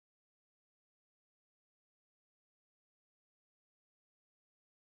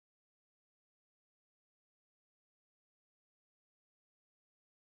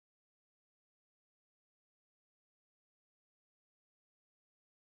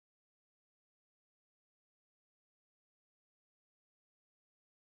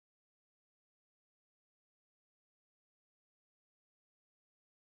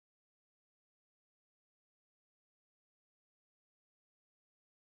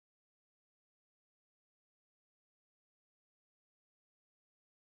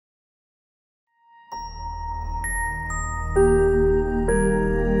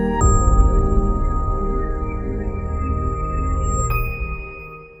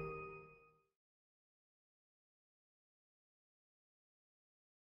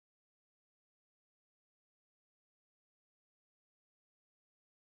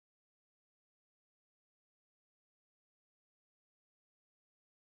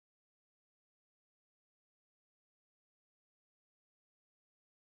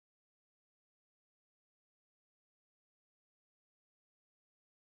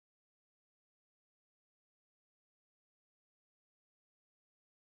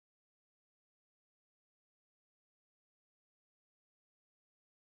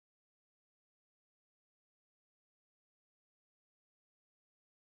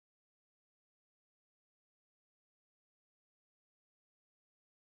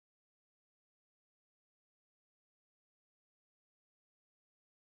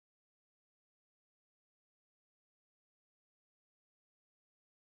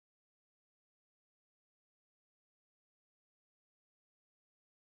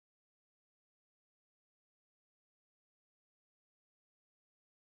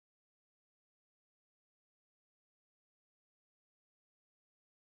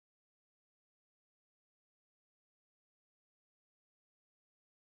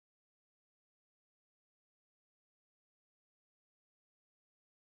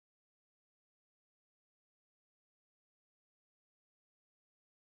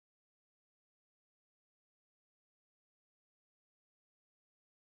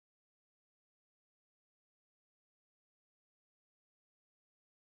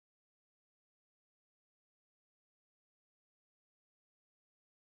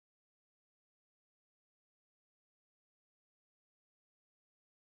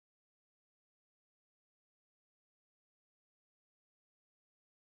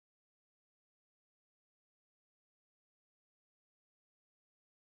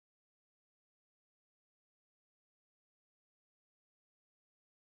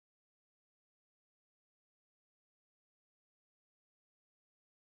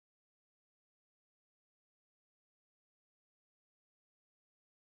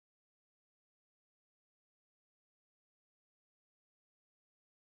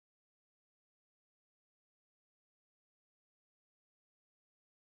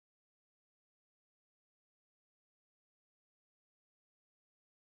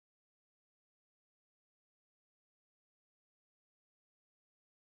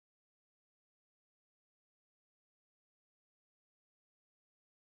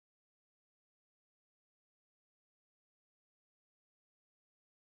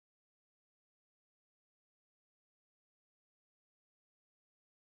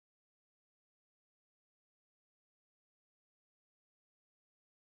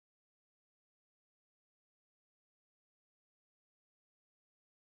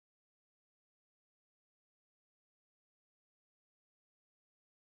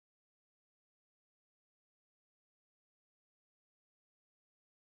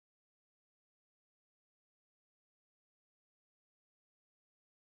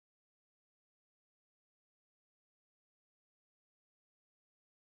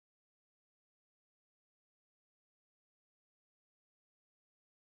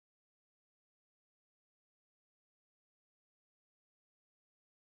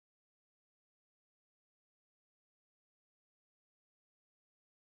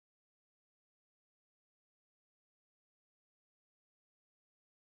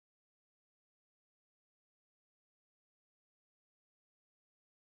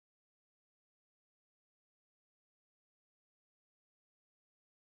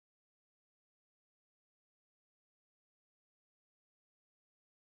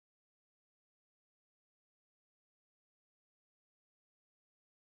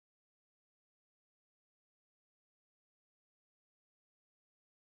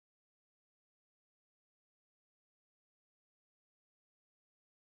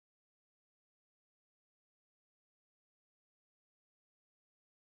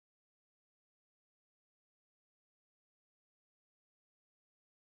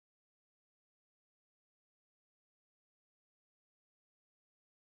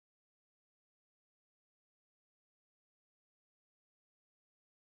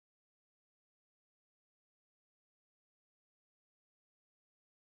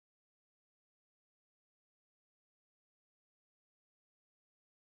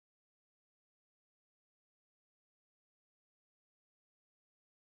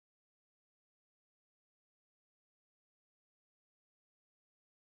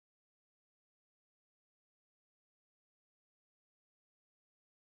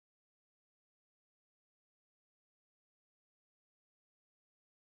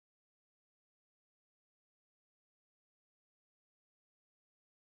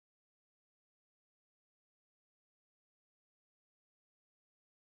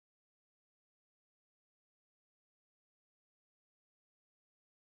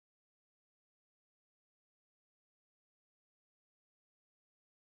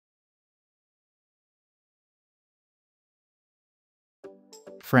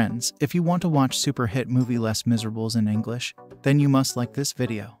Friends, if you want to watch super hit movie Les Miserables in English, then you must like this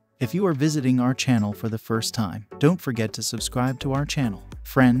video. If you are visiting our channel for the first time, don't forget to subscribe to our channel.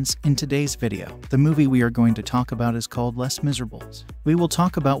 Friends, in today's video, the movie we are going to talk about is called Les Miserables. We will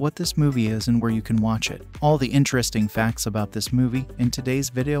talk about what this movie is and where you can watch it. All the interesting facts about this movie in today's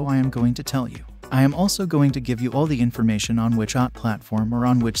video I am going to tell you. I am also going to give you all the information on which OTT platform or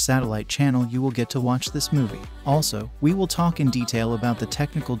on which satellite channel you will get to watch this movie. Also, we will talk in detail about the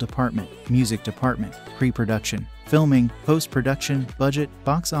technical department, music department, pre-production, filming, post-production, budget,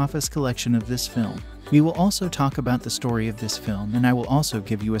 box office collection of this film. We will also talk about the story of this film, and I will also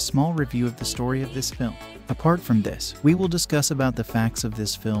give you a small review of the story of this film. Apart from this, we will discuss about the facts of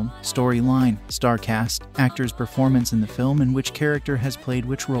this film, storyline, star cast, actors' performance in the film, and which character has played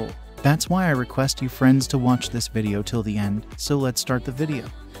which role. That's why I request you friends to watch this video till the end, so let's start the video.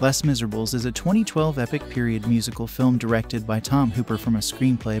 Les Miserables is a 2012 epic period musical film directed by Tom Hooper from a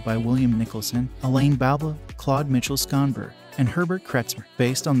screenplay by William Nicholson, Alain, Claude Mitchell-Schonberg, and Herbert Kretzmer,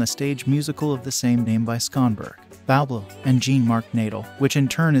 based on the stage musical of the same name by Schonberg, Boublil, and Jean-Marc Nadel, which in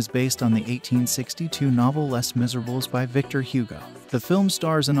turn is based on the 1862 novel Les Miserables by Victor Hugo. The film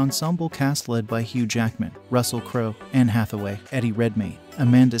stars an ensemble cast led by Hugh Jackman, Russell Crowe, Anne Hathaway, Eddie Redmayne,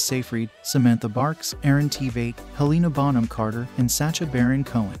 Amanda Seyfried, Samantha Barks, Aaron Tveit, Helena Bonham Carter, and Sacha Baron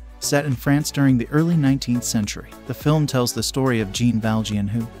Cohen. Set in France during the early 19th century, the film tells the story of Jean Valjean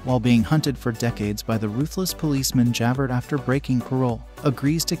who, while being hunted for decades by the ruthless policeman Javert after breaking parole,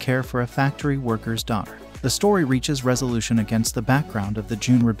 agrees to care for a factory worker's daughter. The story reaches resolution against the background of the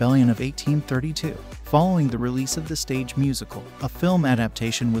June Rebellion of 1832. Following the release of the stage musical, a film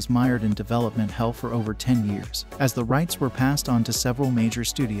adaptation was mired in development hell for over 10 years, as the rights were passed on to several major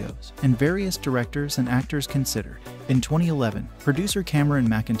studios, and various directors and actors considered. In 2011, producer Cameron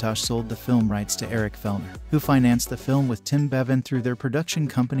Mackintosh sold the film rights to Eric Fellner, who financed the film with Tim Bevan through their production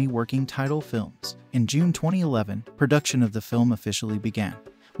company Working Title Films. In June 2011, production of the film officially began,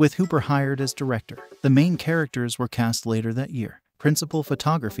 with Hooper hired as director. The main characters were cast later that year. Principal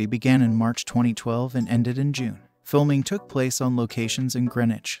photography began in March 2012 and ended in June. Filming took place on locations in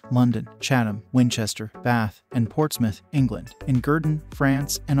Greenwich, London, Chatham, Winchester, Bath, and Portsmouth, England, in Girton,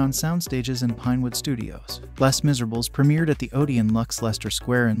 France, and on soundstages in Pinewood Studios. Les Miserables premiered at the Odeon Lux Leicester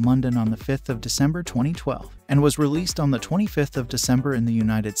Square in London on the 5th of December 2012, and was released on the 25th of December in the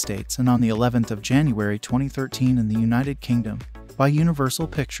United States and on the 11th of January 2013 in the United Kingdom by Universal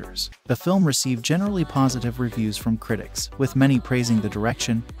Pictures. The film received generally positive reviews from critics, with many praising the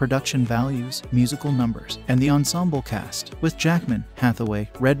direction, production values, musical numbers, and the ensemble cast, with Jackman, Hathaway,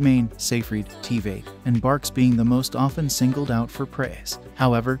 Redmayne, Seyfried, Tveit, and Barks being the most often singled out for praise.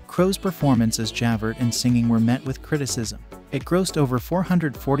 However, Crowe's performance as Javert and singing were met with criticism. It grossed over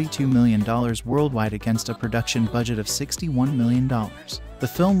 $442 million worldwide against a production budget of $61 million. The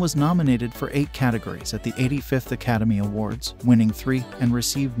film was nominated for 8 categories at the 85th Academy Awards, winning 3, and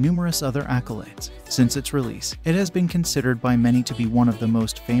received numerous other accolades. Since its release, it has been considered by many to be one of the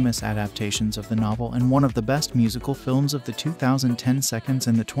most famous adaptations of the novel and one of the best musical films of the 2010 seconds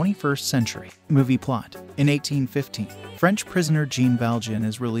in the 21st century. Movie plot. In 1815, French prisoner Jean Valjean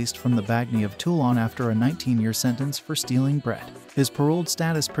is released from the Bagni of Toulon after a 19-year sentence for stealing bread. His paroled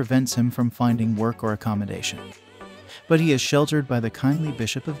status prevents him from finding work or accommodation, but he is sheltered by the kindly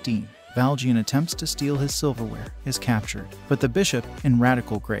Bishop of Digne. Valjean attempts to steal his silverware, is captured, but the bishop, in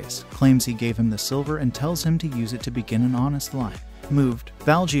radical grace, claims he gave him the silver and tells him to use it to begin an honest life. Moved,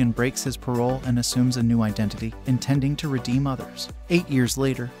 Valjean breaks his parole and assumes a new identity, intending to redeem others. 8 years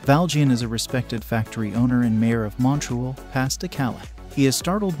later, Valjean is a respected factory owner and mayor of Montreal, Pas-de-Calais. He is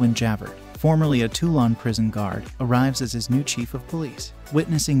startled when Javert, formerly a Toulon prison guard, arrives as his new chief of police.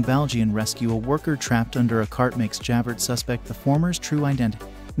 Witnessing Valjean rescue a worker trapped under a cart makes Javert suspect the former's true identity.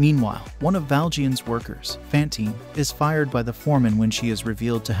 Meanwhile, one of Valjean's workers, Fantine, is fired by the foreman when she is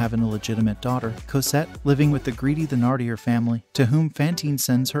revealed to have an illegitimate daughter, Cosette, living with the greedy Thénardier family, to whom Fantine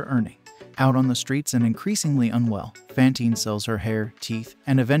sends her earning. Out on the streets and increasingly unwell, Fantine sells her hair, teeth,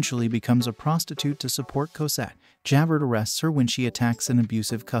 and eventually becomes a prostitute to support Cosette. Javert arrests her when she attacks an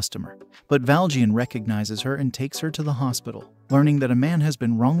abusive customer, but Valjean recognizes her and takes her to the hospital. Learning that a man has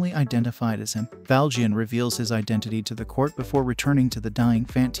been wrongly identified as him, Valjean reveals his identity to the court before returning to the dying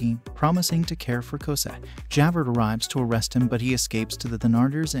Fantine, promising to care for Cosette. Javert arrives to arrest him, but he escapes to the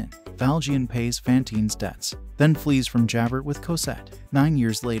Thénardiers' inn. Valjean pays Fantine's debts, then flees from Javert with Cosette. 9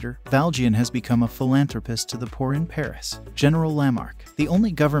 years later, Valjean has become a philanthropist to the poor in Paris. General Lamarck, the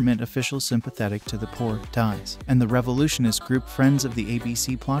only government official sympathetic to the poor, dies, and the revolutionist group Friends of the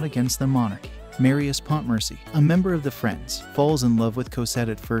ABC plot against the monarchy. Marius Pontmercy, a member of the Friends, falls in love with Cosette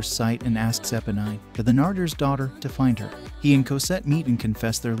at first sight and asks Eponine, the Thénardier's daughter, to find her. He and Cosette meet and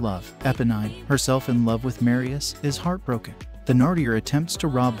confess their love. Eponine, herself in love with Marius, is heartbroken. Thénardier attempts to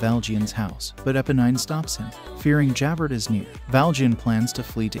rob Valjean's house, but Eponine stops him. Fearing Javert is near, Valjean plans to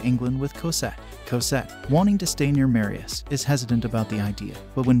flee to England with Cosette. Cosette, wanting to stay near Marius, is hesitant about the idea,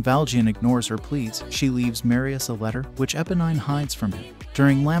 but when Valjean ignores her pleas, she leaves Marius a letter, which Eponine hides from him.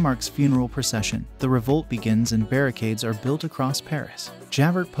 During Lamarck's funeral procession, the revolt begins and barricades are built across Paris.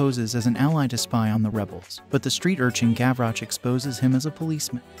 Javert poses as an ally to spy on the rebels, but the street urchin Gavroche exposes him as a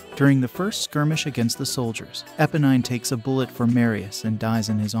policeman. During the first skirmish against the soldiers, Eponine takes a bullet for Marius and dies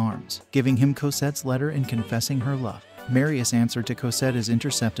in his arms, giving him Cosette's letter and confessing her love. Marius' answer to Cosette is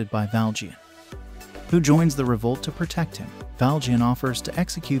intercepted by Valjean, who joins the revolt to protect him. Valjean offers to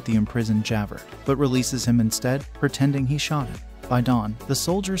execute the imprisoned Javert, but releases him instead, pretending he shot him. By dawn, the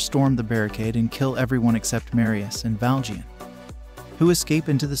soldiers storm the barricade and kill everyone except Marius and Valjean, who escape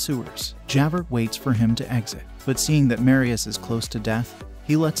into the sewers. Javert waits for him to exit, but seeing that Marius is close to death,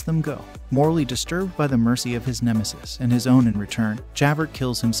 he lets them go. Morally disturbed by the mercy of his nemesis and his own in return, Javert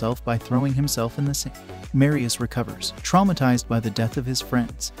kills himself by throwing himself in the Seine. Marius recovers, traumatized by the death of his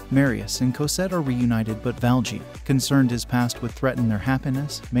friends. Marius and Cosette are reunited, but Valjean, concerned his past would threaten their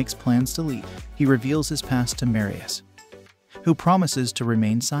happiness, makes plans to leave. He reveals his past to Marius, who promises to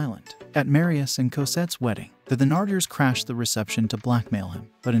remain silent. At Marius and Cosette's wedding, the Thénardiers crash the reception to blackmail him,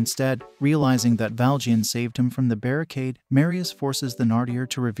 but instead, realizing that Valjean saved him from the barricade, Marius forces the Thénardier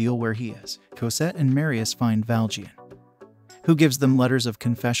to reveal where he is. Cosette and Marius find Valjean, who gives them letters of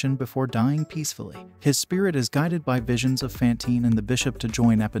confession before dying peacefully. His spirit is guided by visions of Fantine and the bishop to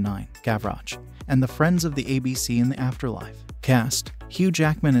join Eponine, Gavroche, and the friends of the ABC in the afterlife. Cast: Hugh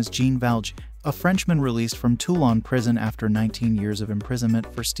Jackman as Jean Valjean, a Frenchman released from Toulon prison after 19 years of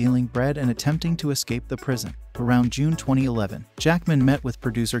imprisonment for stealing bread and attempting to escape the prison. Around June 2011, Jackman met with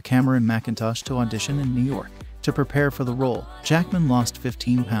producer Cameron Mackintosh to audition in New York. To prepare for the role, Jackman lost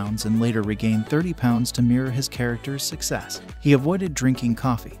 15 pounds and later regained 30 pounds to mirror his character's success. He avoided drinking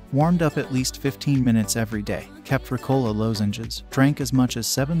coffee, warmed up at least 15 minutes every day, kept Ricola lozenges, drank as much as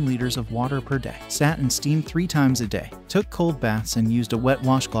 7 liters of water per day, sat and steamed 3 times a day, took cold baths and used a wet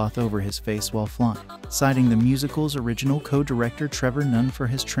washcloth over his face while flying, citing the musical's original co-director Trevor Nunn for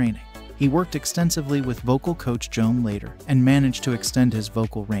his training. He worked extensively with vocal coach Joan later and managed to extend his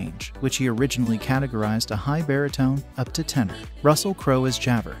vocal range, which he originally categorized a high baritone up to tenor. Russell Crowe as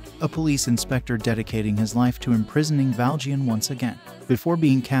Javert, a police inspector dedicating his life to imprisoning Valjean once again. Before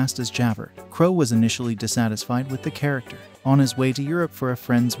being cast as Javert, Crowe was initially dissatisfied with the character. On his way to Europe for a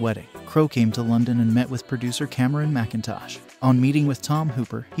friend's wedding, Crowe came to London and met with producer Cameron Mackintosh. On meeting with Tom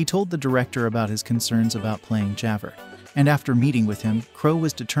Hooper, he told the director about his concerns about playing Javert. And after meeting with him, Crowe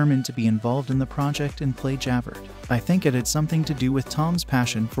was determined to be involved in the project and play Javert. I think it had something to do with Tom's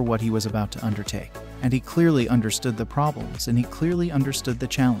passion for what he was about to undertake. And he clearly understood the problems and he clearly understood the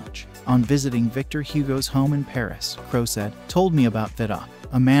challenge. On visiting Victor Hugo's home in Paris, Crowe said, "Told me about Vidal,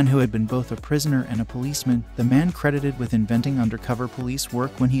 a man who had been both a prisoner and a policeman, the man credited with inventing undercover police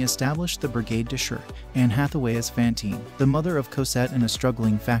work when he established the Brigade de Shirt. Anne Hathaway as Fantine, the mother of Cosette and a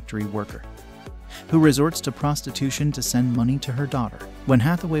struggling factory worker, who resorts to prostitution to send money to her daughter." When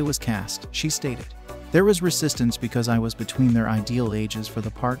Hathaway was cast, she stated, "There was resistance because I was between their ideal ages for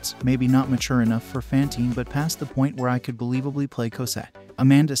the parts, maybe not mature enough for Fantine but past the point where I could believably play Cosette."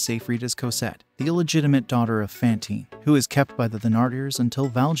 Amanda Seyfried as Cosette, the illegitimate daughter of Fantine, who is kept by the Thénardiers until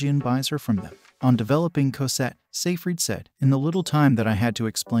Valjean buys her from them. On developing Cosette, Seyfried said, "In the little time that I had to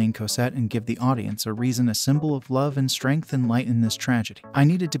explain Cosette and give the audience a reason, a symbol of love and strength and light in this tragedy, I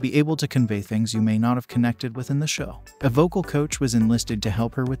needed to be able to convey things you may not have connected with in the show." A vocal coach was enlisted to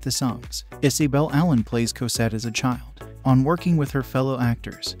help her with the songs. Isabelle Allen plays Cosette as a child. On working with her fellow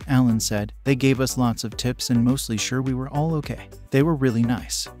actors, Alain said, "They gave us lots of tips and mostly sure we were all okay. They were really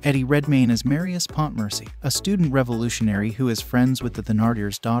nice." Eddie Redmayne as Marius Pontmercy, a student revolutionary who is friends with the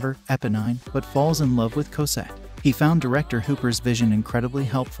Thénardier's daughter, Eponine, but falls in love with Cosette. He found director Hooper's vision incredibly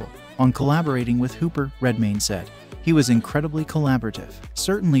helpful. On collaborating with Hooper, Redmayne said, "He was incredibly collaborative.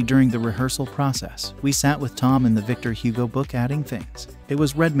 Certainly during the rehearsal process, we sat with Tom in the Victor Hugo book adding things." It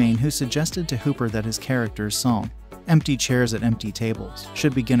was Redmayne who suggested to Hooper that his character's song, "Empty Chairs at Empty Tables,"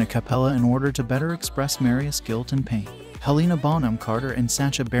 should begin a cappella in order to better express Marius' guilt and pain. Helena Bonham Carter and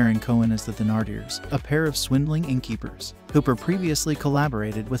Sacha Baron Cohen as the Thénardiers, a pair of swindling innkeepers. Hooper previously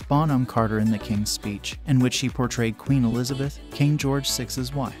collaborated with Bonham Carter in The King's Speech, in which she portrayed Queen Elizabeth, King George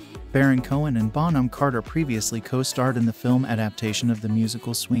VI's wife. Baron Cohen and Bonham Carter previously co-starred in the film adaptation of the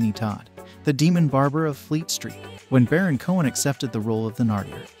musical Sweeney Todd. the demon barber of Fleet Street. When Baron Cohen accepted the role of the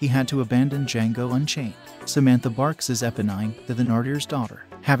Thénardier, he had to abandon Django Unchained. Samantha Barks is Eponine, the Thénardier's daughter,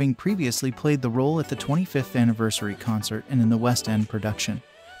 having previously played the role at the 25th anniversary concert and in the West End production.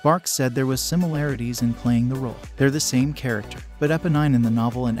 Barks said there was similarities in playing the role. They're the same character, but Eponine in the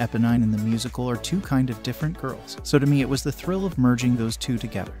novel and Eponine in the musical are two kind of different girls. So to me it was the thrill of merging those two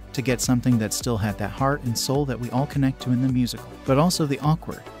together, to get something that still had that heart and soul that we all connect to in the musical, but also the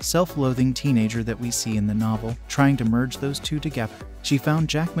awkward, self-loathing teenager that we see in the novel, trying to merge those two together. She found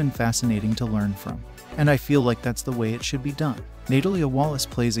Jackman fascinating to learn from, and I feel like that's the way it should be done. Natalia Wallace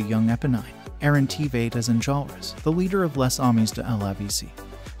plays a young Eponine. Aaron Tveit as Enjolras, the leader of Les Amis de l'Avc.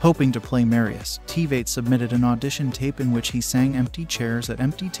 Hoping to play Marius, Tveit submitted an audition tape in which he sang Empty Chairs at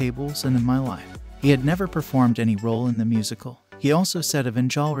Empty Tables and In My Life. He had never performed any role in the musical. He also said of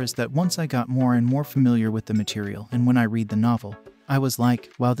Enjolras that once I got more and more familiar with the material and when I read the novel, I was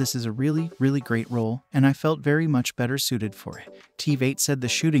like, wow, this is a really great role, and I felt very much better suited for it. Tveit said the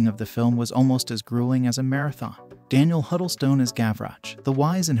shooting of the film was almost as grueling as a marathon. Daniel Huddlestone as Gavroche, the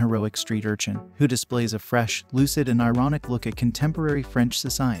wise and heroic street urchin, who displays a fresh, lucid and ironic look at contemporary French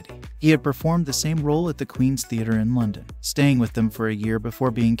society. He had performed the same role at the Queen's Theatre in London, staying with them for a year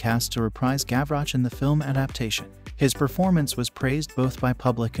before being cast to reprise Gavroche in the film adaptation. His performance was praised both by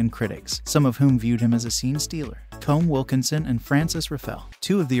public and critics, some of whom viewed him as a scene stealer. Combe Wilkinson and Francis Raphael,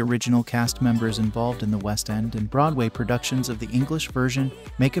 two of the original cast members involved in the West End and Broadway productions of the English version,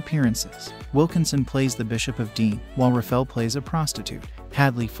 make appearances. Wilkinson plays the Bishop of Dean, while Raphael plays a prostitute.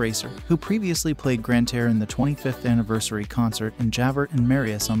 Hadley Fraser, who previously played Grantaire in the 25th anniversary concert and Javert and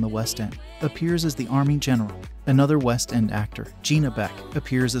Marius on the West End, appears as the Army General. Another West End actor, Gina Beck,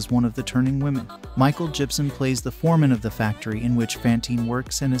 appears as one of the turning women. Michael Gibson plays the foreman of the factory in which Fantine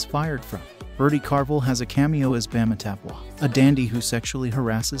works and is fired from. Bertie Carvel has a cameo as Bamatapwa, a dandy who sexually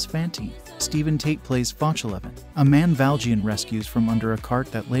harasses Fantine. Stephen Tate plays Fauchelevent, a man Valjean rescues from under a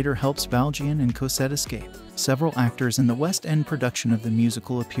cart that later helps Valjean and Cosette escape. Several actors in the West End production of the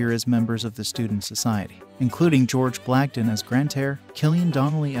musical appear as members of the Student Society, including George Blagden as Grantaire, Killian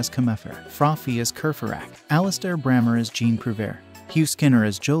Donnelly as Combeferre, Fra Fee as Courfeyrac, Alistair Brammer as Jean Prouvaire, Hugh Skinner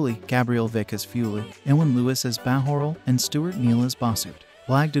as Jolie, Gabriel Vick as Fewley, Ewan Lewis as Bahorel, and Stuart Neal as Bossuet.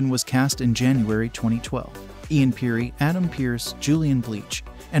 Blagden was cast in January 2012. Ian Peary, Adam Pearce, Julian Bleach,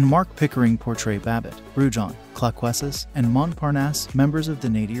 and Mark Pickering portray Babbitt, Brujon, Claquessus, and Montparnasse, members of the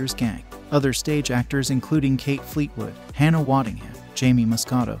Nadirs gang. Other stage actors including Kate Fleetwood, Hannah Waddingham, Jamie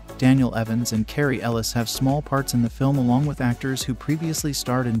Moscato, Daniel Evans, and Carrie Ellis have small parts in the film along with actors who previously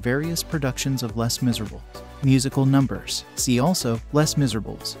starred in various productions of Les Misérables. Musical numbers. See also, Les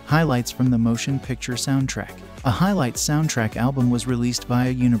Misérables, highlights from the motion picture soundtrack. A highlights soundtrack album was released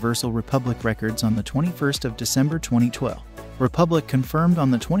via Universal Republic Records on the 21st of December 2012. Republic confirmed on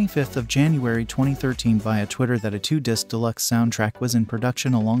the 25th of January 2013 via Twitter that a 2-disc deluxe soundtrack was in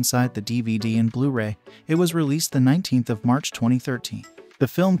production alongside the DVD and Blu-ray. It was released the 19th of March 2013. The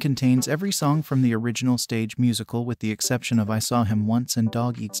film contains every song from the original stage musical with the exception of I Saw Him Once and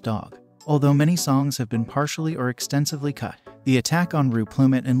Dog Eats Dog. Although many songs have been partially or extensively cut, The Attack on Rue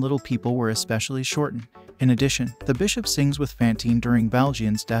Plumet and Little People were especially shortened. In addition, the Bishop sings with Fantine during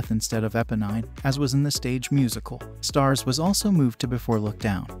Valjean's death instead of Eponine, as was in the stage musical. Stars was also moved to Before Look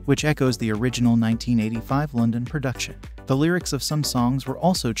Down, which echoes the original 1985 London production. The lyrics of some songs were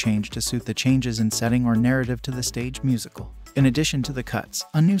also changed to suit the changes in setting or narrative to the stage musical. In addition to the cuts,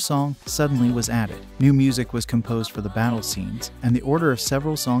 a new song, Suddenly, was added. New music was composed for the battle scenes, and the order of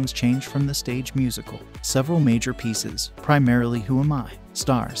several songs changed from the stage musical. Several major pieces, primarily Who Am I?,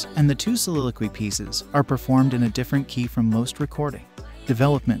 Stars, and the 2 soliloquy pieces, are performed in a different key from most recordings.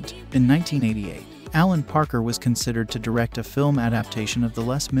 Development. In 1988, Alan Parker was considered to direct a film adaptation of the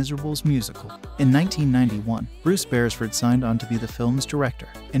Les Misérables musical. In 1991, Bruce Beresford signed on to be the film's director.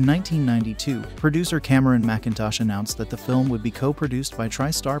 In 1992, producer Cameron Mackintosh announced that the film would be co-produced by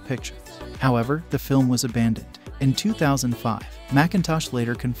TriStar Pictures. However, the film was abandoned. In 2005, Mackintosh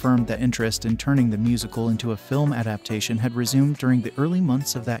later confirmed that interest in turning the musical into a film adaptation had resumed during the early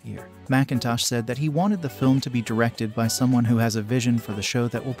months of that year. Mackintosh said that he wanted the film to be directed by someone who has a vision for the show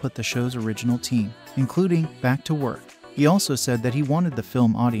that will put the show's original team, including Back to Work. He also said that he wanted the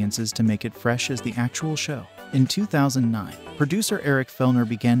film audiences to make it fresh as the actual show. In 2009, producer Eric Fellner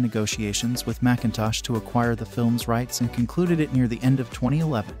began negotiations with Mackintosh to acquire the film's rights and concluded it near the end of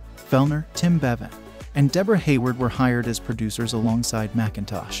 2011. Fellner, Tim Bevan, and Debra Hayward were hired as producers alongside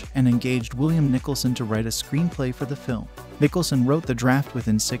Mackintosh and engaged William Nicholson to write a screenplay for the film. Nicholson wrote the draft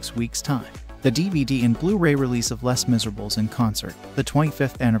within 6 weeks' time. The DVD and Blu-ray release of Les Misérables in concert, the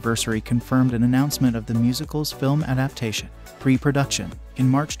 25th anniversary, confirmed an announcement of the musical's film adaptation. Pre-production. In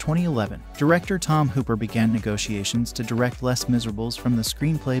March 2011, director Tom Hooper began negotiations to direct Les Misérables from the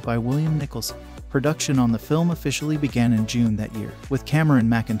screenplay by William Nicholson. Production on the film officially began in June that year, with Cameron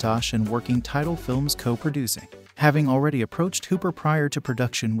Mackintosh and Working Title Films co-producing, having already approached Hooper prior to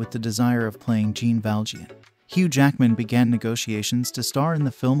production with the desire of playing Jean Valjean. Hugh Jackman began negotiations to star in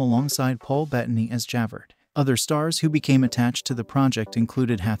the film alongside Paul Bettany as Javert. Other stars who became attached to the project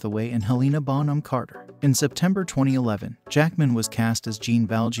included Hathaway and Helena Bonham Carter. In September 2011, Jackman was cast as Jean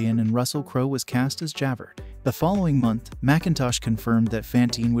Valjean and Russell Crowe was cast as Javert. The following month, Mackintosh confirmed that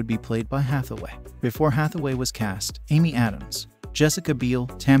Fantine would be played by Hathaway. Before Hathaway was cast, Amy Adams, Jessica Biel,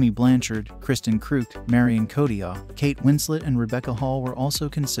 Tammy Blanchard, Kristen Kruk, Marion Cotillard, Kate Winslet, and Rebecca Hall were also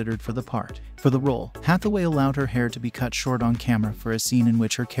considered for the part. For the role, Hathaway allowed her hair to be cut short on camera for a scene in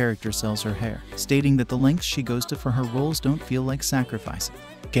which her character sells her hair, stating that the lengths she goes to for her roles don't feel like sacrificing.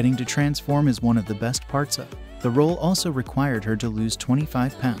 Getting to transform is one of the best parts of. The role also required her to lose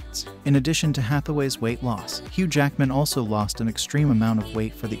 25 pounds. In addition to Hathaway's weight loss, Hugh Jackman also lost an extreme amount of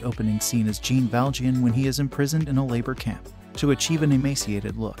weight for the opening scene as Jean Valjean when he is imprisoned in a labor camp. To achieve an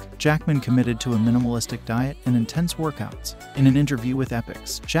emaciated look, Jackman committed to a minimalistic diet and intense workouts. In an interview with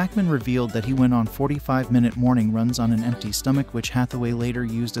Epix, Jackman revealed that he went on 45-minute morning runs on an empty stomach, which Hathaway later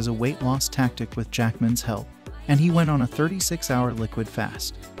used as a weight loss tactic with Jackman's help, and he went on a 36-hour liquid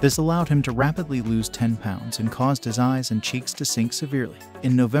fast. This allowed him to rapidly lose 10 pounds and caused his eyes and cheeks to sink severely.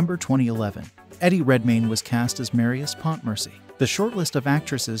 In November 2011, Eddie Redmayne was cast as Marius Pontmercy. The shortlist of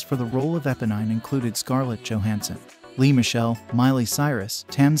actresses for the role of Eponine included Scarlett Johansson, Lea Michele, Miley Cyrus,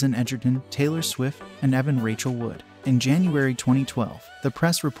 Tamsin Edgerton, Taylor Swift, and Evan Rachel Wood. In January 2012, the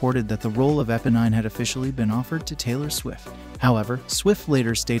press reported that the role of Eponine had officially been offered to Taylor Swift. However, Swift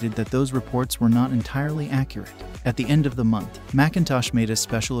later stated that those reports were not entirely accurate. At the end of the month, Mackintosh made a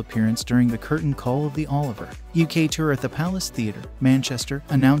special appearance during the curtain call of the Oliver UK tour at the Palace Theatre, Manchester,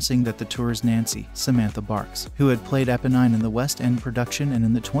 announcing that the tour's Nancy, Samantha Barks, who had played Eponine in the West End production and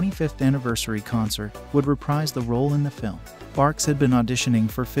in the 25th anniversary concert, would reprise the role in the film. Barks had been auditioning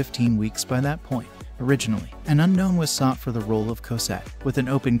for 15 weeks by that point. Originally, an unknown was sought for the role of Cosette, with an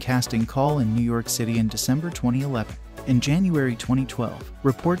open casting call in New York City in December 2011. In January 2012,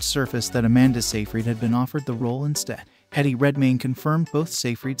 reports surfaced that Amanda Seyfried had been offered the role instead. Eddie Redmayne confirmed both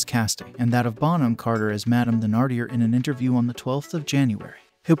Seyfried's casting and that of Bonham Carter as Madame Thénardier in an interview on the 12th of January.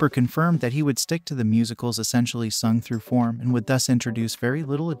 Hooper confirmed that he would stick to the musical's essentially sung-through form and would thus introduce very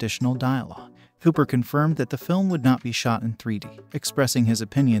little additional dialogue. Hooper confirmed that the film would not be shot in 3D, expressing his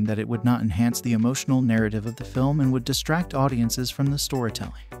opinion that it would not enhance the emotional narrative of the film and would distract audiences from the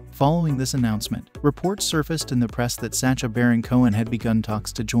storytelling. Following this announcement, reports surfaced in the press that Sacha Baron Cohen had begun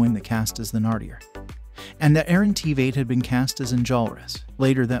talks to join the cast as Thénardier, and that Aaron Tveit had been cast as Enjolras.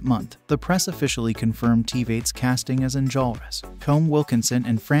 Later that month, the press officially confirmed Tveit's casting as Enjolras. Combe Wilkinson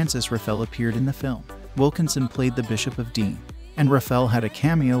and Francis Raphael appeared in the film. Wilkinson played the Bishop of Dean, and Raphael had a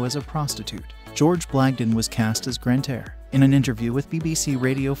cameo as a prostitute. George Blagden was cast as Grantaire. In an interview with BBC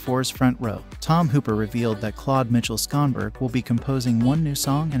Radio 4's Front Row, Tom Hooper revealed that Claude Mitchell-Skonberg will be composing one new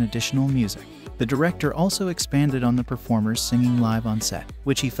song and additional music. The director also expanded on the performers singing live on set,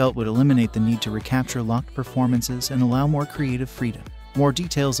 which he felt would eliminate the need to recapture locked performances and allow more creative freedom. More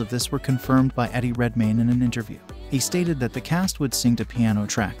details of this were confirmed by Eddie Redmayne in an interview. He stated that the cast would sing to piano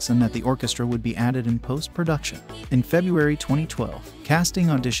tracks and that the orchestra would be added in post-production. In February 2012, casting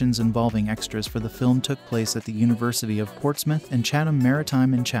auditions involving extras for the film took place at the University of Portsmouth and Chatham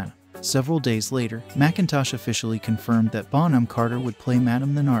Maritime in Chatham. Several days later, Mackintosh officially confirmed that Bonham Carter would play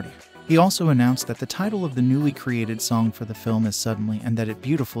Madame Thénardier. He also announced that the title of the newly created song for the film is Suddenly and that it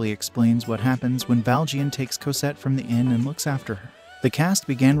beautifully explains what happens when Valjean takes Cosette from the inn and looks after her. The cast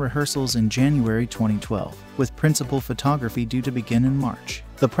began rehearsals in January 2012, with principal photography due to begin in March.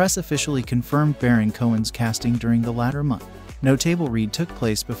 The press officially confirmed Baron Cohen's casting during the latter month. No table read took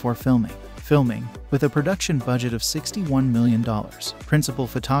place before filming. With a production budget of $61 million, principal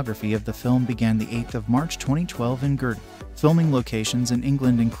photography of the film began the 8th of March 2012 in Girton. Filming locations in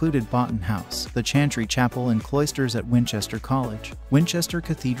England included Boughton House, the Chantry Chapel and Cloisters at Winchester College, Winchester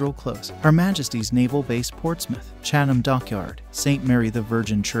Cathedral Close, Her Majesty's Naval Base Portsmouth, Chatham Dockyard, St. Mary the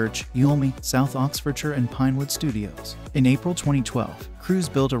Virgin Church, Eulmy, South Oxfordshire and Pinewood Studios. In April 2012, crews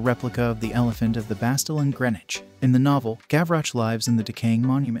built a replica of the Elephant of the Bastille in Greenwich. In the novel, Gavroche lives in the decaying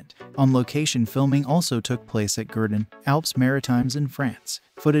monument. On location filming also took place at Girton, Alpes Maritimes in France.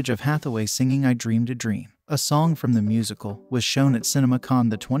 Footage of Hathaway singing I Dreamed a Dream, a song from the musical, was shown at CinemaCon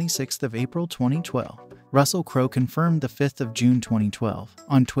the 26th of April 2012. Russell Crowe confirmed the 5th of June 2012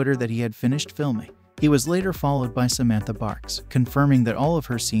 on Twitter that he had finished filming. He was later followed by Samantha Barks, confirming that all of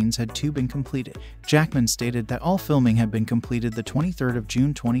her scenes had been completed. Jackman stated that all filming had been completed the 23rd of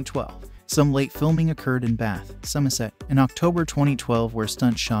June 2012. Some late filming occurred in Bath, Somerset, in October 2012, where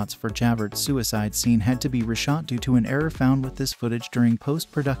stunt shots for Hayward's suicide scene had to be reshot due to an error found with this footage during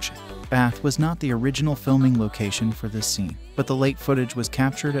post-production. Bath was not the original filming location for this scene, but the late footage was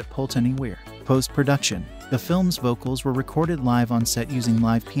captured at Pulteney Weir. Post-production. The film's vocals were recorded live on set using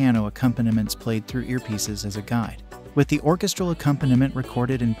live piano accompaniments played through earpieces as a guide, with the orchestral accompaniment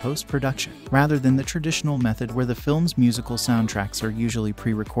recorded in post-production, rather than the traditional method where the film's musical soundtracks are usually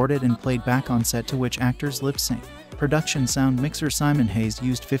pre-recorded and played back on set, to which actors lip-sync. Production sound mixer Simon Hayes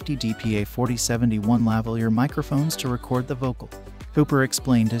used 50 dpa 4071 lavalier microphones to record the vocal. Hooper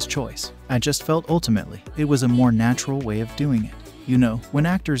explained his choice. "I just felt ultimately it was a more natural way of doing it. You know, when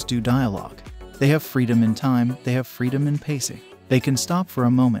actors do dialogue, they have freedom in time, they have freedom in pacing. They can stop for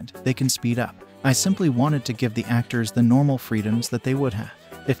a moment, they can speed up. I simply wanted to give the actors the normal freedoms that they would have.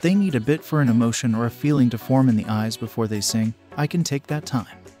 If they need a bit for an emotion or a feeling to form in the eyes before they sing, I can take that time.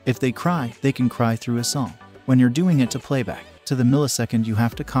 If they cry, they can cry through a song. When you're doing it to playback, to the millisecond you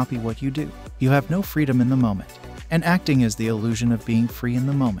have to copy what you do. You have no freedom in the moment. And acting is the illusion of being free in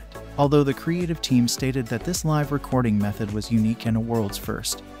the moment." Although the creative team stated that this live recording method was unique and a world's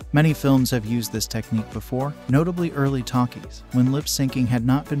first, many films have used this technique before, notably early talkies, when lip-syncing had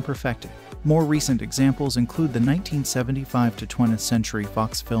not been perfected. More recent examples include the 1975 to 20th Century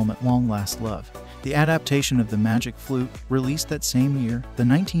Fox film At Long Last Love, the adaptation of The Magic Flute, released that same year, the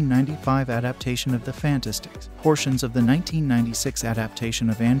 1995 adaptation of The Fantastics, portions of the 1996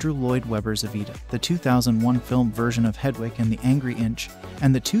 adaptation of Andrew Lloyd Webber's Evita, the 2001 film version of Hedwig and the Angry Inch,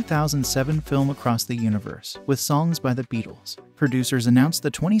 and the 2007 film Across the Universe, with songs by the Beatles. Producers announced the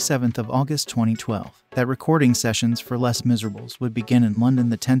 27th of August 2012 that recording sessions for Les Misérables would begin in London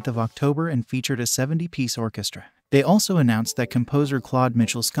the 10th of October and featured a 70-piece orchestra. They also announced that composer Claude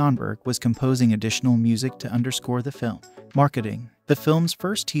Mitchell-Skonberg was composing additional music to underscore the film. Marketing. The film's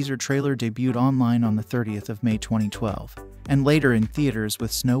first teaser trailer debuted online on the 30th of May 2012, and later in theaters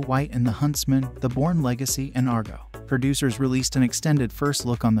with Snow White and the Huntsman, The Bourne Legacy, and Argo. Producers released an extended first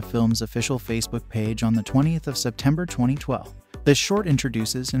look on the film's official Facebook page on the 20th of September 2012. This short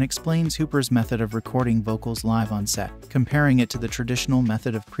introduces and explains Hooper's method of recording vocals live on set, comparing it to the traditional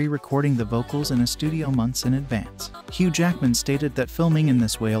method of pre-recording the vocals in a studio months in advance. Hugh Jackman stated that filming in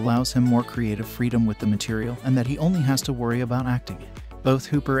this way allows him more creative freedom with the material and that he only has to worry about acting it. Both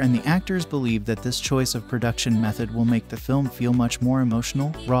Hooper and the actors believe that this choice of production method will make the film feel much more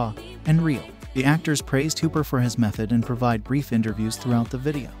emotional, raw, and real. The actors praised Hooper for his method and provide brief interviews throughout the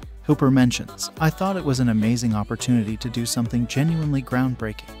video. Hooper mentions, "I thought it was an amazing opportunity to do something genuinely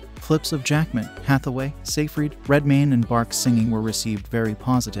groundbreaking." Clips of Jackman, Hathaway, Seyfried, Redmayne, and Barks singing were received very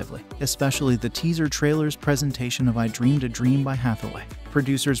positively, especially the teaser trailer's presentation of I Dreamed a Dream by Hathaway.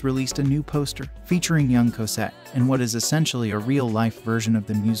 Producers released a new poster featuring young Cosette in what is essentially a real-life version of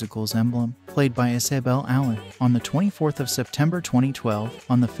the musical's emblem, played by Isabelle Alain, on the 24th of September 2012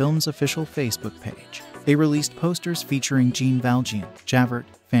 on the film's official Facebook page. They released posters featuring Jean Valjean, Javert,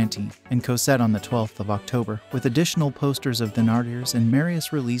 Fantine, and Cosette on the 12th of October, with additional posters of Thénardiers and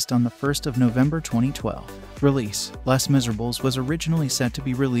Marius released on the 1st of November 2012. Release. Les Misérables was originally set to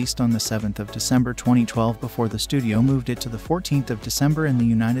be released on the 7th of December 2012 before the studio moved it to the 14th of December in the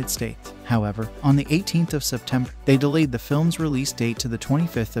United States. However, on the 18th of September, they delayed the film's release date to the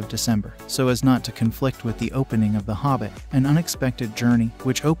 25th of December, so as not to conflict with the opening of The Hobbit, An Unexpected Journey,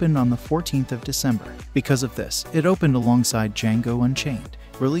 which opened on the 14th of December. Because of this, it opened alongside Django Unchained.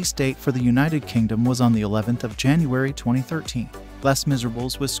 Release date for the United Kingdom was on the 11th of January 2013. Les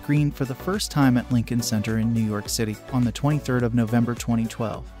Misérables was screened for the first time at Lincoln Center in New York City on the 23rd of November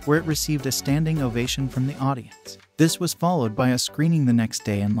 2012, where it received a standing ovation from the audience. This was followed by a screening the next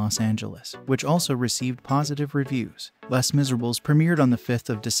day in Los Angeles, which also received positive reviews. Les Misérables premiered on the 5th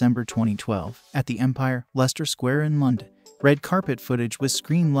of December 2012 at the Empire, Leicester Square in London. Red carpet footage was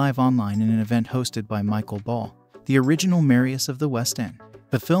screened live online in an event hosted by Michael Ball, the original Marius of the West End.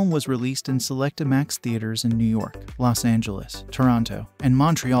 The film was released in select IMAX theaters in New York, Los Angeles, Toronto, and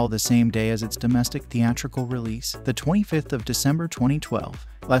Montreal the same day as its domestic theatrical release, the 25th of December 2012.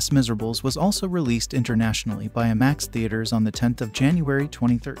 Les Misérables was also released internationally by IMAX theaters on the 10th of January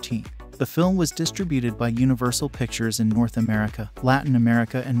 2013. The film was distributed by Universal Pictures in North America, Latin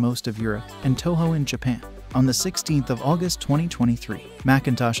America, and most of Europe, and Toho in Japan. On the 16th of August 2023,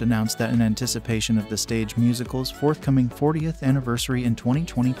 Macintosh announced that in anticipation of the stage musical's forthcoming 40th anniversary in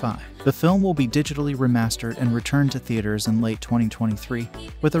 2025, the film will be digitally remastered and returned to theaters in late 2023,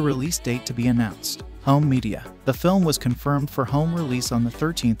 with a release date to be announced. Home media. The film was confirmed for home release on the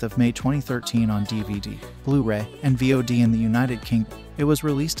 13th of May 2013 on DVD, Blu-ray, and VOD in the United Kingdom. It was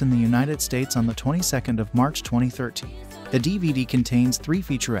released in the United States on the 22nd of March 2013. The DVD contains 3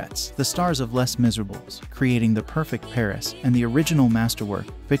 featurettes, the stars of Les Misérables, Creating the Perfect Paris, and the original masterwork,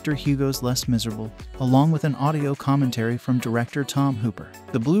 Victor Hugo's Les Misérables, along with an audio commentary from director Tom Hooper.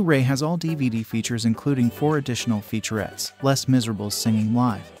 The Blu-ray has all DVD features including 4 additional featurettes, Les Misérables Singing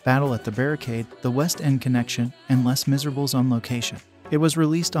Live, Battle at the Barricade, The West End Connection, and Les Misérables on Location. It was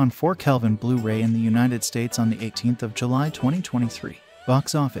released on 4 Kelvin Blu-ray in the United States on the 18th of July 2023.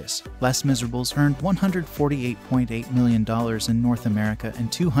 Box office. Les Misérables earned $148.8 million in North America and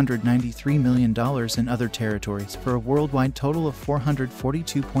 $293 million in other territories for a worldwide total of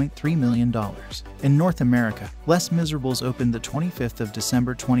 $442.3 million. In North America, Les Misérables opened the 25th of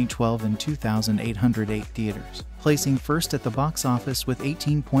December 2012 in 2,808 theaters, placing first at the box office with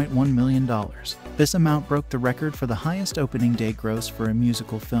 $18.1 million. This amount broke the record for the highest opening day gross for a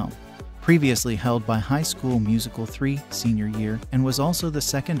musical film, previously held by High School Musical 3, senior year, and was also the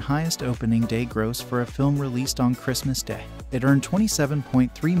second highest opening day gross for a film released on Christmas Day. It earned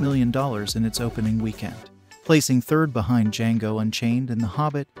 $27.3 million in its opening weekend, placing third behind Django Unchained and The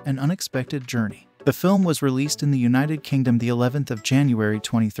Hobbit: An Unexpected Journey. The film was released in the United Kingdom the 11th of January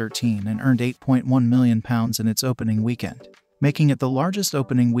 2013 and earned £8.1 million in its opening weekend, making it the largest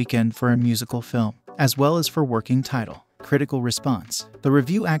opening weekend for a musical film, as well as for working title. Critical response. The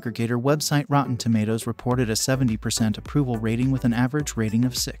review aggregator website Rotten Tomatoes reported a 70% approval rating with an average rating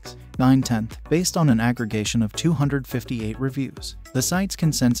of 6.9, based on an aggregation of 258 reviews. The site's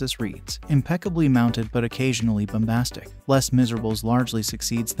consensus reads, impeccably mounted but occasionally bombastic. Les Misérables largely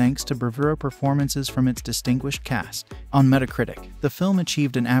succeeds thanks to bravura performances from its distinguished cast. On Metacritic, the film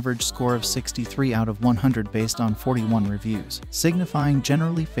achieved an average score of 63 out of 100 based on 41 reviews, signifying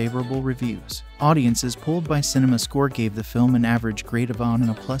generally favorable reviews. Audiences polled by CinemaScore gave the film an average grade of on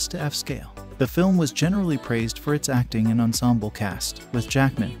a plus to F scale. The film was generally praised for its acting and ensemble cast, with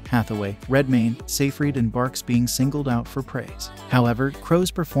Jackman, Hathaway, Redmayne, Seyfried and Barks being singled out for praise. However,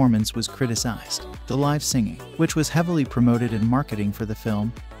 Crowe's performance was criticized. The live singing, which was heavily promoted in marketing for the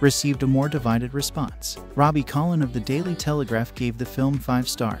film, received a more divided response. Robbie Collin of the Daily Telegraph gave the film 5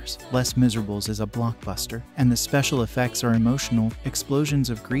 stars. Les Misérables is a blockbuster, and the special effects are emotional, explosions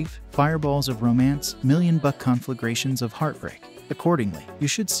of grief, fireballs of romance, million-buck conflagrations of heartbreak. Accordingly, you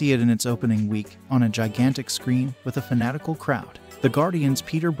should see it in its opening week, on a gigantic screen, with a fanatical crowd. The Guardian's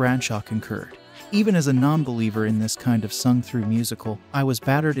Peter Bradshaw concurred. Even as a non-believer in this kind of sung-through musical, I was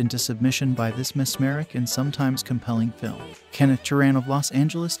battered into submission by this mesmeric and sometimes compelling film. Kenneth Turan of Los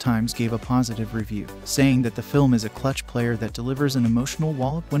Angeles Times gave a positive review, saying that the film is a clutch player that delivers an emotional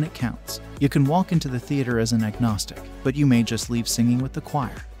wallop when it counts. You can walk into the theater as an agnostic, but you may just leave singing with the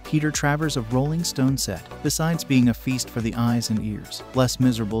choir. Peter Travers of Rolling Stone said, besides being a feast for the eyes and ears, Les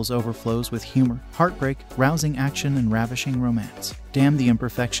Misérables overflows with humor, heartbreak, rousing action, and ravishing romance. Damn the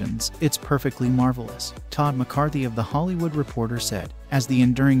imperfections, it's perfectly marvelous. Todd McCarthy of The Hollywood Reporter said, as the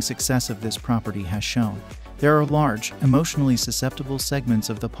enduring success of this property has shown, there are large, emotionally susceptible segments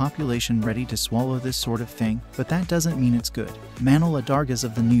of the population ready to swallow this sort of thing, but that doesn't mean it's good. Manal Adargas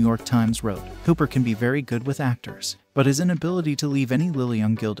of the New York Times wrote, Hooper can be very good with actors, but his inability to leave any lily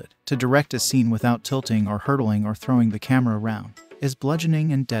ungilded, to direct a scene without tilting or hurtling or throwing the camera around, is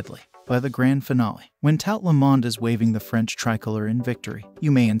bludgeoning and deadly. By the grand finale, when Tout le monde is waving the French tricolor in victory, you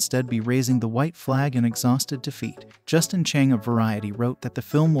may instead be raising the white flag in exhausted defeat. Justin Chang of Variety wrote that the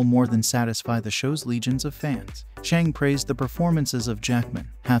film will more than satisfy the show's legions of fans. Chang praised the performances of Jackman,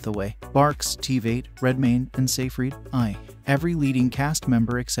 Hathaway, Barks, Tveit, Redmayne, and Seyfried, every leading cast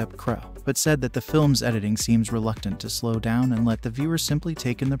member except Crowe, but said that the film's editing seems reluctant to slow down and let the viewer simply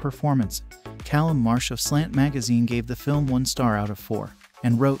take in the performances. Callum Marsh of Slant Magazine gave the film 1 star out of 4.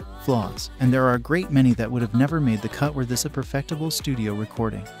 And wrote, flaws, and there are a great many that would have never made the cut were this a perfectible studio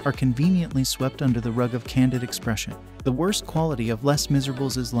recording, are conveniently swept under the rug of candid expression. The worst quality of Les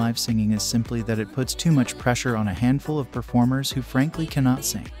Misérables' live singing is simply that it puts too much pressure on a handful of performers who frankly cannot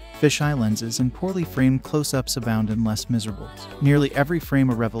sing. Fisheye lenses and poorly framed close-ups abound in Les Misérables, nearly every frame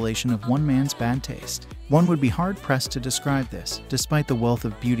a revelation of one man's bad taste. One would be hard-pressed to describe this, despite the wealth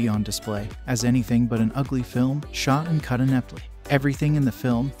of beauty on display, as anything but an ugly film, shot and cut ineptly. Everything in the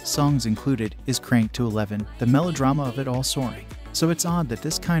film, songs included, is cranked to 11, the melodrama of it all soaring. So it's odd that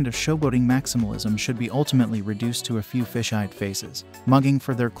this kind of showboating maximalism should be ultimately reduced to a few fish-eyed faces, mugging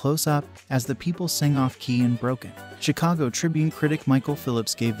for their close-up as the people sing off-key and broken. Chicago Tribune critic Michael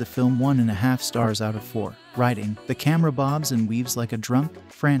Phillips gave the film 1.5 stars out of 4, writing, "The camera bobs and weaves like a drunk,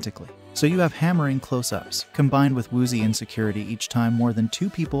 frantically." So you have hammering close-ups, combined with woozy insecurity each time more than 2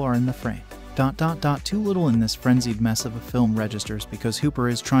 people are in the frame. Too little in this frenzied mess of a film registers because Hooper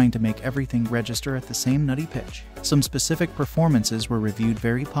is trying to make everything register at the same nutty pitch. Some specific performances were reviewed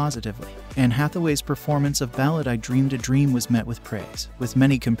very positively. Anne Hathaway's performance of Ballad I Dreamed a Dream was met with praise, with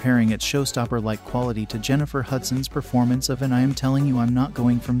many comparing its showstopper-like quality to Jennifer Hudson's performance of And I Am Telling You I'm Not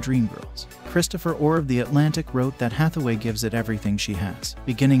Going from Dreamgirls. Christopher Orr of The Atlantic wrote that Hathaway gives it everything she has,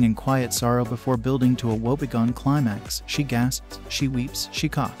 beginning in quiet sorrow before building to a woebegone climax. She gasps, she weeps, she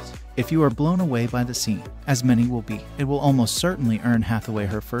coughs. If you are blown away by the scene, as many will be, it will almost certainly earn Hathaway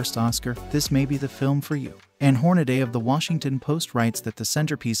her first Oscar. This may be the film for you. Ann Hornaday of The Washington Post writes that the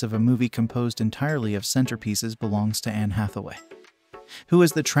centerpiece of a movie composed entirely of centerpieces belongs to Anne Hathaway, who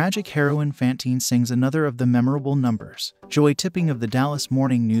as the tragic heroine Fantine sings another of the memorable numbers. Joy Tipping of the Dallas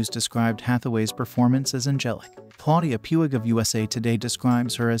Morning News described Hathaway's performance as angelic. Claudia Puig of USA Today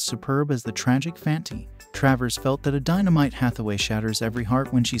describes her as superb as the tragic Fantine. Travers felt that a dynamite Hathaway shatters every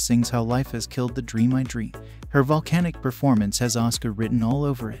heart when she sings How Life Has Killed the Dream I Dream. Her volcanic performance has Oscar written all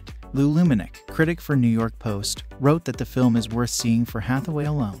over it. Lou Luminick, critic for New York Post, wrote that the film is worth seeing for Hathaway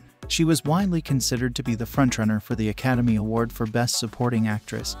alone. She was widely considered to be the frontrunner for the Academy Award for Best Supporting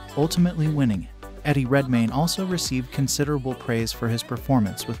Actress, ultimately winning it. Eddie Redmayne also received considerable praise for his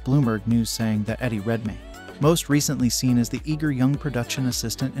performance, with Bloomberg News saying that Eddie Redmayne, most recently seen as the eager young production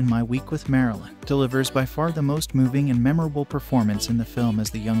assistant in My Week with Marilyn, delivers by far the most moving and memorable performance in the film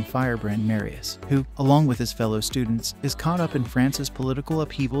as the young firebrand Marius, who, along with his fellow students, is caught up in France's political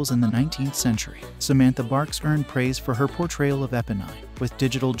upheavals in the 19th century. Samantha Barks earned praise for her portrayal of Eponine, with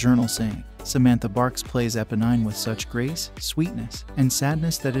Digital Journal saying, "Samantha Barks plays Eponine with such grace, sweetness, and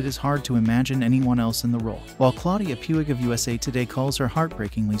sadness that it is hard to imagine anyone else in the role," while Claudia Puig of USA Today calls her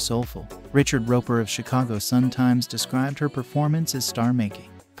heartbreakingly soulful. Richard Roper of Chicago Sun-Times described her performance as star-making.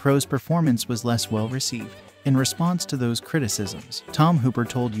 Crowe's performance was less well-received. In response to those criticisms, Tom Hooper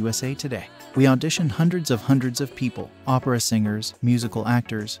told USA Today, "We auditioned hundreds of people, opera singers, musical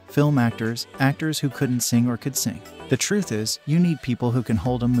actors, film actors, actors who couldn't sing or could sing. The truth is, you need people who can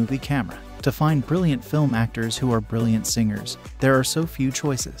hold a movie camera. To find brilliant film actors who are brilliant singers, there are so few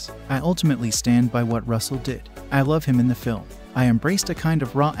choices. I ultimately stand by what Russell did. I love him in the film. I embraced a kind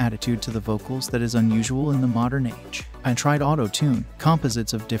of raw attitude to the vocals that is unusual in the modern age. I tried auto-tune,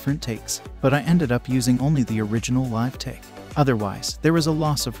 composites of different takes, but I ended up using only the original live take. Otherwise, there was a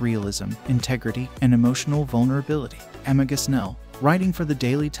loss of realism, integrity, and emotional vulnerability." Emma Gusnell, writing for the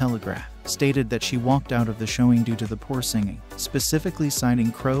Daily Telegraph, stated that she walked out of the showing due to the poor singing, specifically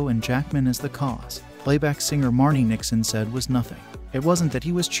citing Crowe and Jackman as the cause. Playback singer Marnie Nixon said was nothing. It wasn't that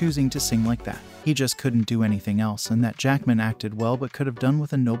he was choosing to sing like that. He just couldn't do anything else, and that Jackman acted well but could have done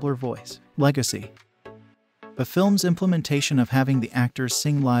with a nobler voice. Legacy. The film's implementation of having the actors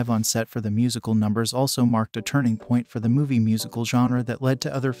sing live on set for the musical numbers also marked a turning point for the movie musical genre that led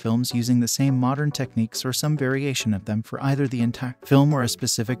to other films using the same modern techniques or some variation of them for either the entire film or a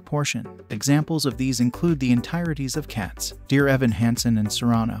specific portion. Examples of these include the entirities of Cats, Dear Evan Hansen and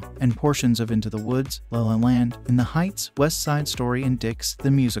Cyrano, and portions of Into the Woods, La La Land, In the Heights, West Side Story, and Dix,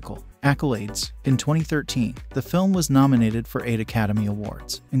 the musical. Accolades. In 2013, the film was nominated for 8 Academy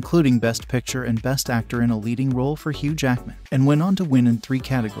Awards, including Best Picture and Best Actor in a Leading Role for Hugh Jackman, and went on to win in 3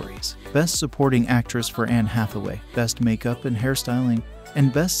 categories: Best Supporting Actress for Anne Hathaway, Best Makeup and Hairstyling,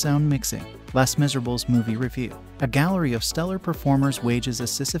 and Best Sound Mixing. Les Misérables Movie Review. A gallery of stellar performers wages a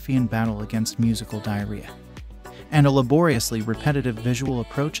Sisyphean battle against musical diarrhea and a laboriously repetitive visual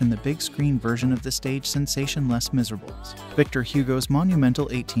approach in the big screen version of the stage sensation Les Misérables. Victor Hugo's monumental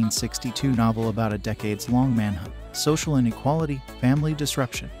 1862 novel about a decades-long manhunt, social inequality, family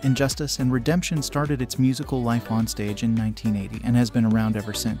disruption, injustice, and redemption started its musical life on stage in 1980 and has been around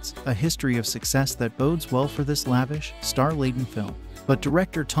ever since, a history of success that bodes well for this lavish, star-laden film. But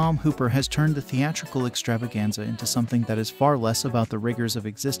director Tom Hooper has turned the theatrical extravaganza into something that is far less about the rigors of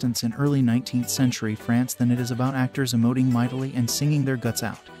existence in early 19th century France than it is about actors emoting mightily and singing their guts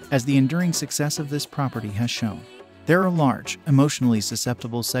out, as the enduring success of this property has shown. There are large, emotionally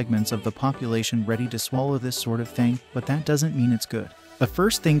susceptible segments of the population ready to swallow this sort of thing, but that doesn't mean it's good. The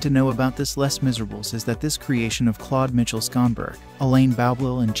first thing to know about this Les Misérables is that this creation of Claude Mitchell-Schonberg, Alain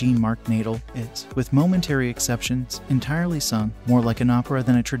Boublil, and Jean-Marc Nadel is, with momentary exceptions, entirely sung, more like an opera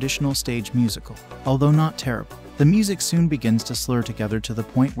than a traditional stage musical. Although not terrible, The music soon begins to slur together to the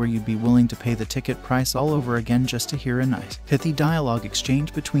point where you'd be willing to pay the ticket price all over again just to hear a nice, pithy dialogue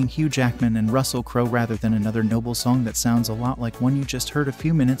exchange between Hugh Jackman and Russell Crowe rather than another noble song that sounds a lot like one you just heard a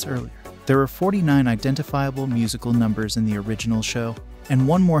few minutes earlier. There are 49 identifiable musical numbers in the original show, and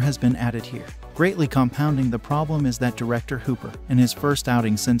one more has been added here. Greatly compounding the problem is that director Hooper, in his first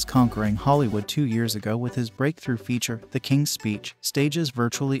outing since conquering Hollywood 2 years ago with his breakthrough feature, The King's Speech, stages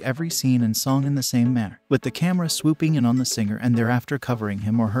virtually every scene and song in the same manner, with the camera swooping in on the singer and thereafter covering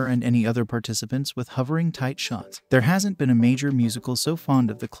him or her and any other participants with hovering tight shots. There hasn't been a major musical so fond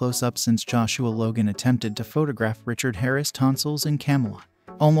of the close-up since Joshua Logan attempted to photograph Richard Harris' tonsils in Camelot.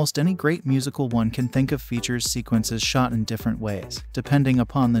 Almost any great musical one can think of features sequences shot in different ways, depending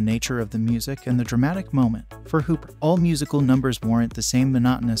upon the nature of the music and the dramatic moment. For Hooper, all musical numbers warrant the same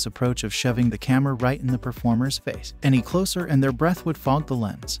monotonous approach of shoving the camera right in the performer's face. Any closer and their breath would fog the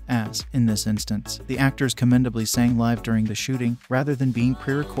lens, as, in this instance, the actors commendably sang live during the shooting rather than being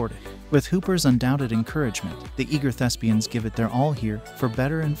pre-recorded. With Hooper's undoubted encouragement, the eager thespians give it their all here, for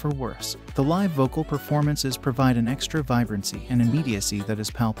better and for worse. The live vocal performances provide an extra vibrancy and immediacy that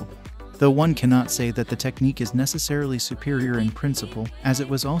is palpable. Though one cannot say that the technique is necessarily superior in principle, as it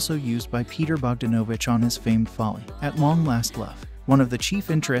was also used by Peter Bogdanovich on his famed Folly, At Long Last Love. One of the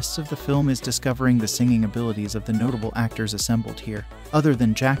chief interests of the film is discovering the singing abilities of the notable actors assembled here, other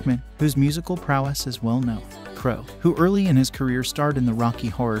than Jackman, whose musical prowess is well known. Crowe, who early in his career starred in the Rocky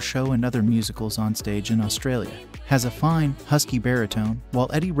Horror Show and other musicals on stage in Australia, has a fine, husky baritone, while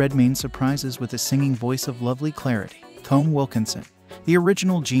Eddie Redmayne surprises with a singing voice of lovely clarity. Tom Wilkinson, the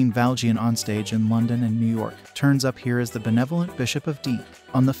original Jean Valjean on stage in London and New York, turns up here as the benevolent Bishop of Dean.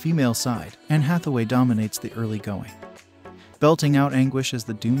 On the female side, Anne Hathaway dominates the early going, belting out anguish as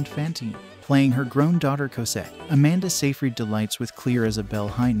the doomed Fantine. Playing her grown daughter Cosette, Amanda Seyfried delights with clear as a bell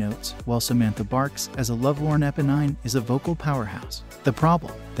high notes, while Samantha Barks, as a lovelorn Eponine, is a vocal powerhouse. The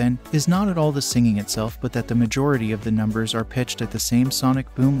problem, then, is not at all the singing itself but that the majority of the numbers are pitched at the same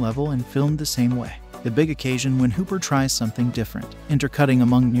sonic boom level and filmed the same way. The big occasion when Hooper tries something different, intercutting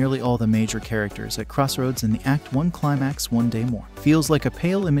among nearly all the major characters at crossroads in the Act 1 climax One Day More, feels like a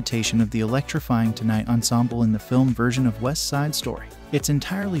pale imitation of the electrifying Tonight ensemble in the film version of West Side Story. It's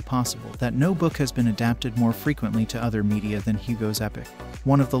entirely possible that no book has been adapted more frequently to other media than Hugo's epic,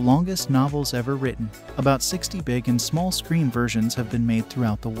 one of the longest novels ever written. About 60 big and small screen versions have been made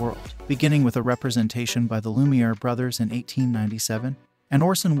throughout the world, beginning with a representation by the Lumiere brothers in 1897, and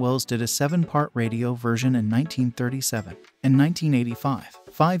Orson Welles did a 7-part radio version in 1937. In 1985,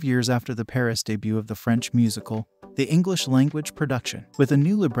 5 years after the Paris debut of the French musical, the English-language production, with a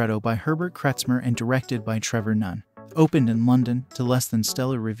new libretto by Herbert Kretzmer and directed by Trevor Nunn, opened in London to less than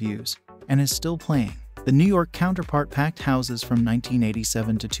stellar reviews, and is still playing. The New York counterpart packed houses from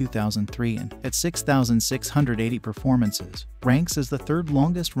 1987 to 2003 and, at 6,680 performances, ranks as the third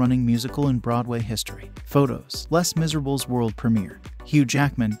longest-running musical in Broadway history. Photos: Les Miserables world premiere. Hugh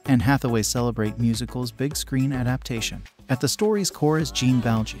Jackman and Hathaway celebrate musical's big screen adaptation. At the story's core is Jean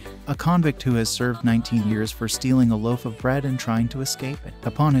Valjean, a convict who has served 19 years for stealing a loaf of bread and trying to escape it.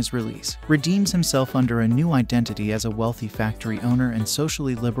 Upon his release, redeems himself under a new identity as a wealthy factory owner and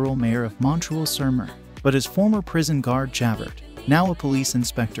socially liberal mayor of Montreuil-sur-Mer. But his former prison guard Javert, now a police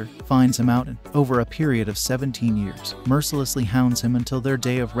inspector, finds him out and, over a period of 17 years, mercilessly hounds him until their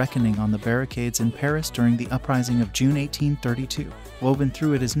day of reckoning on the barricades in Paris during the uprising of June 1832. Woven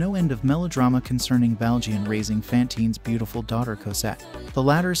through it is no end of melodrama concerning Valjean raising Fantine's beautiful daughter Cosette, the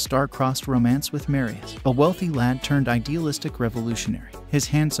latter's star-crossed romance with Marius, a wealthy lad turned idealistic revolutionary, his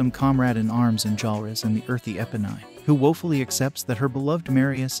handsome comrade in arms Enjolras, and the earthy Eponine, who woefully accepts that her beloved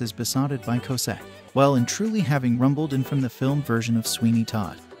Marius is besotted by Cosette. Well, and truly having rumbled in from the film version of Sweeney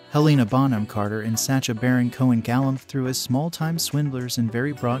Todd, Helena Bonham Carter and Sacha Baron Cohen gallumped through as small-time swindlers in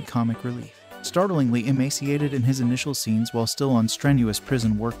very broad comic relief. Startlingly emaciated in his initial scenes while still on strenuous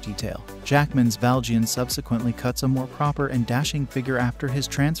prison work detail, Jackman's Valjean subsequently cuts a more proper and dashing figure after his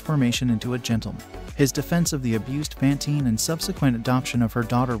transformation into a gentleman. His defense of the abused Fantine and subsequent adoption of her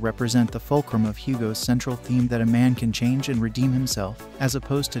daughter represent the fulcrum of Hugo's central theme that a man can change and redeem himself, as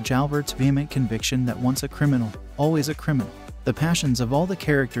opposed to Jalbert's vehement conviction that once a criminal, always a criminal. The passions of all the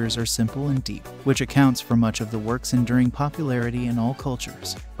characters are simple and deep, which accounts for much of the work's enduring popularity in all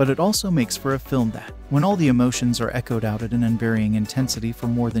cultures. But it also makes for a film that, when all the emotions are echoed out at an unvarying intensity for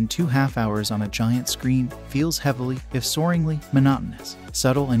more than 2.5 hours on a giant screen, feels heavily, if soaringly, monotonous.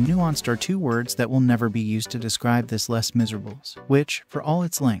 Subtle and nuanced are two words that will never be used to describe this Les Miserables, which, for all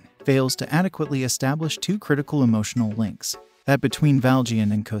its length, fails to adequately establish two critical emotional links: that between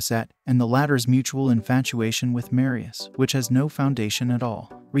Valjean and Cosette, and the latter's mutual infatuation with Marius, which has no foundation at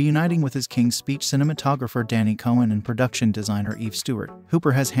all. reuniting with his King's Speech cinematographer Danny Cohen and production designer Eve Stewart.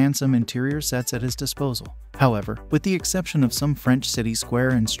 Hooper has handsome interior sets at his disposal. However, with the exception of some French city square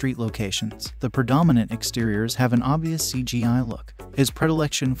and street locations, the predominant exteriors have an obvious CGI look. His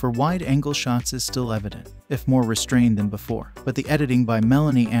predilection for wide-angle shots is still evident, if more restrained than before, but the editing by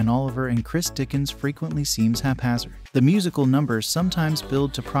Melanie Ann Oliver and Chris Dickens frequently seems haphazard. The musical numbers sometimes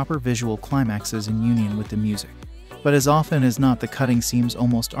build to proper visual climaxes in union with the music, but as often as not the cutting seems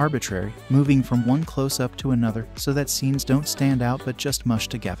almost arbitrary, moving from one close-up to another so that scenes don't stand out but just mush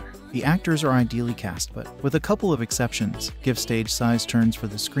together. The actors are ideally cast, but, with a couple of exceptions, give stage-size turns for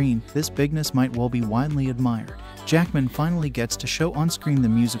the screen, this bigness might well be widely admired. Jackman finally gets to show on-screen the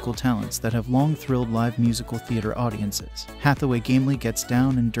musical talents that have long thrilled live musical theater audiences. Hathaway gamely gets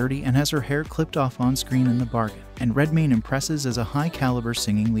down and dirty and has her hair clipped off on-screen in the bargain, and Redmayne impresses as a high-caliber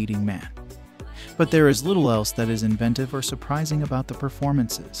singing leading man. But there is little else that is inventive or surprising about the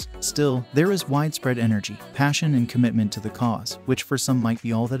performances. Still, there is widespread energy, passion, and commitment to the cause, which for some might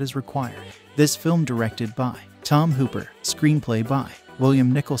be all that is required. This film directed by Tom Hooper, screenplay by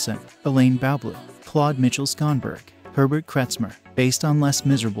William Nicholson, Alain Boublil, Claude Mitchell-Schonberg, Herbert Kretzmer, based on Les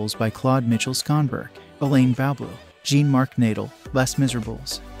Misérables by Claude Mitchell-Schonberg, Alain Boublil, Jean-Marc Nadel, Les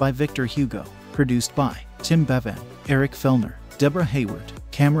Misérables, by Victor Hugo, produced by Tim Bevan, Eric Fellner, Debra Hayward,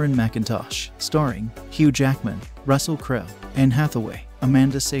 Cameron McIntosh, starring Hugh Jackman, Russell Crowe, Anne Hathaway,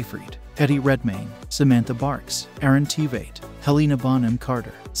 Amanda Seyfried, Eddie Redmayne, Samantha Barks, Aaron Tveit, Helena Bonham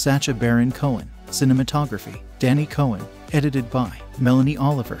Carter, Sacha Baron Cohen, cinematography, Danny Cohen, edited by Melanie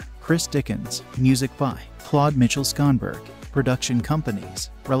Oliver, Chris Dickens, music by Claude Mitchell-Schonberg, production companies,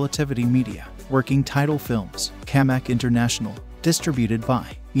 Relativity Media, working title films, Camac International, distributed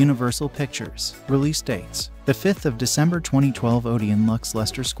by Universal Pictures, release dates, the 5th of December 2012 Odeon Lux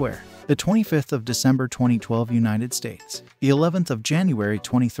Leicester Square, the 25th of December 2012 United States, the 11th of January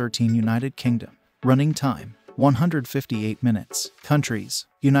 2013 United Kingdom, running time, 158 minutes, countries,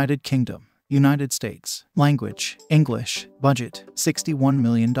 United Kingdom, United States, language, English, budget, $61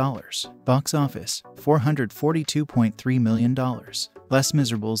 million, box office, $442.3 million. Les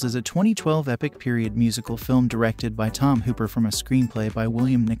Misérables is a 2012 epic period musical film directed by Tom Hooper from a screenplay by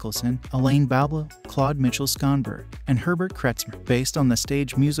William Nicholson, Alain Boublil, Claude Mitchell-Schonberg, and Herbert Kretzmer, based on the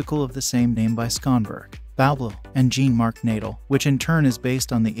stage musical of the same name by Schonberg, Boublil, and Jean-Marc Nadel, which in turn is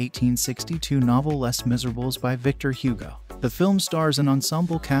based on the 1862 novel Les Misérables by Victor Hugo. The film stars an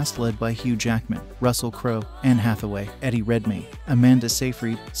ensemble cast led by Hugh Jackman, Russell Crowe, Anne Hathaway, Eddie Redmayne, Amanda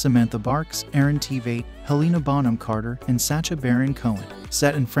Seyfried, Samantha Barks, Aaron Tveit, Helena Bonham Carter, and Sacha Baron Cohen.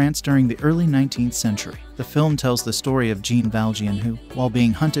 Set in France during the early 19th century, the film tells the story of Jean Valjean who, while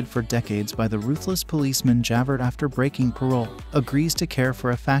being hunted for decades by the ruthless policeman Javert after breaking parole, agrees to care for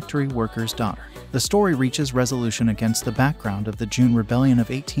a factory worker's daughter. The story reaches resolution against the background of the June Rebellion of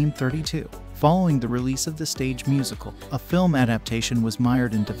 1832. Following the release of the stage musical, a film adaptation was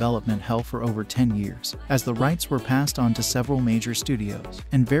mired in development hell for over 10 years, as the rights were passed on to several major studios,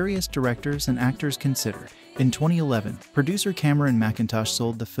 and various directors and actors considered. In 2011, producer Cameron McIntosh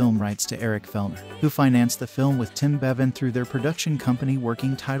sold the film rights to Eric Fellner, who financed the film with Tim Bevan through their production company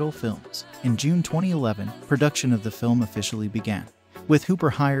Working Title Films. In June 2011, production of the film officially began, with Hooper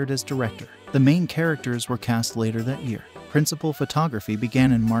hired as director. The main characters were cast later that year. Principal photography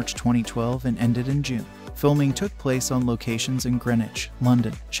began in March 2012 and ended in June. Filming took place on locations in Greenwich,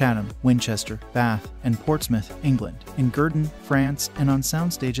 London, Chatham, Winchester, Bath, and Portsmouth, England, in Girton, France, and on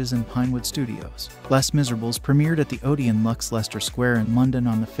soundstages in Pinewood Studios. Les Misérables premiered at the Odeon Lux Leicester Square in London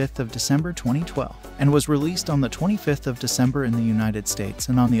on the 5th of December 2012, and was released on the 25th of December in the United States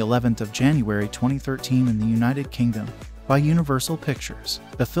and on the 11th of January 2013 in the United Kingdom, by Universal Pictures.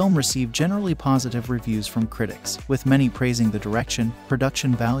 The film received generally positive reviews from critics, with many praising the direction,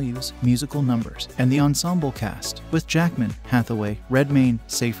 production values, musical numbers, and the ensemble cast, with Jackman, Hathaway, Redmayne,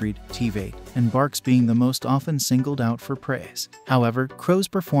 Seyfried, Tveit, and Barks being the most often singled out for praise. However, Crowe's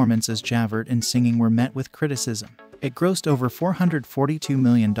performance as Javert and singing were met with criticism. It grossed over $442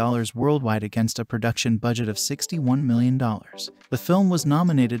 million worldwide against a production budget of $61 million. The film was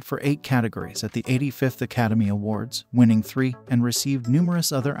nominated for 8 categories at the 85th Academy Awards, winning 3, and received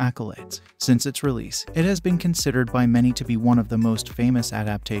numerous other accolades. Since its release, it has been considered by many to be one of the most famous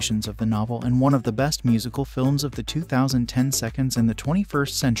adaptations of the novel and one of the best musical films of the 2010 seconds in the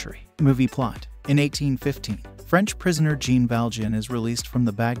 21st century. Movie plot. In 1815, French prisoner Jean Valjean is released from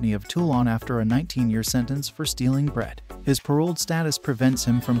the Bagny of Toulon after a 19-year sentence for stealing bread. His paroled status prevents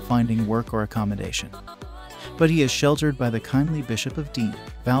him from finding work or accommodation, but he is sheltered by the kindly Bishop of Digne.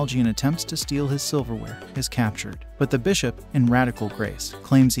 Valjean attempts to steal his silverware, is captured, but the bishop, in radical grace,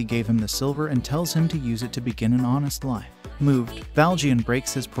 claims he gave him the silver and tells him to use it to begin an honest life. Moved, Valjean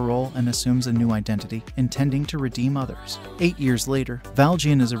breaks his parole and assumes a new identity, intending to redeem others. 8 years later,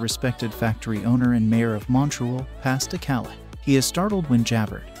 Valjean is a respected factory owner and mayor of Montreal, Pas de Calais. He is startled when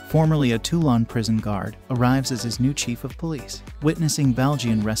Javert, formerly a Toulon prison guard, arrives as his new chief of police. Witnessing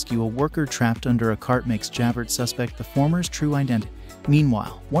Valjean rescue a worker trapped under a cart makes Javert suspect the former's true identity.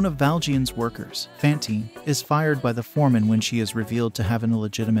 Meanwhile, one of Valjean's workers, Fantine, is fired by the foreman when she is revealed to have an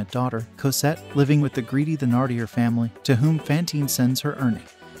illegitimate daughter, Cosette, living with the greedy Thénardier family, to whom Fantine sends her earning.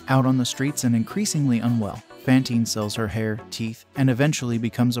 Out on the streets and increasingly unwell, Fantine sells her hair, teeth, and eventually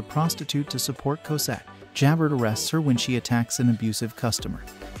becomes a prostitute to support Cosette. Javert arrests her when she attacks an abusive customer,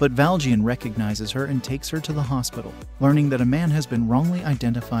 but Valjean recognizes her and takes her to the hospital. Learning that a man has been wrongly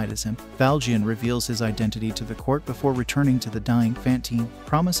identified as him, Valjean reveals his identity to the court before returning to the dying Fantine,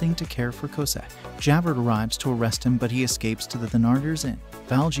 promising to care for Cosette. Javert arrives to arrest him, but he escapes to the Thénardiers' inn.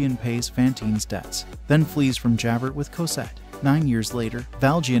 Valjean pays Fantine's debts, then flees from Javert with Cosette. 9 years later,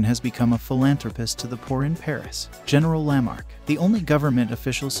 Valjean has become a philanthropist to the poor in Paris. General Lamarck, the only government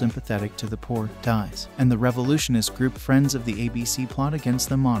official sympathetic to the poor, dies, and the revolutionist group Friends of the ABC plot against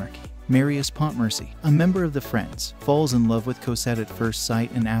the monarchy. Marius Pontmercy, a member of the Friends, falls in love with Cosette at first sight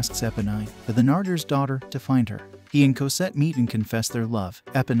and asks Éponine, the Thénardier's daughter, to find her. He and Cosette meet and confess their love.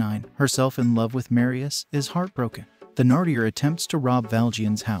 Éponine, herself in love with Marius, is heartbroken. Thénardier attempts to rob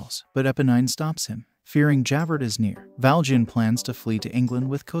Valjean's house, but Éponine stops him. Fearing Javert is near, Valjean plans to flee to England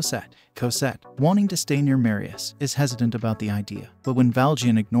with Cosette. Cosette, wanting to stay near Marius, is hesitant about the idea, but when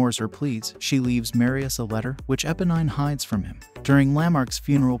Valjean ignores her pleas, she leaves Marius a letter, which Éponine hides from him. During Lamarck's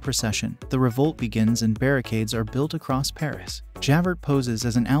funeral procession, the revolt begins and barricades are built across Paris. Javert poses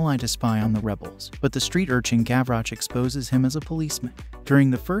as an ally to spy on the rebels, but the street urchin Gavroche exposes him as a policeman.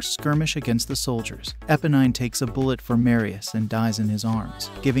 During the first skirmish against the soldiers, Éponine takes a bullet for Marius and dies in his arms,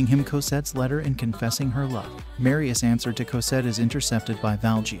 giving him Cosette's letter and confessing her love. Marius' answer to Cosette is intercepted by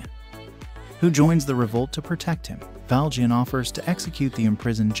Valjean, who joins the revolt to protect him. Valjean offers to execute the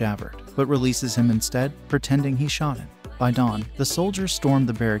imprisoned Javert, but releases him instead, pretending he shot him. By dawn, the soldiers storm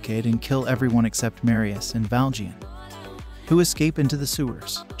the barricade and kill everyone except Marius and Valjean, who escape into the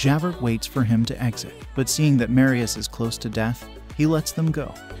sewers. Javert waits for him to exit, but seeing that Marius is close to death, he lets them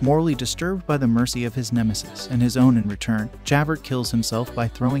go. Morally disturbed by the mercy of his nemesis and his own in return, Javert kills himself by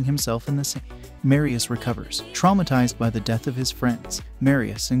throwing himself in the sea. Marius recovers, traumatized by the death of his friends.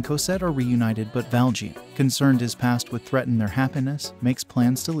 Marius and Cosette are reunited, but Valjean, concerned his past would threaten their happiness, makes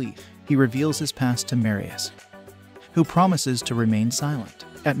plans to leave. He reveals his past to Marius, who promises to remain silent.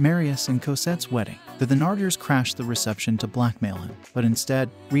 At Marius and Cosette's wedding, the Thénardiers crash the reception to blackmail him, but instead,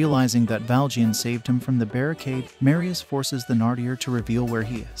 realizing that Valjean saved him from the barricade, Marius forces the Thénardier to reveal where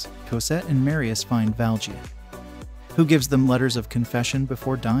he is. Cosette and Marius find Valjean, who gives them letters of confession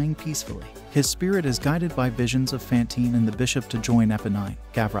before dying peacefully. His spirit is guided by visions of Fantine and the bishop to join Éponine,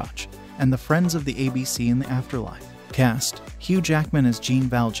 Gavroche, and the Friends of the ABC in the afterlife. Cast: Hugh Jackman as Jean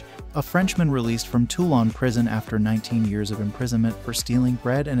Valjean, a Frenchman released from Toulon prison after 19 years of imprisonment for stealing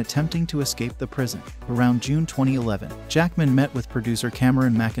bread and attempting to escape the prison. Around June 2011, Jackman met with producer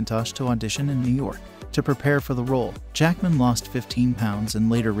Cameron Mackintosh to audition in New York. To prepare for the role, Jackman lost 15 pounds and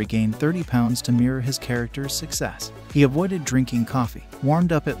later regained 30 pounds to mirror his character's success. He avoided drinking coffee,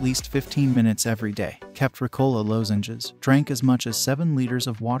 warmed up at least 15 minutes every day, kept Ricola lozenges, drank as much as 7 liters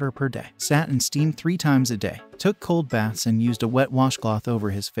of water per day, sat and steamed 3 times a day, took cold baths and used a wet washcloth over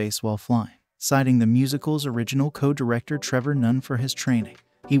his face while flying, citing the musical's original co-director Trevor Nunn for his training.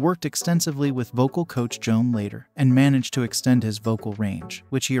 He worked extensively with vocal coach Joan later and managed to extend his vocal range,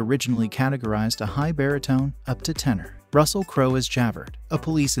 which he originally categorized a high baritone up to tenor. Russell Crowe as Javert, a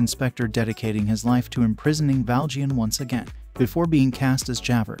police inspector dedicating his life to imprisoning Valjean once again. Before being cast as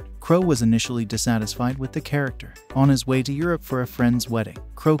Javert, Crowe was initially dissatisfied with the character. On his way to Europe for a friend's wedding,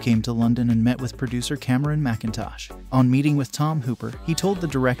 Crowe came to London and met with producer Cameron Mackintosh. On meeting with Tom Hooper, he told the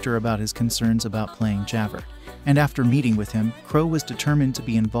director about his concerns about playing Javert. And after meeting with him, Crowe was determined to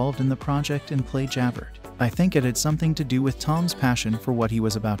be involved in the project and play Javert. I think it had something to do with Tom's passion for what he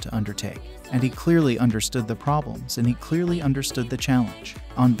was about to undertake. And he clearly understood the problems and he clearly understood the challenge.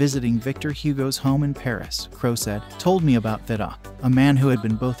 On visiting Victor Hugo's home in Paris, Crowe said, "Told me about Vidocq, a man who had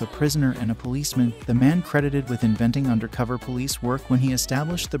been both a prisoner and a policeman, the man credited with inventing undercover police work when he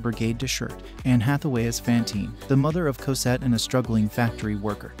established the Brigade de Shirt, and Hathaway as Fantine, the mother of Cosette and a struggling factory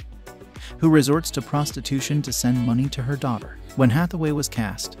worker, who resorts to prostitution to send money to her daughter." When Hathaway was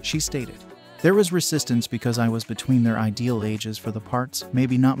cast, she stated, "There was resistance because I was between their ideal ages for the parts,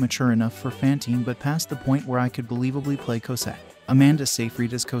 maybe not mature enough for Fantine but past the point where I could believably play Cosette." Amanda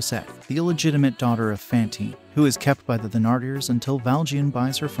Seyfried as Cosette, the illegitimate daughter of Fantine, who is kept by the Thénardiers until Valjean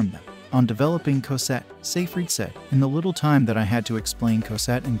buys her from them. on developing Cosette, Seyfried said, "In the little time that I had to explain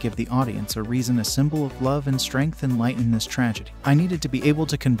Cosette and give the audience a reason, a symbol of love and strength and light in this tragedy, I needed to be able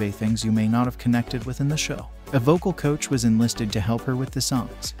to convey things you may not have connected with in the show." A vocal coach was enlisted to help her with the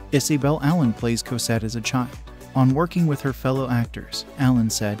songs. Isabelle Allen plays Cosette as a child. On working with her fellow actors, Alain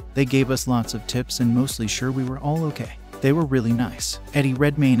said, "They gave us lots of tips and mostly sure we were all okay. They were really nice." Eddie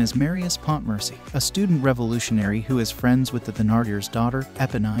Redmayne as Marius Pontmercy, a student revolutionary who is friends with the Thénardier's daughter,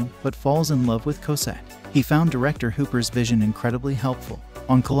 Éponine, but falls in love with Cosette. He found director Hooper's vision incredibly helpful.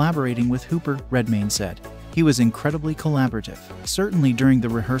 On collaborating with Hooper, Redmayne said, "He was incredibly collaborative. Certainly during the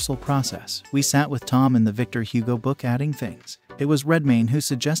rehearsal process, we sat with Tom in the Victor Hugo book adding things." It was Redmayne who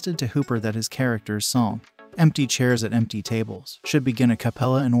suggested to Hooper that his character's song, "Empty Chairs at Empty Tables," should begin a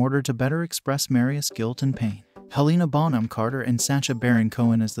cappella in order to better express Marius' guilt and pain. Helena Bonham Carter and Sacha Baron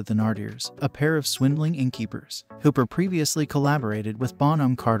Cohen as the Thénardiers, a pair of swindling innkeepers. Hooper previously collaborated with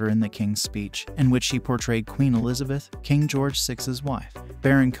Bonham Carter in The King's Speech, in which she portrayed Queen Elizabeth, King George VI's wife.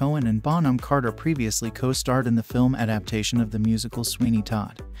 Baron Cohen and Bonham Carter previously co-starred in the film adaptation of the musical Sweeney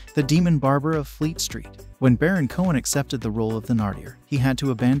Todd, The Demon Barber of Fleet Street. When Baron Cohen accepted the role of Thénardier, he had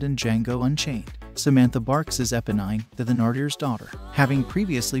to abandon Django Unchained. Samantha Barks is Éponine, the Thénardier's daughter, having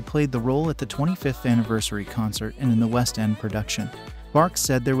previously played the role at the 25th anniversary concert and in the West End production. Barks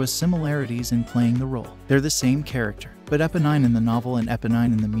said there was similarities in playing the role. They're the same character, but Éponine in the novel and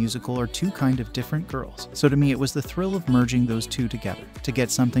Éponine in the musical are two kind of different girls. So to me it was the thrill of merging those two together, to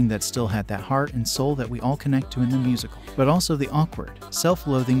get something that still had that heart and soul that we all connect to in the musical, but also the awkward,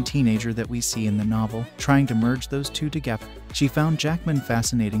 self-loathing teenager that we see in the novel, trying to merge those two together. She found Jackman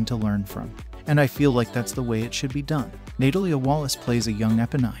fascinating to learn from, and I feel like that's the way it should be done. Natalia Wallace plays a young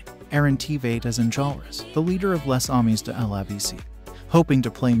Éponine. Aaron Tveit as Enjolras, the leader of Les Amis de l'Abc. Hoping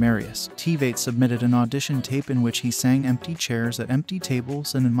to play Marius, Tveit submitted an audition tape in which he sang Empty Chairs at Empty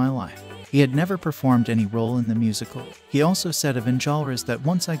Tables and In My Life. He had never performed any role in the musical. He also said of Enjolras that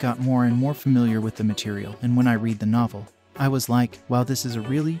once I got more and more familiar with the material, and when I read the novel, I was like, wow, this is a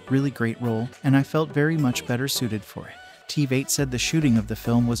really, really great role, and I felt very much better suited for it. Tveit said the shooting of the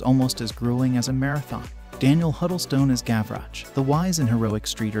film was almost as grueling as a marathon. Daniel Huddlestone as Gavroche, the wise and heroic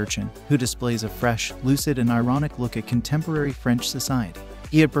street urchin, who displays a fresh, lucid and ironic look at contemporary French society.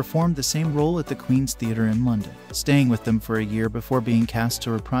 He had performed the same role at the Queen's Theatre in London, staying with them for a year before being cast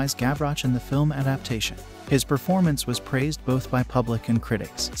to reprise Gavroche in the film adaptation. His performance was praised both by public and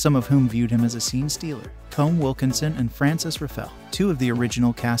critics, some of whom viewed him as a scene stealer. Combe Wilkinson and Francis Raphael, two of the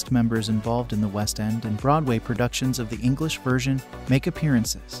original cast members involved in the West End and Broadway productions of the English version, make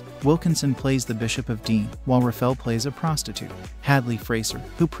appearances. Wilkinson plays the Bishop of Dean, while Raphael plays a prostitute. Hadley Fraser,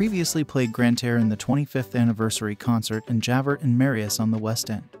 who previously played Grantaire in the 25th anniversary concert and Javert and Marius on the West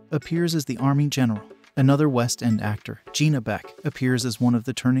End, appears as the Army General. Another West End actor, Gina Beck, appears as one of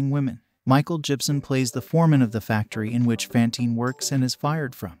the turning women. Michael Gibson plays the foreman of the factory in which Fantine works and is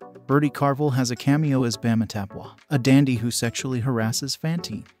fired from. Bertie Carvel has a cameo as Bamatapois, a dandy who sexually harasses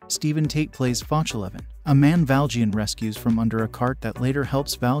Fantine. Stephen Tate plays Fauchelevent, a man Valjean rescues from under a cart that later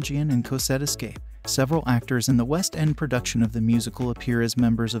helps Valjean and Cosette escape. Several actors in the West End production of the musical appear as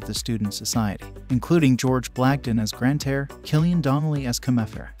members of the Student Society, including George Blagden as Grantaire, Killian Donnelly as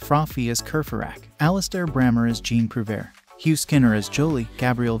Combeferre, Frafi as Courfeyrac, Alistair Brammer as Jean Prouvaire, Hugh Skinner as Jolie,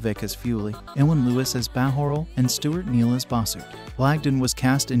 Gabriel Vick as Fewley, Ewan Lewis as Bahorel, and Stuart Neal as Bossard. Blagden was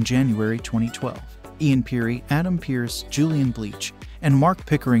cast in January 2012. Ian Peary, Adam Pearce, Julian Bleach, and Mark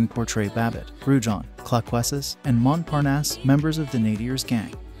Pickering portray Babbitt, Rougon, Claquessus, and Montparnasse, members of the Nadirs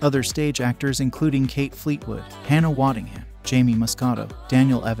gang. Other stage actors including Kate Fleetwood, Hannah Waddingham, Jamie Moscato,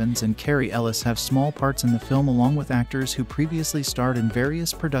 Daniel Evans, and Carrie Ellis have small parts in the film along with actors who previously starred in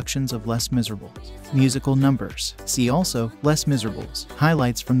various productions of Les Misérables. Musical numbers. See also, Les Misérables,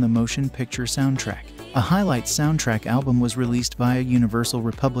 highlights from the motion picture soundtrack. A highlights soundtrack album was released via Universal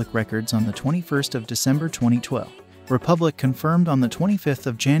Republic Records on the 21st of December 2012. Republic confirmed on the 25th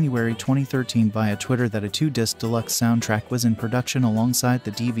of January 2013 via Twitter that a 2-disc deluxe soundtrack was in production alongside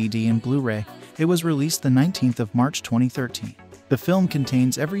the DVD and Blu-ray. It was released the 19th of March 2013. The film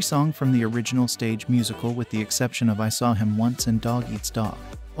contains every song from the original stage musical with the exception of I Saw Him Once and Dog Eats Dog.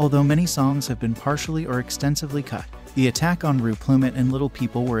 Although many songs have been partially or extensively cut, The Attack on Rue Plumet and Little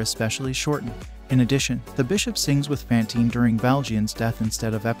People were especially shortened. In addition, the bishop sings with Fantine during Valjean's death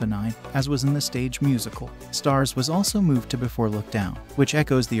instead of Éponine, as was in the stage musical. Stars was also moved to Before Look Down, which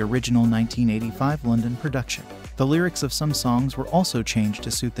echoes the original 1985 London production. The lyrics of some songs were also changed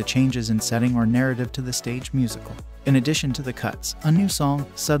to suit the changes in setting or narrative to the stage musical. In addition to the cuts, a new song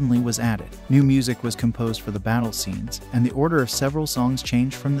suddenly was added. New music was composed for the battle scenes, and the order of several songs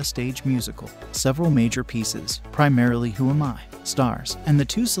changed from the stage musical. Several major pieces, primarily Who Am I, Stars, and the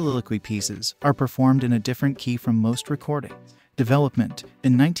 2 soliloquy pieces, are performed in a different key from most recordings. Development.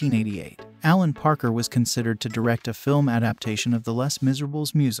 In 1988, Alan Parker was considered to direct a film adaptation of the Les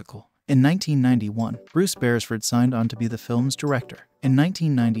Miserables musical. In 1991, Bruce Beresford signed on to be the film's director. In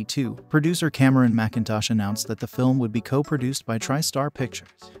 1992, producer Cameron Mackintosh announced that the film would be co-produced by TriStar Pictures.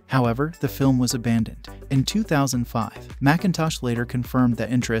 However, the film was abandoned. In 2005, Mackintosh later confirmed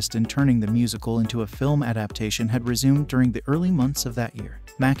that interest in turning the musical into a film adaptation had resumed during the early months of that year.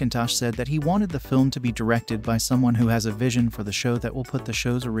 Mackintosh said that he wanted the film to be directed by someone who has a vision for the show that will put the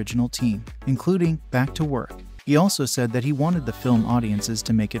show's original team, including Back to Work. He also said that he wanted the film audiences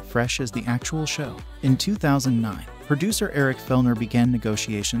to make it fresh as the actual show. In 2009, producer Eric Fellner began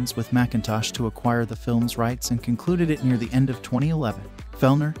negotiations with Mackintosh to acquire the film's rights and concluded it near the end of 2011.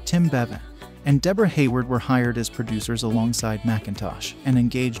 Fellner, Tim Bevan, and Debra Hayward were hired as producers alongside Mackintosh and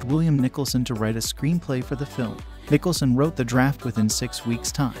engaged William Nicholson to write a screenplay for the film. Nicholson wrote the draft within 6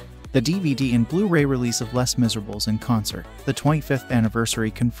 weeks' time. The DVD and Blu-ray release of Les Miserables in concert, the 25th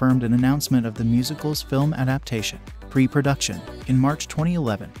anniversary, confirmed an announcement of the musical's film adaptation. Pre-production. In March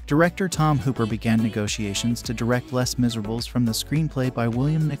 2011, director Tom Hooper began negotiations to direct Les Miserables from the screenplay by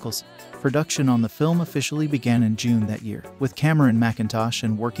William Nicholson. Production on the film officially began in June that year, with Cameron Mackintosh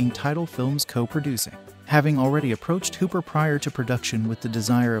and Working Title Films co-producing, having already approached Hooper prior to production with the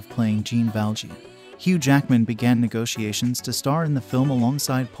desire of playing Jean Valjean. Hugh Jackman began negotiations to star in the film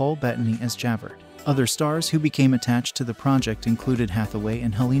alongside Paul Bettany as Javert. Other stars who became attached to the project included Hathaway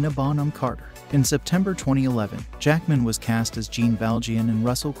and Helena Bonham Carter. In September 2011, Jackman was cast as Jean Valjean and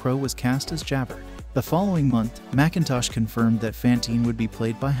Russell Crowe was cast as Javert. The following month, Mackintosh confirmed that Fantine would be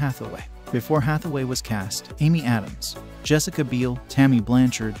played by Hathaway. Before Hathaway was cast, Amy Adams, Jessica Biel, Tammy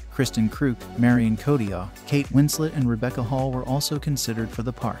Blanchard, Kristen Kruk, Marion Cotillard, Kate Winslet, and Rebecca Hall were also considered for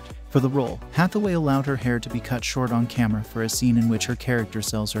the part. For the role, Hathaway allowed her hair to be cut short on camera for a scene in which her character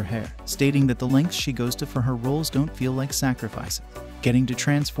sells her hair, stating that the lengths she goes to for her roles don't feel like sacrifices. Getting to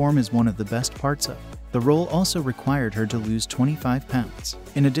transform is one of the best parts of. The role also required her to lose 25 pounds.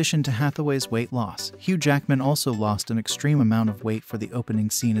 In addition to Hathaway's weight loss, Hugh Jackman also lost an extreme amount of weight for the opening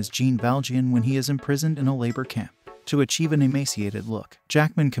scene as Jean Valjean when he is imprisoned in a labor camp. To achieve an emaciated look,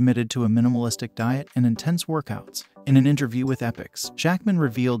 Jackman committed to a minimalistic diet and intense workouts. In an interview with Epix, Jackman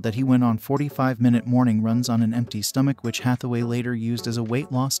revealed that he went on 45-minute morning runs on an empty stomach, which Hathaway later used as a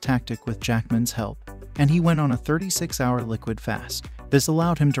weight loss tactic with Jackman's help, and he went on a 36-hour liquid fast. This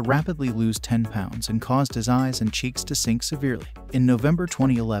allowed him to rapidly lose 10 pounds and caused his eyes and cheeks to sink severely. In November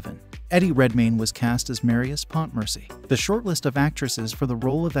 2011, Eddie Redmayne was cast as Marius Pontmercy. The shortlist of actresses for the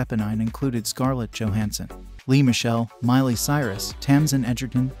role of Eponine included Scarlett Johansson, Lea Michele, Miley Cyrus, Tamsin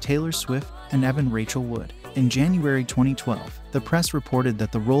Edgerton, Taylor Swift, and Evan Rachel Wood. In January 2012, the press reported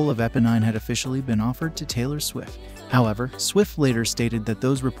that the role of Eponine had officially been offered to Taylor Swift. However, Swift later stated that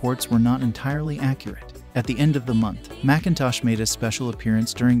those reports were not entirely accurate. At the end of the month, Mackintosh made a special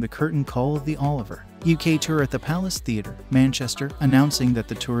appearance during the curtain call of the Oliver UK tour at the Palace Theatre, Manchester, announcing that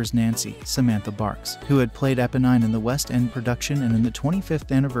the tour's Nancy, Samantha Barks, who had played Eponine in the West End production and in the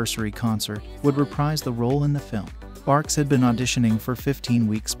 25th anniversary concert, would reprise the role in the film. Barks had been auditioning for 15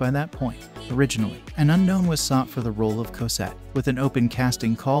 weeks by that point. Originally, an unknown was sought for the role of Cosette, with an open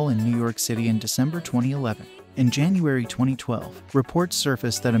casting call in New York City in December 2011. In January 2012, reports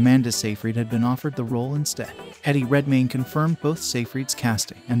surfaced that Amanda Seyfried had been offered the role instead. Eddie Redmayne confirmed both Seyfried's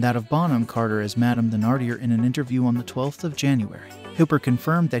casting and that of Bonham Carter as Madame Thénardier in an interview on the 12th of January. Hooper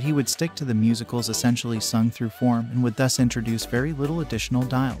confirmed that he would stick to the musical's essentially sung-through form and would thus introduce very little additional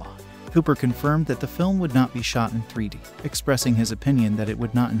dialogue. Hooper confirmed that the film would not be shot in 3D, expressing his opinion that it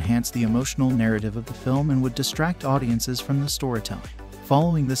would not enhance the emotional narrative of the film and would distract audiences from the storytelling.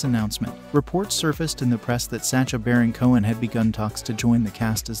 Following this announcement, reports surfaced in the press that Sacha Baron Cohen had begun talks to join the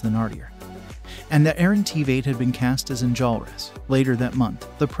cast as Thénardier, and that Aaron Tveit had been cast as Enjolras. Later that month,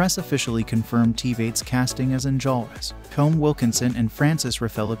 the press officially confirmed Tveit's casting as Enjolras. Combe Wilkinson and Frances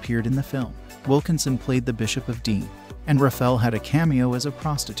Raphael appeared in the film. Wilkinson played the Bishop of Dean, and Raphael had a cameo as a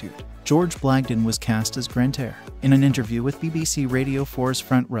prostitute. George Blagden was cast as Grantaire. In an interview with BBC Radio 4's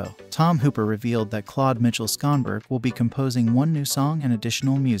Front Row, Tom Hooper revealed that Claude Mitchell-Skonberg will be composing one new song and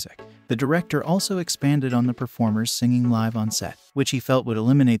additional music. The director also expanded on the performers singing live on set, which he felt would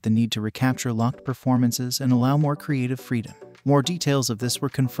eliminate the need to recapture locked performances and allow more creative freedom. More details of this were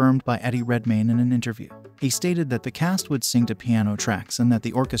confirmed by Eddie Redmayne in an interview. He stated that the cast would sing to piano tracks and that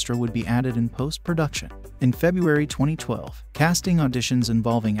the orchestra would be added in post-production. In February 2012, casting auditions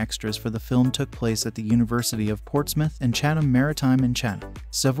involving extras for the film took place at the University of Portsmouth and Chatham Maritime in Chatham.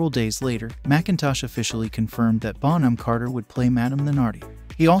 Several days later, Mackintosh officially confirmed that Bonham Carter would play Madame Thénardier.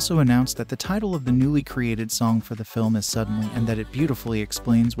 He also announced that the title of the newly created song for the film is Suddenly and that it beautifully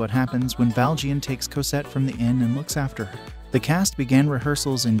explains what happens when Valjean takes Cosette from the inn and looks after her. The cast began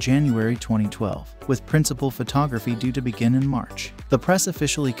rehearsals in January 2012, with principal photography due to begin in March. The press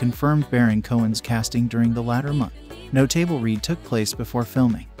officially confirmed Baron Cohen's casting during the latter month. No table read took place before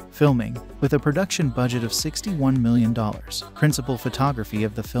filming. With a production budget of $61 million, principal photography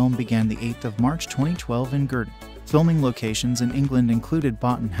of the film began the 8th of March 2012 in Girton. Filming locations in England included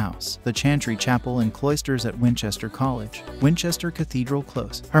Boughton House, the Chantry Chapel and Cloisters at Winchester College, Winchester Cathedral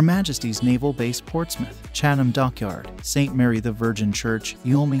Close, Her Majesty's Naval Base Portsmouth, Chatham Dockyard, St. Mary the Virgin Church,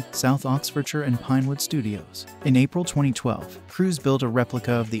 Ulme, South Oxfordshire and Pinewood Studios. In April 2012, crews built a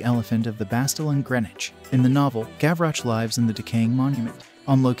replica of the Elephant of the Bastille in Greenwich. In the novel, Gavroche lives in the decaying monument.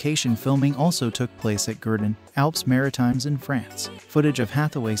 On location filming also took place at Girton, Alpes Maritimes in France. Footage of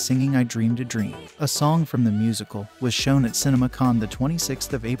Hathaway singing I Dreamed a Dream, a song from the musical, was shown at CinemaCon the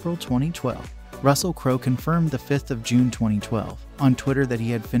 26th of April 2012. Russell Crowe confirmed the 5th of June 2012 on Twitter that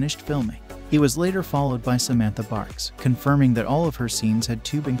he had finished filming. He was later followed by Samantha Barks, confirming that all of her scenes had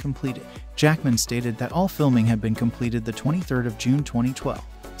been completed. Jackman stated that all filming had been completed the 23rd of June 2012.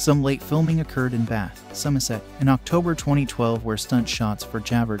 Some late filming occurred in Bath, Somerset, in October 2012 where stunt shots for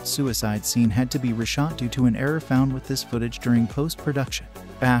Javert's suicide scene had to be reshot due to an error found with this footage during post-production.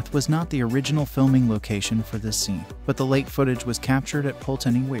 Bath was not the original filming location for this scene, but the late footage was captured at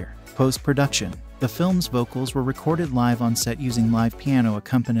Pulteney Weir. Post-production. The film's vocals were recorded live on set using live piano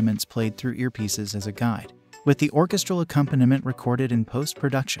accompaniments played through earpieces as a guide, with the orchestral accompaniment recorded in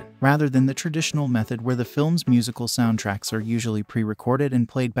post-production, rather than the traditional method where the film's musical soundtracks are usually pre-recorded and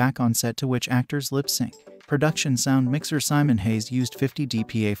played back on set to which actors lip-sync. Production sound mixer Simon Hayes used 50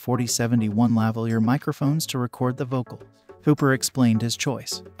 dpa 4071 lavalier microphones to record the vocals. Hooper explained his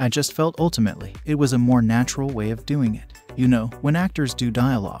choice. I just felt ultimately it was a more natural way of doing it. You know, when actors do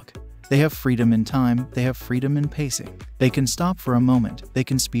dialogue, they have freedom in time, they have freedom in pacing. They can stop for a moment, they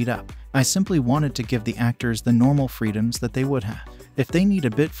can speed up. I simply wanted to give the actors the normal freedoms that they would have. If they need a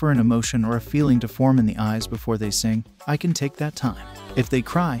bit for an emotion or a feeling to form in the eyes before they sing, I can take that time. If they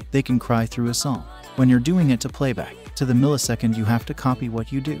cry, they can cry through a song. When you're doing it to playback, to the millisecond you have to copy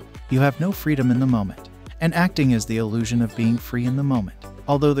what you do. You have no freedom in the moment. And acting is the illusion of being free in the moment.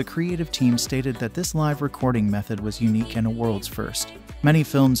 Although the creative team stated that this live recording method was unique and a world's first. Many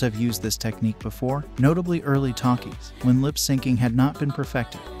films have used this technique before, notably early talkies, when lip-syncing had not been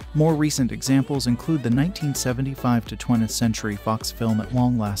perfected. More recent examples include the 1975 to 20th Century Fox film At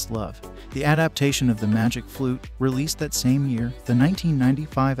Long Last Love, the adaptation of The Magic Flute, released that same year, the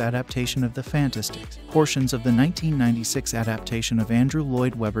 1995 adaptation of The Fantastics, portions of the 1996 adaptation of Andrew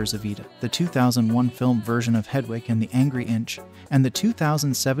Lloyd Webber's Evita, the 2001 film version of Hedwig and the Angry Inch, and the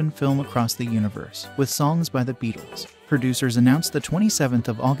 2007 film Across the Universe, with songs by the Beatles. Producers announced the 27th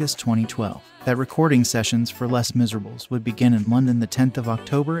of August 2012 that recording sessions for Les Misérables would begin in London the 10th of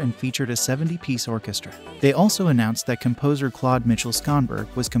October and featured a 70-piece orchestra. They also announced that composer Claude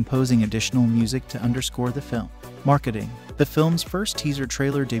Mitchell-Skonberg was composing additional music to underscore the film. Marketing. The film's first teaser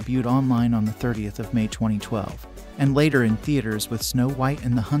trailer debuted online on the 30th of May 2012, and later in theaters with Snow White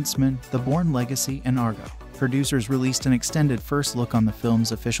and the Huntsman, The Bourne Legacy, and Argo. Producers released an extended first look on the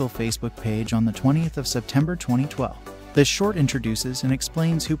film's official Facebook page on the 20th of September 2012. This short introduces and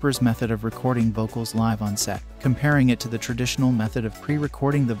explains Hooper's method of recording vocals live on set, comparing it to the traditional method of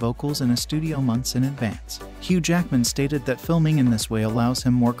pre-recording the vocals in a studio months in advance. Hugh Jackman stated that filming in this way allows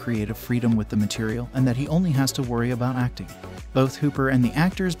him more creative freedom with the material and that he only has to worry about acting. Both Hooper and the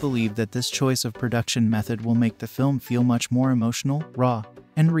actors believe that this choice of production method will make the film feel much more emotional, raw,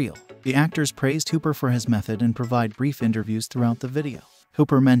 and real. The actors praised Hooper for his method and provide brief interviews throughout the video.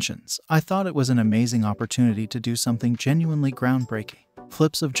 Hooper mentions, I thought it was an amazing opportunity to do something genuinely groundbreaking.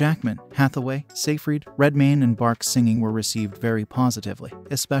 Clips of Jackman, Hathaway, Seyfried, Redmayne, and Barks singing were received very positively,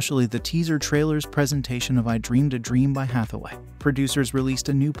 especially the teaser trailer's presentation of I Dreamed a Dream by Hathaway. Producers released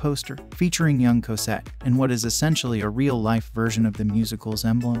a new poster featuring young Cosette in what is essentially a real-life version of the musical's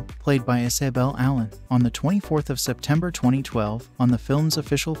emblem, played by Isabelle Alain, on the 24th of September 2012 on the film's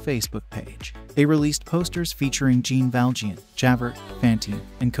official Facebook page. They released posters featuring Jean Valjean, Javert, Fantine,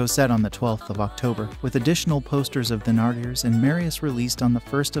 and Cosette on the 12th of October, with additional posters of Thénardiers and Marius released on the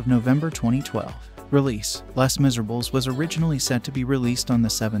 1st of November 2012. Release: Les Misérables was originally set to be released on the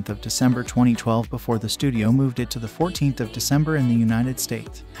 7th of December 2012 before the studio moved it to the 14th of December in the United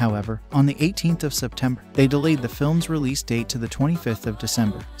States. However, on the 18th of September, they delayed the film's release date to the 25th of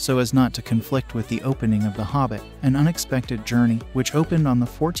December, so as not to conflict with the opening of The Hobbit, An Unexpected Journey, which opened on the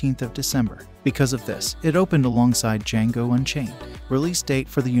 14th of December. Because of this, it opened alongside Django Unchained. Release date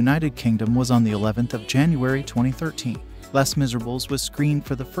for the United Kingdom was on the 11th of January 2013. Les Misérables was screened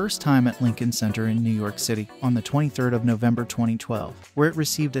for the first time at Lincoln Center in New York City on the 23rd of November 2012, where it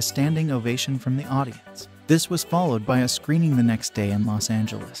received a standing ovation from the audience. This was followed by a screening the next day in Los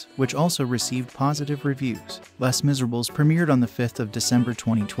Angeles, which also received positive reviews. Les Misérables premiered on the 5th of December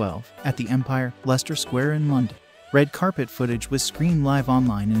 2012 at the Empire, Leicester Square in London. Red carpet footage was screened live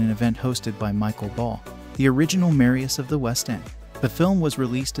online in an event hosted by Michael Ball, the original Marius of the West End. The film was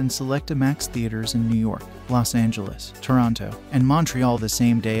released in select IMAX theaters in New York, Los Angeles, Toronto, and Montreal the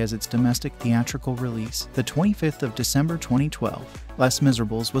same day as its domestic theatrical release, the 25th of December 2012. Les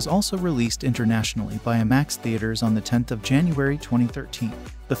Misérables was also released internationally by IMAX theaters on the 10th of January 2013.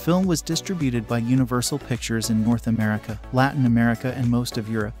 The film was distributed by Universal Pictures in North America, Latin America, and most of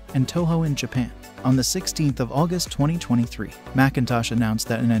Europe, and Toho in Japan. On the 16th of August 2023, Macintosh announced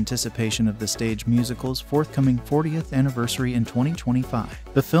that in anticipation of the stage musical's forthcoming 40th anniversary in 2025,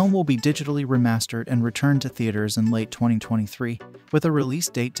 the film will be digitally remastered and returned to theaters in late 2023, with a release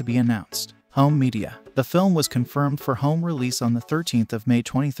date to be announced. Home media. The film was confirmed for home release on the 13th of May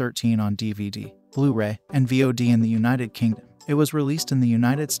 2013 on DVD, Blu-ray, and VOD in the United Kingdom. It was released in the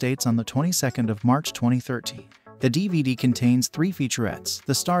United States on the 22nd of March 2013. The DVD contains 3 featurettes,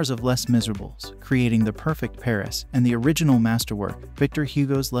 the stars of Les Misérables, Creating the Perfect Paris, and the original masterwork, Victor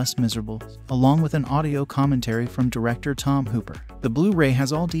Hugo's Les Misérables, along with an audio commentary from director Tom Hooper. The Blu-ray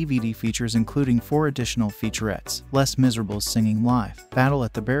has all DVD features including 4 additional featurettes, Les Misérables Singing Live, Battle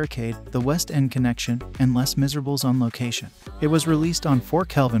at the Barricade, The West End Connection, and Les Misérables on Location. It was released on 4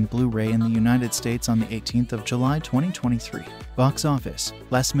 Kelvin Blu-ray in the United States on the 18th of July 2023. Box office.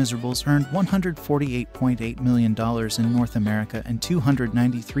 Les Misérables earned $148.8 million in North America and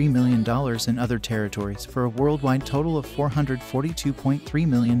 $293 million in other territories for a worldwide total of $442.3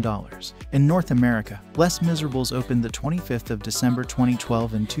 million. In North America, Les Misérables opened the 25th of December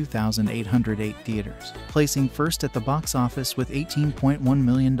 2012 in 2,808 theaters, placing first at the box office with $18.1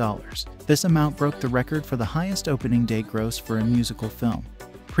 million. This amount broke the record for the highest opening day gross for a musical film,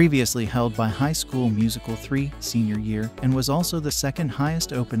 previously held by High School Musical 3, Senior Year, and was also the second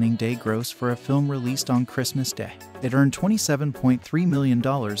highest opening day gross for a film released on Christmas Day. It earned $27.3 million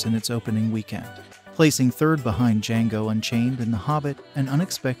in its opening weekend, placing third behind Django Unchained and The Hobbit, An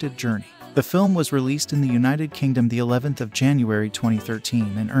Unexpected Journey. The film was released in the United Kingdom the 11th of January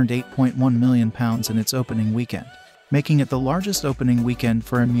 2013 and earned £8.1 million in its opening weekend, making it the largest opening weekend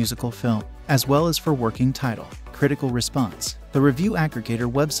for a musical film, as well as for working title. Critical response. The review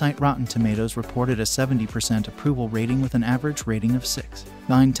aggregator website Rotten Tomatoes reported a 70% approval rating with an average rating of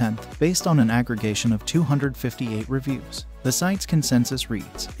 6.9, based on an aggregation of 258 reviews. The site's consensus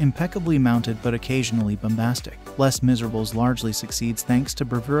reads, impeccably mounted but occasionally bombastic. Les Misérables largely succeeds thanks to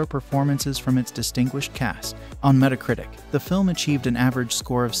bravura performances from its distinguished cast. On Metacritic, the film achieved an average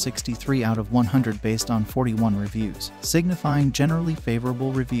score of 63 out of 100 based on 41 reviews, signifying generally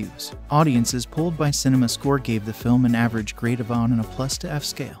favorable reviews. Audiences polled by CinemaScore gave the film an average grade of on a plus to F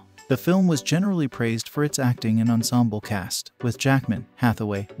scale. The film was generally praised for its acting and ensemble cast, with Jackman,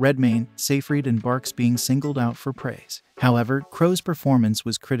 Hathaway, Redmayne, Seyfried, and Barks being singled out for praise. However, Crowe's performance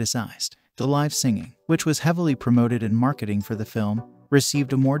was criticized. The live singing, which was heavily promoted in marketing for the film,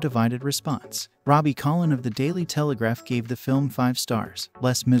 received a more divided response. Robbie Collin of the Daily Telegraph gave the film 5 stars.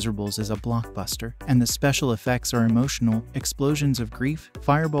 Les Misérables is a blockbuster, and the special effects are emotional, explosions of grief,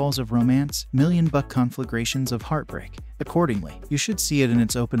 fireballs of romance, million-buck conflagrations of heartbreak. Accordingly, you should see it in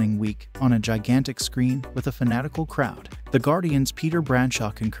its opening week, on a gigantic screen, with a fanatical crowd. The Guardian's Peter Bradshaw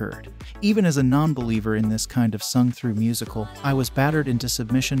concurred. Even as a non-believer in this kind of sung-through musical, I was battered into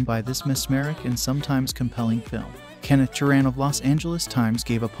submission by this mesmeric and sometimes compelling film. Kenneth Turan of Los Angeles Times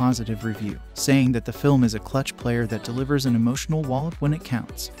gave a positive review, saying that the film is a clutch player that delivers an emotional wallop when it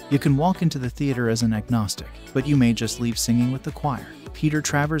counts. You can walk into the theater as an agnostic, but you may just leave singing with the choir. Peter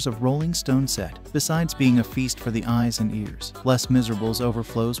Travers of Rolling Stone said, besides being a feast for the eyes and ears, Les Misérables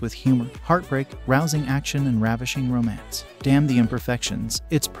overflows with humor, heartbreak, rousing action, and ravishing romance. Damn the imperfections,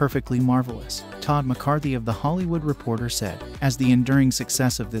 it's perfectly marvelous. Todd McCarthy of The Hollywood Reporter said, as the enduring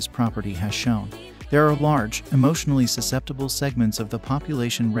success of this property has shown, there are large, emotionally susceptible segments of the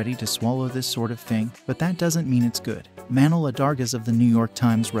population ready to swallow this sort of thing, but that doesn't mean it's good. Manila Dargis of the New York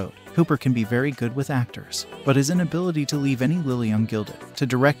Times wrote, Hooper can be very good with actors, but his inability to leave any lily ungilded, to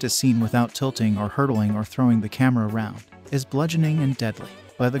direct a scene without tilting or hurtling or throwing the camera around, is bludgeoning and deadly.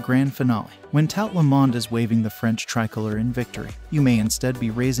 By the grand finale, when Tout le monde is waving the French tricolor in victory, you may instead be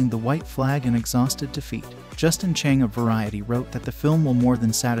raising the white flag in exhausted defeat. Justin Chang of Variety wrote that the film will more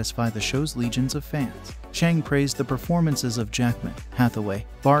than satisfy the show's legions of fans. Chang praised the performances of Jackman, Hathaway,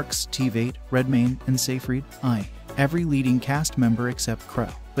 Barks, Tveit, Redmayne, and Seyfried, every leading cast member except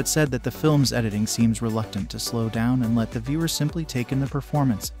Crowe, but said that the film's editing seems reluctant to slow down and let the viewer simply take in the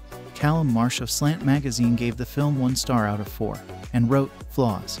performance. Callum Marsh of Slant magazine gave the film 1 star out of 4, and wrote,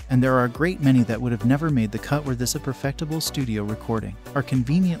 flaws, and there are a great many that would have never made the cut were this a perfectible studio recording, are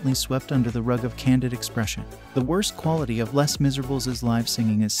conveniently swept under the rug of candid expression. The worst quality of Les Miserables' live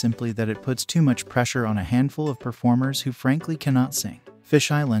singing is simply that it puts too much pressure on a handful of performers who frankly cannot sing.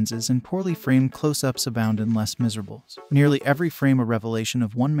 Fisheye lenses and poorly framed close-ups abound in Les Miserables. Nearly every frame a revelation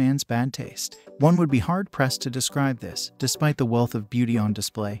of one man's bad taste. One would be hard-pressed to describe this, despite the wealth of beauty on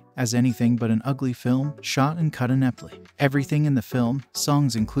display, as anything but an ugly film, shot and cut ineptly. Everything in the film,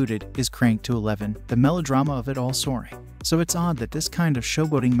 songs included, is cranked to 11, the melodrama of it all soaring. So it's odd that this kind of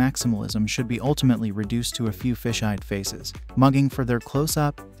showboating maximalism should be ultimately reduced to a few fish-eyed faces, mugging for their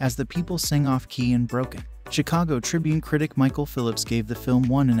close-up, as the people sing off-key and broken. Chicago Tribune critic Michael Phillips gave the film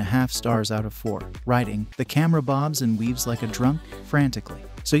 1.5 stars out of 4, writing, the camera bobs and weaves like a drunk, frantically.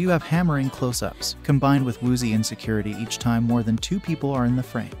 So you have hammering close-ups, combined with woozy insecurity each time more than 2 people are in the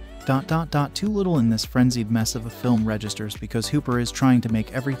frame. Too little in this frenzied mess of a film registers because Hooper is trying to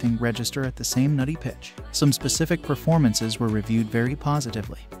make everything register at the same nutty pitch. Some specific performances were reviewed very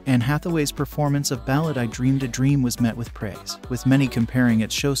positively. Anne Hathaway's performance of Ballad I Dreamed a Dream was met with praise, with many comparing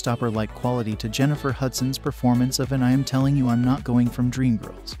its showstopper-like quality to Jennifer Hudson's performance of And I Am Telling You I'm Not Going from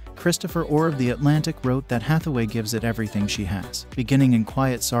Dreamgirls. Christopher Orr of The Atlantic wrote that Hathaway gives it everything she has, beginning in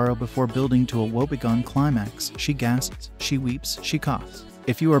quiet sorrow before building to a woebegone climax. She gasps, she weeps, she coughs.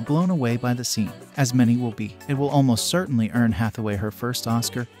 If you are blown away by the scene, as many will be, it will almost certainly earn Hathaway her first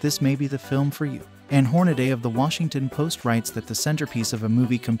Oscar. This may be the film for you. Ann Hornaday of The Washington Post writes that the centerpiece of a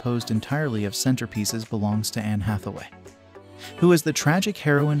movie composed entirely of centerpieces belongs to Anne Hathaway, who as the tragic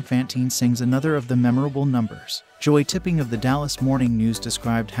heroine Fantine sings another of the memorable numbers. Joy Tipping of the Dallas Morning News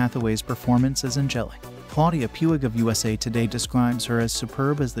described Hathaway's performance as angelic. Claudia Puig of USA Today describes her as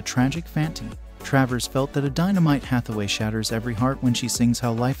superb as the tragic Fantine. Travers felt that a dynamite Hathaway shatters every heart when she sings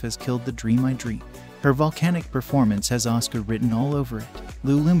How Life Has Killed the Dream I Dreamed. Her volcanic performance has Oscar written all over it.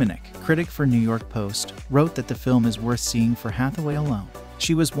 Lou Luminick, critic for New York Post, wrote that the film is worth seeing for Hathaway alone.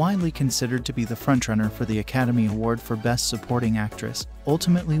 She was widely considered to be the frontrunner for the Academy Award for Best Supporting Actress,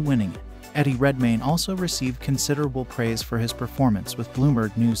 ultimately winning it. Eddie Redmayne also received considerable praise for his performance, with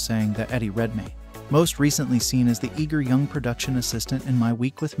Bloomberg News saying that Eddie Redmayne, most recently seen as the eager young production assistant in My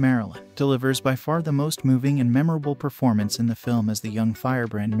Week with Marilyn, delivers by far the most moving and memorable performance in the film as the young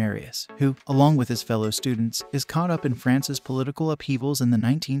firebrand Marius, who, along with his fellow students, is caught up in France's political upheavals in the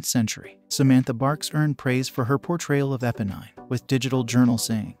 19th century. Samantha Barks earned praise for her portrayal of Eponine, with Digital Journal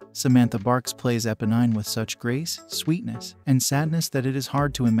saying, Samantha Barks plays Eponine with such grace, sweetness, and sadness that it is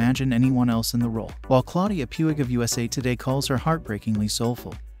hard to imagine anyone else in the role, while Claudia Puig of USA Today calls her heartbreakingly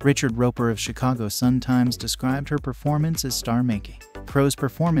soulful. Richard Roper of Chicago Sun-Times described her performance as star-making. Crowe's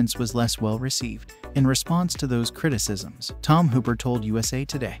performance was less well-received. In response to those criticisms, Tom Hooper told USA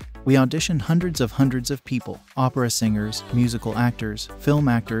Today, "We auditioned hundreds of people, opera singers, musical actors, film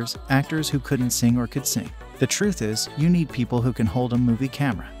actors, actors who couldn't sing or could sing. The truth is, you need people who can hold a movie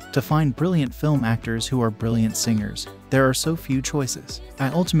camera. To find brilliant film actors who are brilliant singers, there are so few choices. I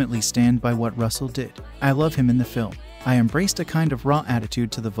ultimately stand by what Russell did. I love him in the film. I embraced a kind of raw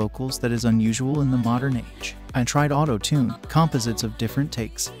attitude to the vocals that is unusual in the modern age. I tried auto-tune, composites of different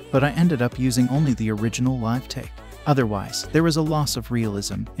takes, but I ended up using only the original live take. Otherwise, there was a loss of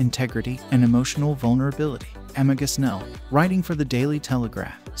realism, integrity, and emotional vulnerability." Emma Gusnell, writing for the Daily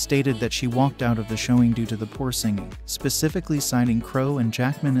Telegraph, stated that she walked out of the showing due to the poor singing, specifically citing Crowe and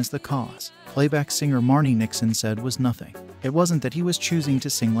Jackman as the cause. Playback singer Marnie Nixon said was nothing. It wasn't that he was choosing to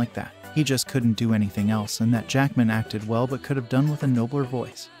sing like that. He just couldn't do anything else, and that Jackman acted well but could have done with a nobler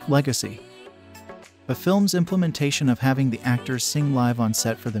voice. Legacy. The film's implementation of having the actors sing live on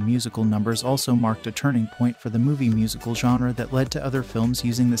set for the musical numbers also marked a turning point for the movie musical genre that led to other films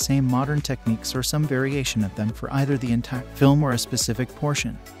using the same modern techniques or some variation of them for either the entire film or a specific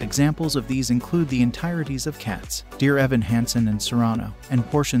portion. Examples of these include the entirities of Cats, Dear Evan Hansen and Cyrano, and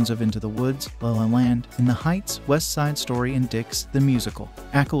portions of Into the Woods, La La Land, In the Heights, West Side Story, and Dix, the Musical.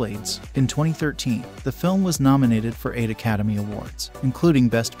 Accolades. In 2013, the film was nominated for 8 Academy Awards, including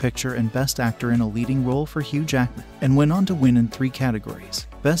Best Picture and Best Actor in a Leading supporting role for Hugh Jackman, and went on to win in 3 categories: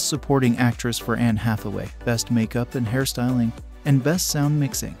 Best Supporting Actress for Anne Hathaway, Best Makeup and Hairstyling, and Best Sound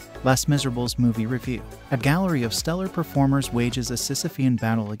Mixing. Les Misérables Movie Review. A gallery of stellar performers wages a Sisyphean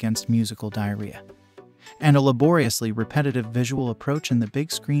battle against musical diarrhea and a laboriously repetitive visual approach in the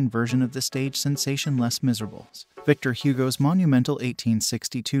big screen version of the stage sensation Les Misérables. Victor Hugo's monumental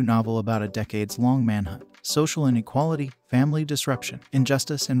 1862 novel about a decades-long manhunt, social inequality, family disruption,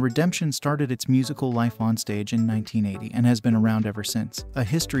 injustice, and redemption started its musical life on stage in 1980 and has been around ever since, a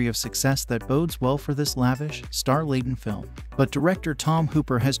history of success that bodes well for this lavish, star-laden film. But director Tom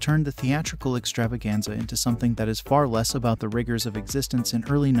Hooper has turned the theatrical extravaganza into something that is far less about the rigors of existence in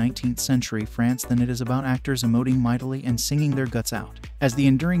early 19th century France than it is about actors emoting mightily and singing their guts out, as the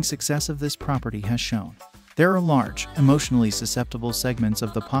enduring success of this property has shown. There are large, emotionally susceptible segments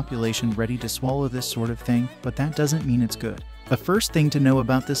of the population ready to swallow this sort of thing, but that doesn't mean it's good. The first thing to know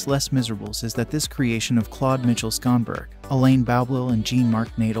about this Les Misérables is that this creation of Claude Mitchell-Schonberg, Alain Boublil, and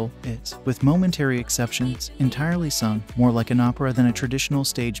Jean-Marc Nadal is, with momentary exceptions, entirely sung more like an opera than a traditional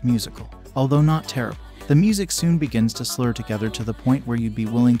stage musical, although not terrible. The music soon begins to slur together to the point where you'd be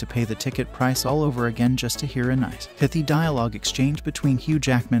willing to pay the ticket price all over again just to hear a nice, pithy dialogue exchange between Hugh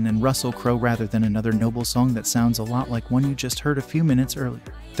Jackman and Russell Crowe rather than another noble song that sounds a lot like one you just heard a few minutes earlier.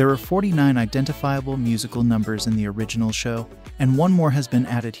 There are 49 identifiable musical numbers in the original show, and one more has been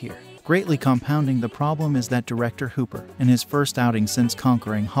added here. Greatly compounding the problem is that director Hooper, in his first outing since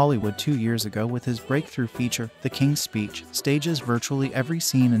conquering Hollywood 2 years ago with his breakthrough feature, The King's Speech, stages virtually every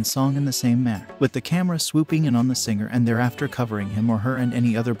scene and song in the same manner, with the camera swooping in on the singer and thereafter covering him or her and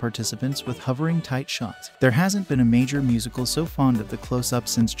any other participants with hovering tight shots. There hasn't been a major musical so fond of the close-up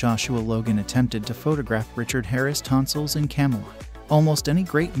since Joshua Logan attempted to photograph Richard Harris' tonsils in Camelot. Almost any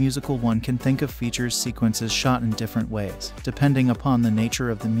great musical one can think of features sequences shot in different ways, depending upon the nature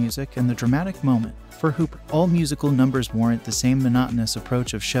of the music and the dramatic moment. For Hooper, all musical numbers warrant the same monotonous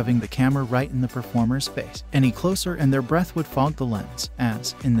approach of shoving the camera right in the performer's face. Any closer and their breath would fog the lens,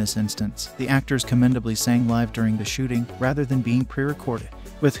 as, in this instance, the actors commendably sang live during the shooting rather than being pre-recorded.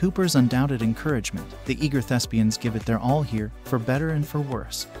 With Hooper's undoubted encouragement, the eager thespians give it their all here, for better and for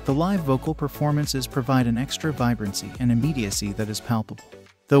worse. The live vocal performances provide an extra vibrancy and immediacy that is palpable.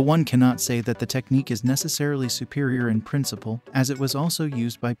 Though one cannot say that the technique is necessarily superior in principle, as it was also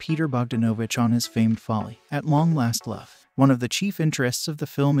used by Peter Bogdanovich on his famed Folly, At Long Last Love. One of the chief interests of the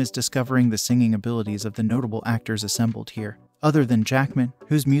film is discovering the singing abilities of the notable actors assembled here, other than Jackman,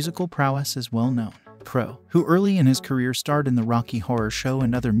 whose musical prowess is well known. Crowe, who early in his career starred in the Rocky Horror Show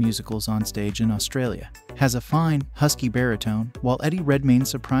and other musicals on stage in Australia, has a fine, husky baritone, while Eddie Redmayne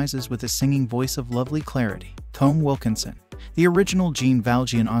surprises with a singing voice of lovely clarity. Tom Wilkinson, the original Jean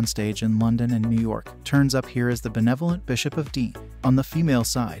Valjean on stage in London and New York, turns up here as the benevolent Bishop of Dean. On the female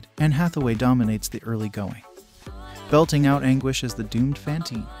side, Anne Hathaway dominates the early going, belting out anguish as the doomed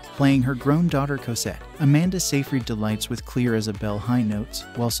Fantine. Playing her grown daughter Cosette, Amanda Seyfried delights with clear as a bell high notes,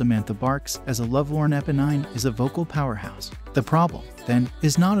 while Samantha Barks, as a lovelorn Eponine, is a vocal powerhouse. The problem, then,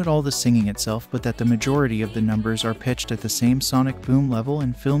 is not at all the singing itself but that the majority of the numbers are pitched at the same sonic boom level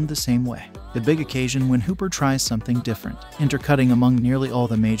and filmed the same way. The big occasion when Hooper tries something different, intercutting among nearly all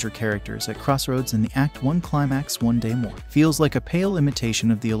the major characters at crossroads in the Act 1 climax One Day More, feels like a pale imitation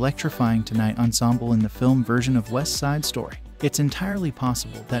of the electrifying Tonight ensemble in the film version of West Side Story. It's entirely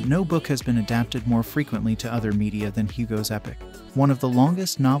possible that no book has been adapted more frequently to other media than Hugo's epic, one of the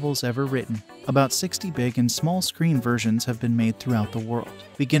longest novels ever written. About 60 big and small screen versions have been made throughout the world,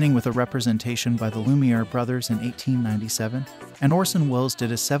 beginning with a representation by the Lumiere brothers in 1897, and Orson Welles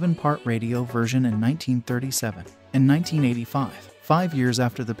did a 7-part radio version in 1937. In 1985, 5 years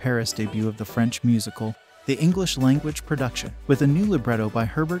after the Paris debut of the French musical, the English-language production, with a new libretto by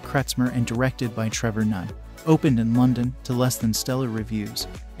Herbert Kretzmer and directed by Trevor Nunn, opened in London to less than stellar reviews,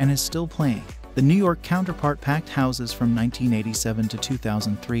 and is still playing. The New York counterpart packed houses from 1987 to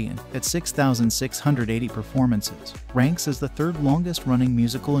 2003 and, at 6,680 performances, ranks as the third longest-running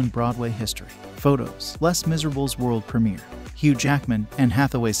musical in Broadway history. Photos. Les Misérables world premiere. Hugh Jackman and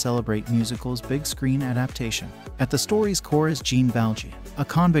Hathaway celebrate musical's big screen adaptation. At the story's core is Jean Valjean, a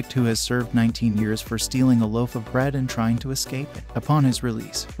convict who has served 19 years for stealing a loaf of bread and trying to escape it. Upon his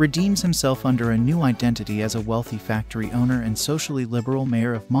release, redeems himself under a new identity as a wealthy factory owner and socially liberal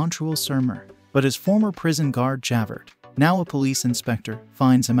mayor of Montreuil-sur-Mer. But his former prison guard Javert, now a police inspector,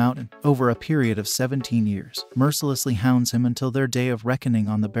 finds him out and, over a period of 17 years, mercilessly hounds him until their day of reckoning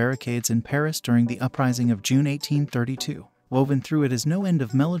on the barricades in Paris during the uprising of June 1832. Woven through it is no end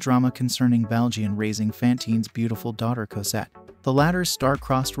of melodrama concerning Valjean raising Fantine's beautiful daughter Cosette. The latter's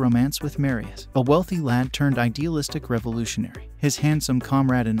star-crossed romance with Marius, a wealthy lad turned idealistic revolutionary, his handsome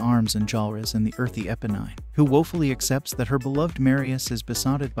comrade in arms Enjolras and the earthy Eponine, who woefully accepts that her beloved Marius is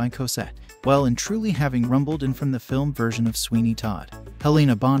besotted by Cosette, well and truly having rumbled in from the film version of Sweeney Todd.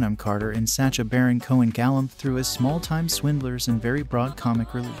 Helena Bonham Carter and Sacha Baron Cohen galloped through as small-time swindlers in very broad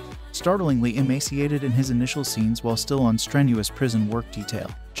comic relief. Startlingly emaciated in his initial scenes while still on strenuous prison work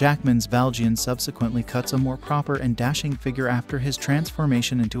detail, Jackman's Valjean subsequently cuts a more proper and dashing figure after his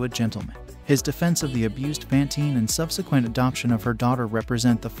transformation into a gentleman. His defense of the abused Fantine and subsequent adoption of her daughter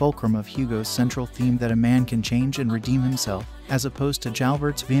represent the fulcrum of Hugo's central theme that a man can change and redeem himself, as opposed to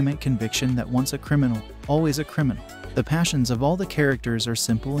Jalbert's vehement conviction that once a criminal, always a criminal. The passions of all the characters are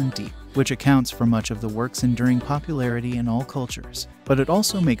simple and deep, which accounts for much of the work's enduring popularity in all cultures. But it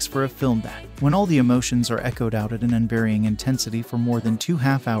also makes for a film that, when all the emotions are echoed out at an unvarying intensity for more than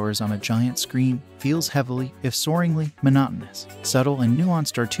 2.5 hours on a giant screen, feels heavily, if soaringly, monotonous. Subtle and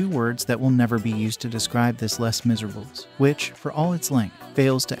nuanced are two words that will never be used to describe this Les Miserables, which, for all its length,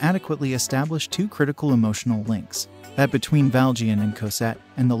 fails to adequately establish two critical emotional links. That between Valjean and Cosette,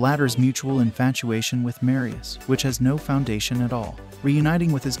 and the latter's mutual infatuation with Marius, which has no foundation at all.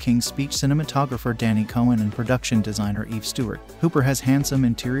 Reuniting with his King's Speech cinematographer Danny Cohen and production designer Yves Stewart, Hooper has handsome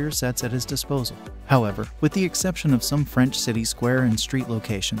interior sets at his disposal. However, with the exception of some French city square and street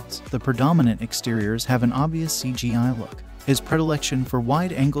locations, the predominant exteriors have an obvious CGI look. His predilection for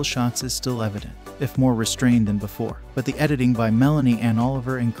wide-angle shots is still evident, if more restrained than before, but the editing by Melanie Ann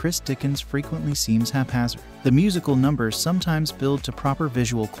Oliver and Chris Dickens frequently seems haphazard. The musical numbers sometimes build to proper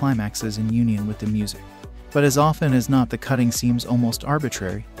visual climaxes in union with the music, but as often as not the cutting seems almost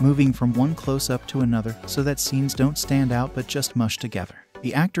arbitrary, moving from one close-up to another so that scenes don't stand out but just mush together.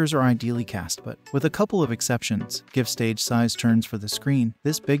 The actors are ideally cast, but, with a couple of exceptions, give stage-size turns for the screen,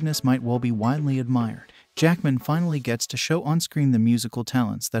 this bigness might well be widely admired. Jackman finally gets to show on-screen the musical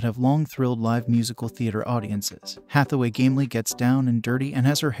talents that have long thrilled live musical theater audiences. Hathaway gamely gets down and dirty and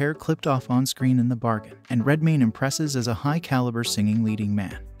has her hair clipped off on-screen in the bargain, and Redmayne impresses as a high-caliber singing leading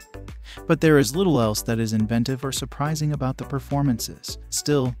man. But there is little else that is inventive or surprising about the performances.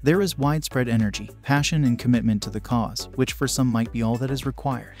 Still, there is widespread energy, passion, and commitment to the cause, which for some might be all that is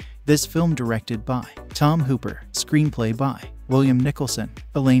required. This film directed by Tom Hooper, screenplay by William Nicholson,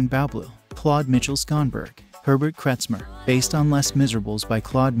 Alain Boublil, Claude Mitchell-Schonberg, Herbert Kretzmer, based on Les Miserables by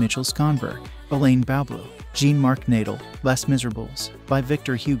Claude Mitchell-Schonberg, Alain Boublil, Jean-Marc Nadel, Les Miserables, by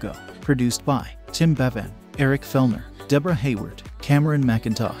Victor Hugo, produced by Tim Bevan, Eric Fellner, Debra Hayward, Cameron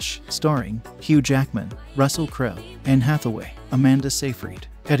McIntosh, starring Hugh Jackman, Russell Crowe, Anne Hathaway, Amanda Seyfried,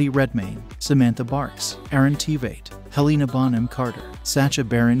 Eddie Redmayne, Samantha Barks, Aaron Tveit, Helena Bonham Carter, Sacha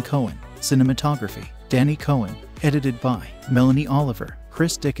Baron Cohen, cinematography, Danny Cohen, edited by Melanie Oliver,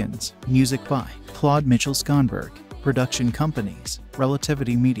 Chris Dickens, music by Claude Mitchell-Schonberg, production companies,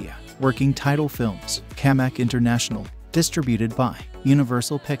 Relativity Media, working title films, Kamak International, distributed by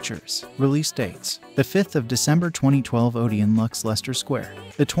Universal Pictures. Release dates: the 5th of December 2012 Odeon Lux Leicester Square,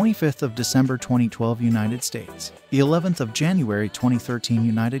 the 25th of December 2012 United States, the 11th of January 2013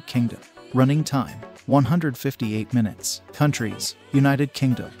 United Kingdom. Running time: 158 minutes. Countries: United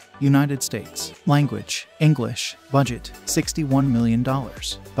Kingdom, United States. Language: English. Budget: $61 million.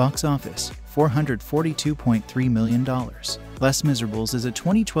 Box office: $442.3 million. Les Miserables is a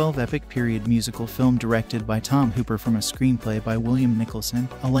 2012 epic period musical film directed by Tom Hooper from a screenplay by William Nicholson,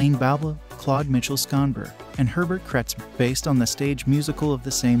 Alain Boublil, Claude Mitchell-Schonberg, and Herbert Kretzmer, based on the stage musical of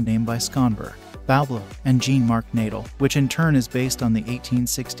the same name by Schonberg, Boublil, and Jean-Marc Nadel, which in turn is based on the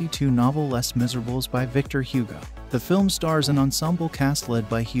 1862 novel Les Miserables by Victor Hugo. The film stars an ensemble cast led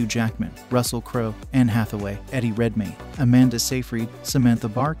by Hugh Jackman, Russell Crowe, Anne Hathaway, Eddie Redmayne, Amanda Seyfried, Samantha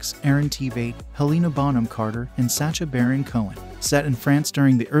Barks, Aaron Tveit, Helena Bonham Carter, and Sacha Baron Cohen. Set in France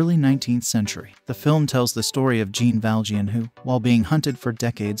during the early 19th century, the film tells the story of Jean Valjean who, while being hunted for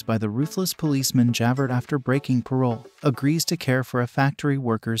decades by the ruthless policeman Javert after breaking parole, agrees to care for a factory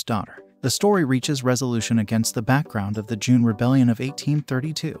worker's daughter. The story reaches resolution against the background of the June Rebellion of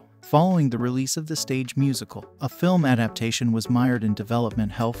 1832. Following the release of the stage musical, a film adaptation was mired in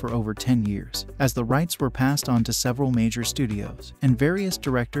development hell for over 10 years, as the rights were passed on to several major studios, and various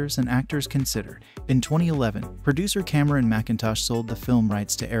directors and actors considered. In 2011, producer Cameron McIntosh sold the film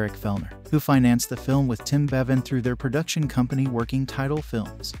rights to Eric Fellner, who financed the film with Tim Bevan through their production company Working Title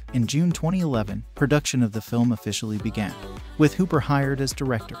Films. In June 2011, production of the film officially began, with Hooper hired as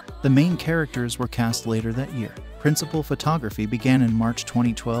director. The main characters were cast later that year. Principal photography began in March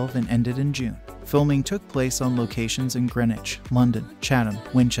 2012 and ended in June. Filming took place on locations in Greenwich, London, Chatham,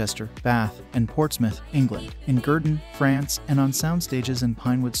 Winchester, Bath, and Portsmouth, England, in Girton, France, and on soundstages in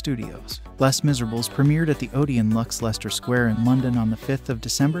Pinewood Studios. Les Misérables premiered at the Odeon Lux Leicester Square in London on the 5th of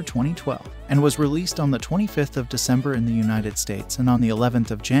December 2012 and was released on the 25th of December in the United States and on the 11th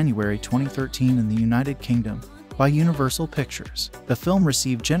of January 2013 in the United Kingdom by Universal Pictures. The film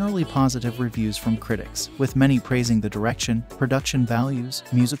received generally positive reviews from critics, with many praising the direction, production values,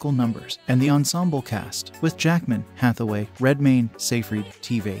 musical numbers, and the ensemble cast, with Jackman, Hathaway, Redmayne, Seyfried,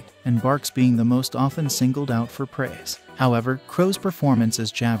 Tveit, and Barks being the most often singled out for praise. However, Crowe's performance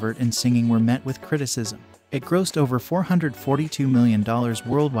as Javert and singing were met with criticism. It grossed over $442 million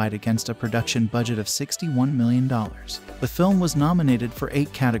worldwide against a production budget of $61 million. The film was nominated for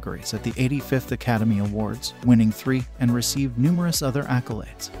 8 categories at the 85th Academy Awards, winning 3, and received numerous other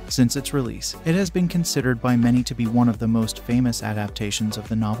accolades. Since its release, it has been considered by many to be one of the most famous adaptations of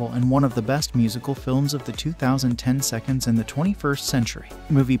the novel and one of the best musical films of the 2010 seconds in the 21st century.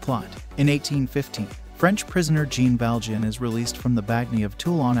 Movie plot. In 1815, French prisoner Jean Valjean is released from the Bagny of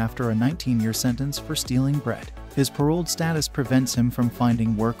Toulon after a 19-year sentence for stealing bread. His paroled status prevents him from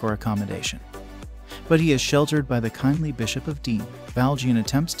finding work or accommodation, but he is sheltered by the kindly Bishop of Digne. Valjean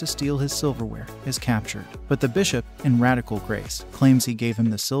attempts to steal his silverware, is captured, but the bishop, in radical grace, claims he gave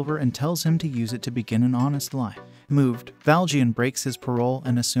him the silver and tells him to use it to begin an honest life. Moved, Valjean breaks his parole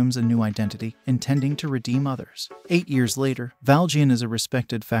and assumes a new identity, intending to redeem others. 8 years later, Valjean is a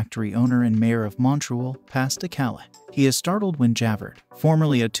respected factory owner and mayor of Montreal, Pas-de-Calais. He is startled when Javert,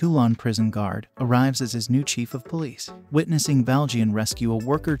 formerly a Toulon prison guard, arrives as his new chief of police. Witnessing Valjean rescue a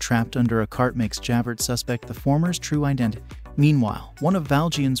worker trapped under a cart makes Javert suspect the former's true identity. Meanwhile, one of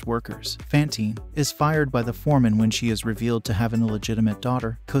Valjean's workers, Fantine, is fired by the foreman when she is revealed to have an illegitimate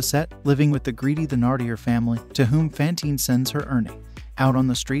daughter, Cosette, living with the greedy Thénardier family, to whom Fantine sends her earnings. Out on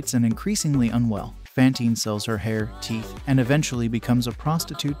the streets and increasingly unwell, Fantine sells her hair, teeth, and eventually becomes a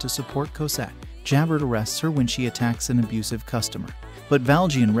prostitute to support Cosette. Javert arrests her when she attacks an abusive customer, but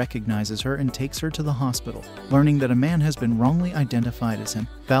Valjean recognizes her and takes her to the hospital. Learning that a man has been wrongly identified as him,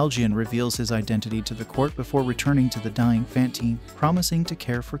 Valjean reveals his identity to the court before returning to the dying Fantine, promising to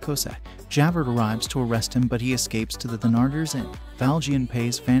care for Cosette. Javert arrives to arrest him, but he escapes to the Thénardiers' inn. Valjean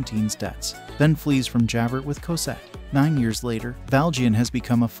pays Fantine's debts, then flees from Javert with Cosette. 9 years later, Valjean has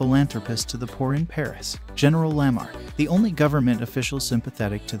become a philanthropist to the poor in Paris. General Lamarck, the only government official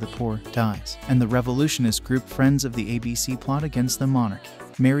sympathetic to the poor, dies, and the revolutionist group Friends of the ABC plot against the monarchy.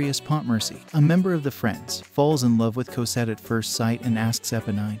 Marius Pontmercy, a member of the Friends, falls in love with Cosette at first sight and asks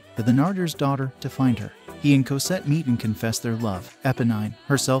Éponine, the Thénardier's daughter, to find her. He and Cosette meet and confess their love. Éponine,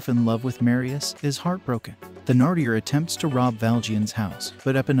 herself in love with Marius, is heartbroken. Thénardier attempts to rob Valjean's house,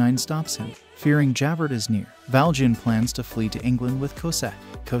 but Éponine stops him. Fearing Javert is near, Valjean plans to flee to England with Cosette.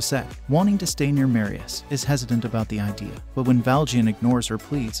 Cosette, wanting to stay near Marius, is hesitant about the idea, but when Valjean ignores her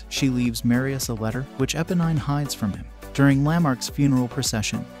pleas, she leaves Marius a letter, which Éponine hides from him. During Lamarck's funeral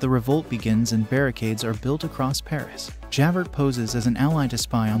procession, the revolt begins and barricades are built across Paris. Javert poses as an ally to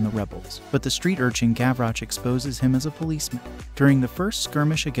spy on the rebels, but the street urchin Gavroche exposes him as a policeman. During the first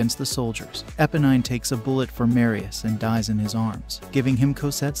skirmish against the soldiers, Éponine takes a bullet for Marius and dies in his arms, giving him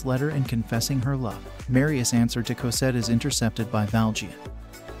Cosette's letter and confessing her love. Marius' answer to Cosette is intercepted by Valjean,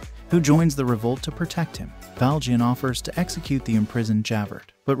 who joins the revolt to protect him. Valjean offers to execute the imprisoned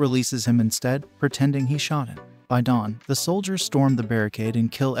Javert, but releases him instead, pretending he shot him. By dawn, the soldiers storm the barricade and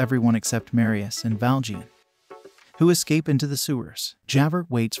kill everyone except Marius and Valjean, who escape into the sewers.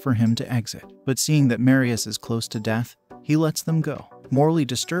 Javert waits for him to exit, but seeing that Marius is close to death, he lets them go. Morally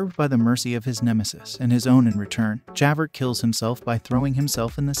disturbed by the mercy of his nemesis and his own in return, Javert kills himself by throwing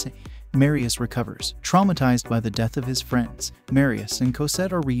himself in the sea. Marius recovers, traumatized by the death of his friends. Marius and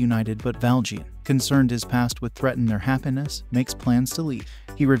Cosette are reunited, but Valjean, concerned his past would threaten their happiness, makes plans to leave.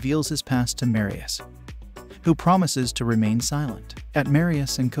 He reveals his past to Marius, who promises to remain silent. At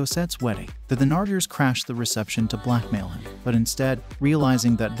Marius and Cosette's wedding, the Thénardiers crash the reception to blackmail him, but instead,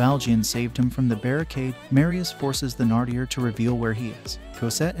 realizing that Valjean saved him from the barricade, Marius forces the Thénardier to reveal where he is.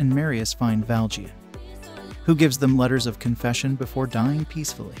 Cosette and Marius find Valjean, who gives them letters of confession before dying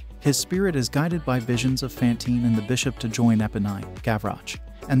peacefully. His spirit is guided by visions of Fantine and the bishop to join Éponine, Gavroche,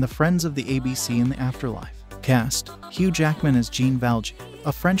 and the Friends of the ABC in the afterlife. Cast: Hugh Jackman as Jean Valjean,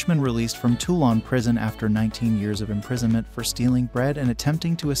 a Frenchman released from Toulon prison after 19 years of imprisonment for stealing bread and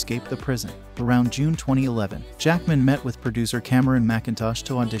attempting to escape the prison. Around June 2011, Jackman met with producer Cameron Mackintosh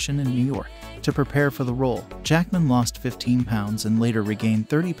to audition in New York. To prepare for the role, Jackman lost 15 pounds and later regained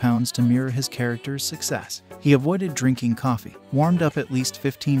 30 pounds to mirror his character's success. He avoided drinking coffee, warmed up at least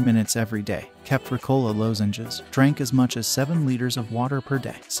 15 minutes every day, kept Ricola lozenges, drank as much as 7 liters of water per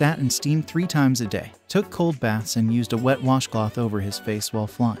day, sat and steamed 3 times a day, took cold baths and used a wet washcloth over his face while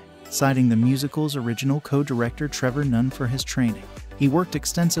flying, citing the musical's original co-director Trevor Nunn for his training. He worked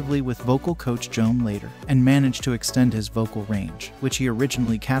extensively with vocal coach Joan later and managed to extend his vocal range, which he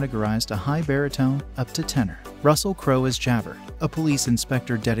originally categorized a high baritone up to tenor. Russell Crowe as Javert, a police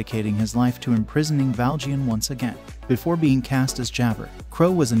inspector dedicating his life to imprisoning Valjean once again. Before being cast as Javert,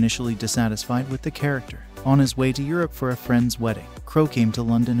 Crowe was initially dissatisfied with the character. On his way to Europe for a friend's wedding, Crowe came to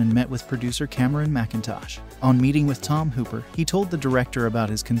London and met with producer Cameron Mackintosh. On meeting with Tom Hooper, he told the director about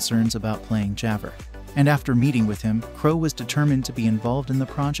his concerns about playing Javert. And after meeting with him, Crowe was determined to be involved in the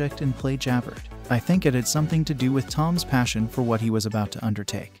project and play Javert. I think it had something to do with Tom's passion for what he was about to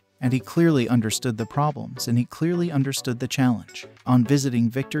undertake. And he clearly understood the problems and he clearly understood the challenge. On visiting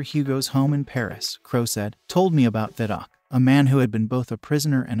Victor Hugo's home in Paris, Crowe said, "Told me about Vidocq, a man who had been both a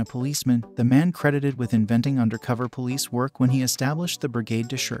prisoner and a policeman, the man credited with inventing undercover police work when he established the Brigade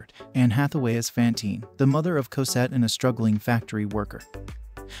de Shirt, Anne Hathaway as Fantine, the mother of Cosette and a struggling factory worker,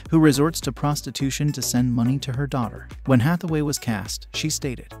 who resorts to prostitution to send money to her daughter." When Hathaway was cast, she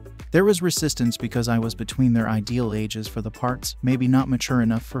stated, "There was resistance because I was between their ideal ages for the parts, maybe not mature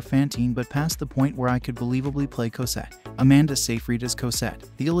enough for Fantine but past the point where I could believably play Cosette. Amanda Seyfried is Cosette,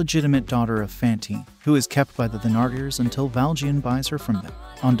 the illegitimate daughter of Fantine, who is kept by the Thénardiers until Valjean buys her from them."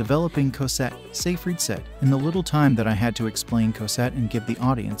 On developing Cosette, Seyfried said, "In the little time that I had to explain Cosette and give the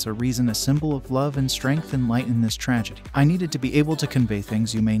audience a reason, a symbol of love and strength and light in this tragedy, I needed to be able to convey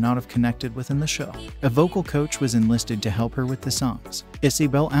things you may not have connected with in the show." A vocal coach was enlisted to help her with the songs.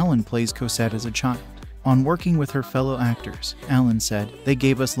 Isabelle Allen plays Cosette as a child. On working with her fellow actors, Alain said, "They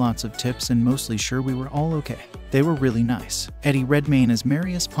gave us lots of tips and mostly sure we were all okay. They were really nice." Eddie Redmayne as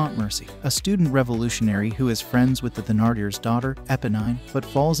Marius Pontmercy, a student revolutionary who is friends with the Thénardiers' daughter, Eponine, but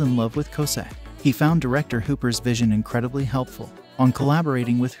falls in love with Cosette. He found director Hooper's vision incredibly helpful. On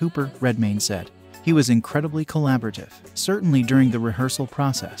collaborating with Hooper, Redmayne said, "He was incredibly collaborative. Certainly during the rehearsal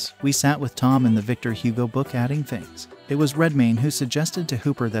process, we sat with Tom and the Victor Hugo book adding things. It was Redmayne who suggested to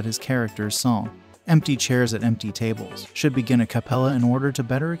Hooper that his character's song, Empty Chairs at Empty Tables, should begin a cappella in order to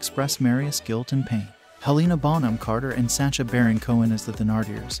better express Marius' guilt and pain." Helena Bonham Carter and Sacha Baron Cohen as the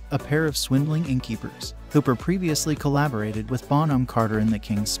Thénardiers, a pair of swindling innkeepers. Hooper previously collaborated with Bonham Carter in The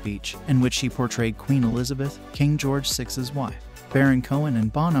King's Speech, in which she portrayed Queen Elizabeth, King George VI's wife. Baron Cohen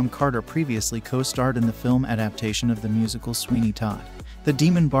and Bonham Carter previously co-starred in the film adaptation of the musical Sweeney Todd, The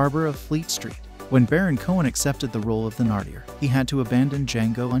Demon Barber of Fleet Street. When Baron Cohen accepted the role of Thénardier, he had to abandon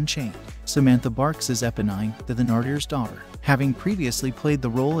Django Unchained. Samantha Barks is Eponine, the Thénardier's daughter, having previously played the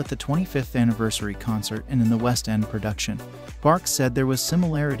role at the 25th anniversary concert and in the West End production. Barks said there was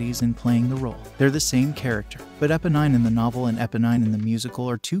similarities in playing the role. They're the same character, but Eponine in the novel and Eponine in the musical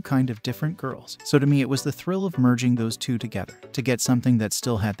are two kind of different girls. So to me it was the thrill of merging those two together, to get something that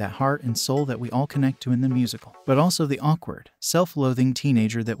still had that heart and soul that we all connect to in the musical, but also the awkward, self-loathing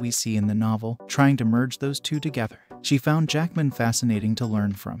teenager that we see in the novel, trying to merge those two together. She found Jackman fascinating to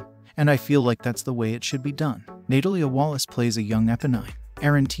learn from, and I feel like that's the way it should be done. Natalia Wallace plays a young Eponine.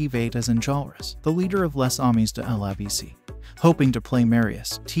 Aaron Tveit as Enjolras, the leader of Les Amis de l'Abc. Hoping to play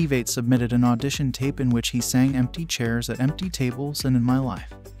Marius, Tveit submitted an audition tape in which he sang Empty Chairs at Empty Tables and In My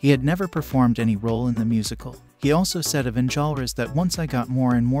Life. He had never performed any role in the musical. He also said of Enjolras that once I got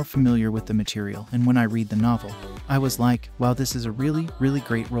more and more familiar with the material and when I read the novel, I was like, wow, this is a really, really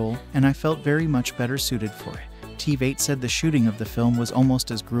great role, and I felt very much better suited for it. Tveit said the shooting of the film was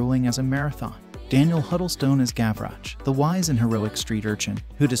almost as grueling as a marathon. Daniel Huddlestone as Gavroche, the wise and heroic street urchin,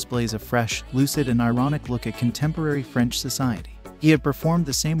 who displays a fresh, lucid and ironic look at contemporary French society. He had performed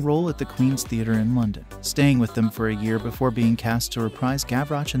the same role at the Queen's Theatre in London, staying with them for a year before being cast to reprise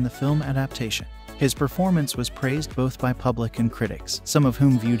Gavroche in the film adaptation. His performance was praised both by public and critics, some of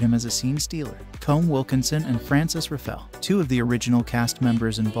whom viewed him as a scene stealer. Combe Wilkinson and Frances Raffel, two of the original cast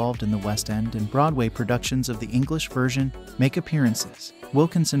members involved in the West End and Broadway productions of the English version, make appearances.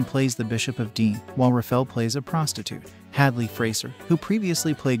 Wilkinson plays the Bishop of Dean, while Raffel plays a prostitute. Hadley Fraser, who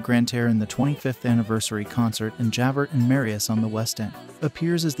previously played Grantaire in the 25th anniversary concert and Javert and Marius on the West End,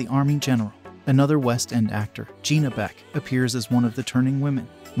 appears as the Army General. Another West End actor, Gina Beck, appears as one of the turning women.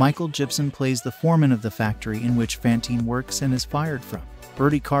 Michael Gibson plays the foreman of the factory in which Fantine works and is fired from.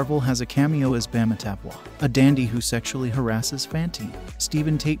 Bertie Carvel has a cameo as Bamatapwa, a dandy who sexually harasses Fantine.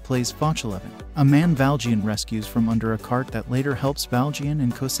 Stephen Tate plays Fauchelevent, a man Valjean rescues from under a cart that later helps Valjean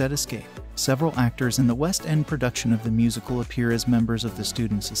and Cosette escape. Several actors in the West End production of the musical appear as members of the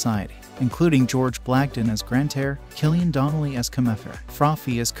Student Society, including George Blagden as Grantaire, Killian Donnelly as Comefer,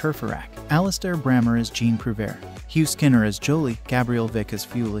 Frothy as Kerferac, Alistair Brammer as Jean Prouvaire, Hugh Skinner as Jolie, Gabriel Vick as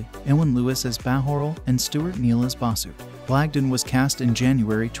Fewley, Ewan Lewis as Bahorel, and Stuart Neal as Bossut. Blagden was cast in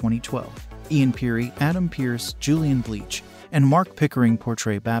January 2012. Ian Peary, Adam Pearce, Julian Bleach, and Mark Pickering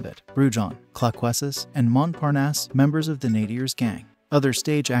portray Babbitt, Brujon, Claquessus, and Montparnasse, members of the Nadirs gang. Other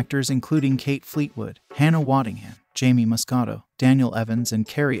stage actors including Kate Fleetwood, Hannah Waddingham, Jamie Moscato, Daniel Evans, and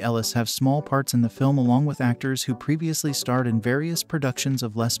Carrie Ellis have small parts in the film along with actors who previously starred in various productions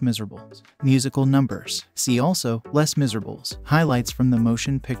of Les Misérables. Musical numbers. See also, Les Misérables, highlights from the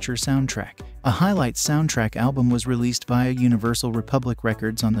motion picture soundtrack. A highlights soundtrack album was released via Universal Republic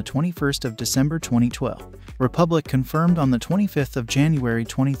Records on the 21st of December 2012. Republic confirmed on the 25th of January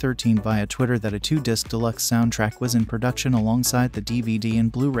 2013 via Twitter that a 2-disc deluxe soundtrack was in production alongside the DVD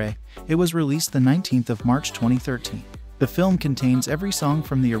and Blu-ray. It was released the 19th of March 2013. The film contains every song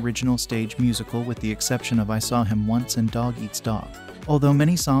from the original stage musical with the exception of I Saw Him Once and Dog Eats Dog, although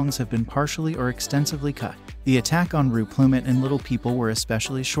many songs have been partially or extensively cut. The attack on Rue Plumet and Little People were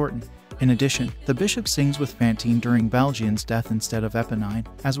especially shortened. In addition, the bishop sings with Fantine during Valjean's death instead of Eponine,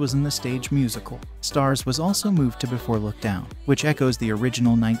 as was in the stage musical. Stars was also moved to Before Look Down, which echoes the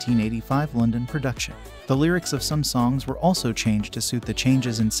original 1985 London production. The lyrics of some songs were also changed to suit the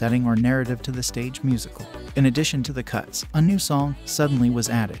changes in setting or narrative to the stage musical. In addition to the cuts, a new song, Suddenly, was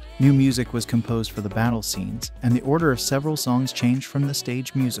added. New music was composed for the battle scenes, and the order of several songs changed from the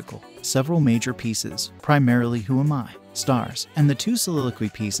stage musical. Several major pieces, primarily Who Am I?, Stars, and the 2 soliloquy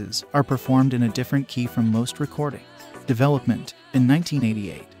pieces, are performed in a different key from most recordings. Development. In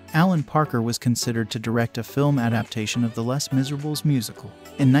 1988, Alan Parker was considered to direct a film adaptation of the Les Misérables musical.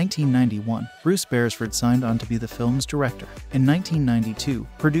 In 1991, Bruce Beresford signed on to be the film's director. In 1992,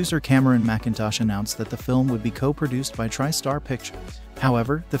 producer Cameron Mackintosh announced that the film would be co-produced by TriStar Pictures.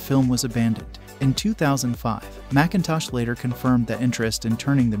 However, the film was abandoned. In 2005, Mackintosh later confirmed that interest in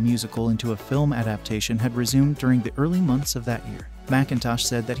turning the musical into a film adaptation had resumed during the early months of that year. Mackintosh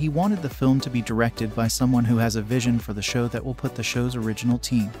said that he wanted the film to be directed by someone who has a vision for the show that will put the show's original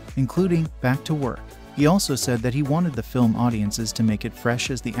team, including Back to Work. He also said that he wanted the film audiences to make it fresh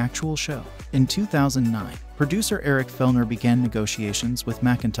as the actual show. In 2009, producer Eric Fellner began negotiations with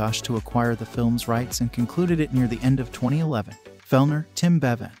Mackintosh to acquire the film's rights and concluded it near the end of 2011. Fellner, Tim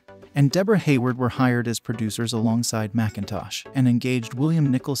Bevan, and Debra Hayward were hired as producers alongside Mackintosh and engaged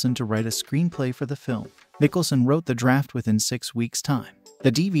William Nicholson to write a screenplay for the film. Nicholson wrote the draft within 6 weeks' time.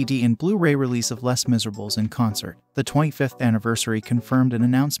 The DVD and Blu-ray release of Les Misérables in concert, the 25th anniversary, confirmed an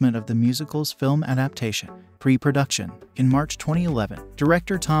announcement of the musical's film adaptation. Pre-production. In March 2011,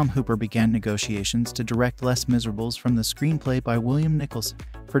 director Tom Hooper began negotiations to direct Les Misérables from the screenplay by William Nicholson.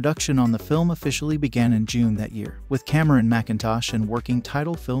 Production on the film officially began in June that year, with Cameron Mackintosh and Working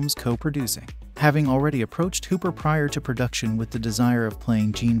Title Films co-producing, having already approached Hooper prior to production with the desire of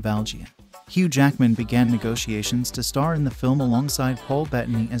playing Jean Valjean. Hugh Jackman began negotiations to star in the film alongside Paul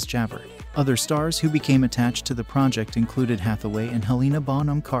Bettany as Javert. Other stars who became attached to the project included Hathaway and Helena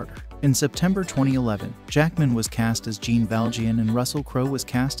Bonham Carter. In September 2011, Jackman was cast as Jean Valjean and Russell Crowe was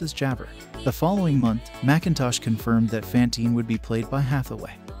cast as Javert. The following month, Mackintosh confirmed that Fantine would be played by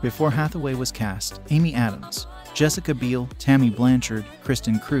Hathaway. Before Hathaway was cast, Amy Adams, Jessica Biel, Tammy Blanchard,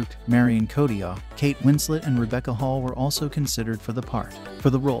 Kristen Kruk, Marion Cotillard, Kate Winslet, and Rebecca Hall were also considered for the part. For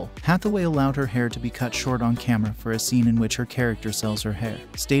the role, Hathaway allowed her hair to be cut short on camera for a scene in which her character sells her hair,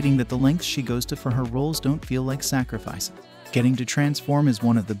 stating that the lengths she goes to for her roles don't feel like sacrifices. Getting to transform is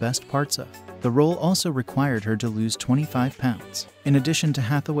one of the best parts of. The role also required her to lose 25 pounds. In addition to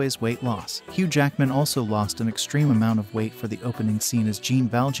Hathaway's weight loss, Hugh Jackman also lost an extreme amount of weight for the opening scene as Jean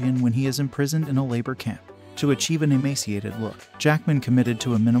Valjean when he is imprisoned in a labor camp. To achieve an emaciated look, Jackman committed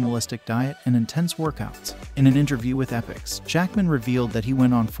to a minimalistic diet and intense workouts. In an interview with Epix, Jackman revealed that he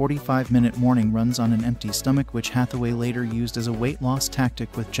went on 45-minute morning runs on an empty stomach, which Hathaway later used as a weight loss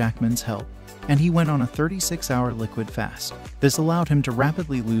tactic with Jackman's help, and he went on a 36-hour liquid fast. This allowed him to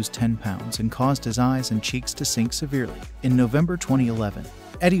rapidly lose 10 pounds and caused his eyes and cheeks to sink severely. In November 2011,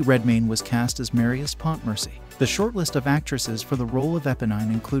 Eddie Redmayne was cast as Marius Pontmercy. The shortlist of actresses for the role of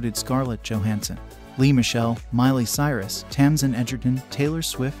Eponine included Scarlett Johansson, Lea Michele, Miley Cyrus, Tamsin Edgerton, Taylor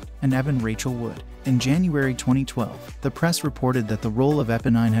Swift, and Evan Rachel Wood. In January 2012, the press reported that the role of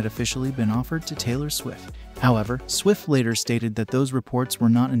Eponine had officially been offered to Taylor Swift. However, Swift later stated that those reports were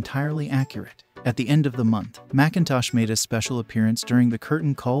not entirely accurate. At the end of the month, Mackintosh made a special appearance during the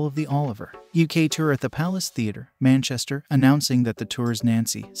curtain call of the Oliver UK tour at the Palace Theatre, Manchester, announcing that the tour's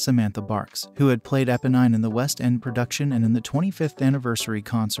Nancy, Samantha Barks, who had played Eponine in the West End production and in the 25th anniversary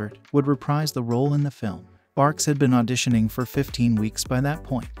concert, would reprise the role in the film. Barks had been auditioning for 15 weeks by that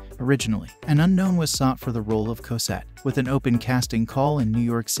point. Originally, an unknown was sought for the role of Cosette, with an open casting call in New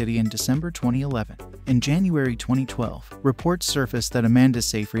York City in December 2011. In January 2012, reports surfaced that Amanda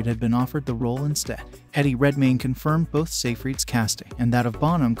Seyfried had been offered the role instead. Eddie Redmayne confirmed both Seyfried's casting and that of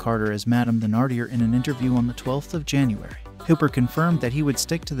Bonham Carter as Madame Thénardier in an interview on the 12th of January. Hooper confirmed that he would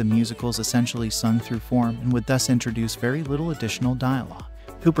stick to the musicals essentially sung through form and would thus introduce very little additional dialogue.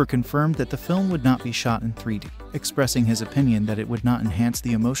 Hooper confirmed that the film would not be shot in 3D, expressing his opinion that it would not enhance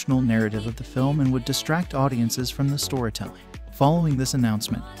the emotional narrative of the film and would distract audiences from the storytelling. Following this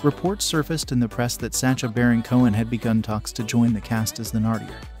announcement, reports surfaced in the press that Sacha Baron Cohen had begun talks to join the cast as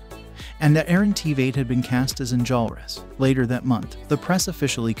Thénardier, and that Aaron Tveit had been cast as Enjolras. Later that month, the press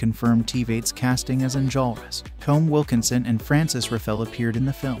officially confirmed Tveit's casting as Enjolras. Combe Wilkinson and Frances Ruffelle appeared in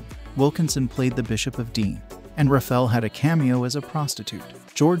the film. Wilkinson played the Bishop of Dean, and Ruffelle had a cameo as a prostitute.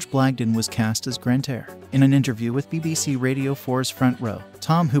 George Blagden was cast as Grantaire. In an interview with BBC Radio 4's Front Row,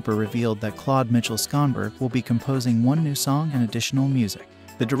 Tom Hooper revealed that Claude Mitchell-Skonberg will be composing one new song and additional music.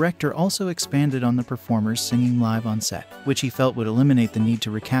 The director also expanded on the performers singing live on set, which he felt would eliminate the need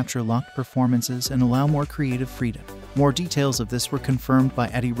to recapture locked performances and allow more creative freedom. More details of this were confirmed by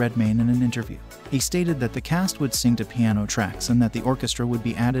Eddie Redmayne in an interview. He stated that the cast would sing to piano tracks and that the orchestra would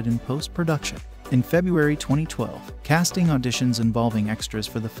be added in post-production. In February 2012, casting auditions involving extras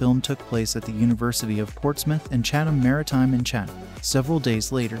for the film took place at the University of Portsmouth and Chatham Maritime in Chatham. Several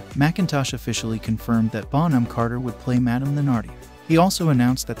days later, Mackintosh officially confirmed that Bonham Carter would play Madame Thénardier. He also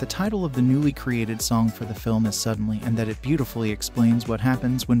announced that the title of the newly created song for the film is Suddenly and that it beautifully explains what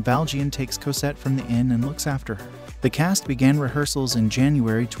happens when Valjean takes Cosette from the inn and looks after her. The cast began rehearsals in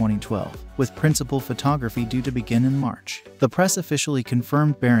January 2012, with principal photography due to begin in March. The press officially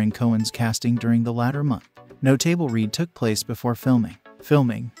confirmed Baron Cohen's casting during the latter month. No table read took place before filming.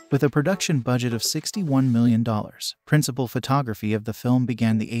 With a production budget of $61 million, principal photography of the film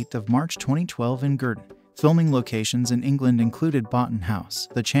began the 8th of March 2012 in Girton. Filming locations in England included Boughton House,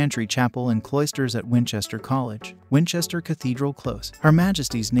 the Chantry Chapel and Cloisters at Winchester College, Winchester Cathedral Close, Her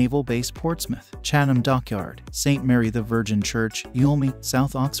Majesty's Naval Base Portsmouth, Chatham Dockyard, St. Mary the Virgin Church, Ulme,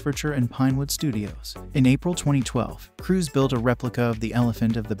 South Oxfordshire and Pinewood Studios. In April 2012, crews built a replica of the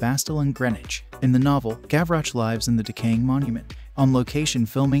Elephant of the Bastille in Greenwich. In the novel, Gavroche lives in the decaying monument. On-location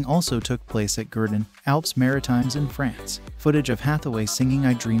filming also took place at Girton, Alpes Maritimes in France. Footage of Hathaway singing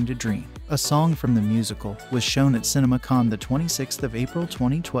I Dreamed a Dream, a song from the musical, was shown at CinemaCon the 26th of April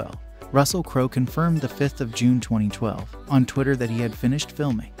 2012. Russell Crowe confirmed the 5th of June 2012 on Twitter that he had finished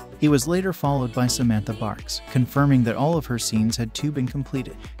filming. He was later followed by Samantha Barks, confirming that all of her scenes had been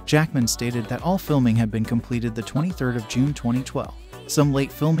completed. Jackman stated that all filming had been completed the 23rd of June 2012. Some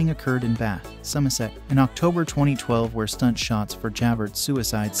late filming occurred in Bath, Somerset, in October 2012 where stunt shots for Javert's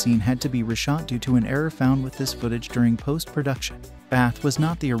suicide scene had to be reshot due to an error found with this footage during post-production. Bath was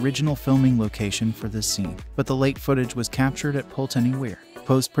not the original filming location for this scene, but the late footage was captured at Pulteney Weir.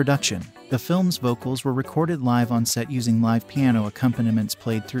 Post-production. The film's vocals were recorded live on set using live piano accompaniments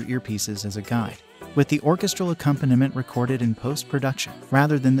played through earpieces as a guide, with the orchestral accompaniment recorded in post-production,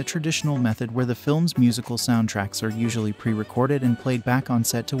 rather than the traditional method where the film's musical soundtracks are usually pre-recorded and played back on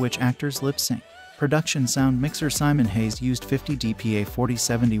set to which actors lip-sync. Production sound mixer Simon Hayes used 50 dpa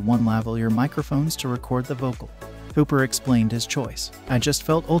 4071 lavalier microphones to record the vocal. Hooper explained his choice. I just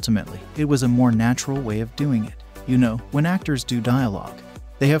felt ultimately it was a more natural way of doing it. You know, when actors do dialogue,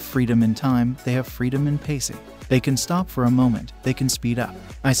 they have freedom in time, they have freedom in pacing. They can stop for a moment, they can speed up.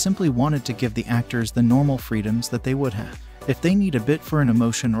 I simply wanted to give the actors the normal freedoms that they would have. If they need a bit for an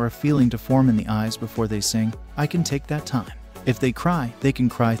emotion or a feeling to form in the eyes before they sing, I can take that time. If they can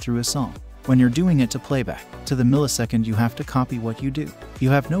cry through a song. When you're doing it to playback, to the millisecond you have to copy what you do.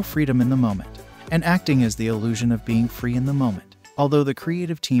 You have no freedom in the moment. And acting is the illusion of being free in the moment. Although the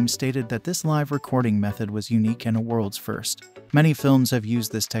creative team stated that this live recording method was unique and a world's first. Many films have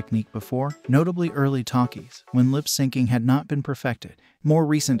used this technique before, notably early talkies, when lip-syncing had not been perfected. More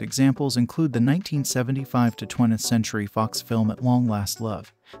recent examples include the 1975 to 20th Century Fox film At Long Last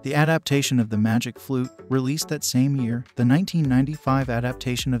Love, the adaptation of The Magic Flute, released that same year, the 1995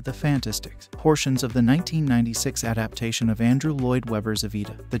 adaptation of The Fantastics, portions of the 1996 adaptation of Andrew Lloyd Webber's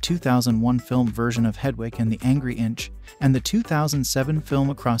Evita, the 2001 film version of Hedwig and the Angry Inch, and the 2007 film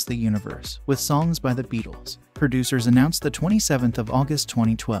Across the Universe, with songs by the Beatles. producers announced the 27th of August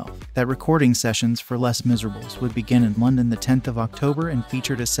 2012 that recording sessions for Les Misérables would begin in London the 10th of October and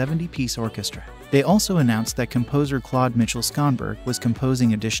featured a 70-piece orchestra. They also announced that composer Claude Mitchell-Schonberg was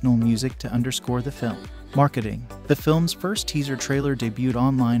composing additional music to underscore the film. Marketing. The film's first teaser trailer debuted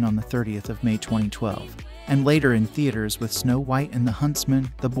online on the 30th of May 2012, and later in theaters with Snow White and the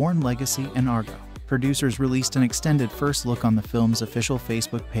Huntsman, The Bourne Legacy, and Argo. Producers released an extended first look on the film's official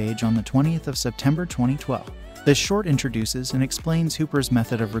Facebook page on the 20th of September 2012. This short introduces and explains Hooper's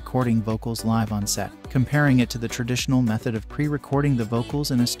method of recording vocals live on set, comparing it to the traditional method of pre-recording the vocals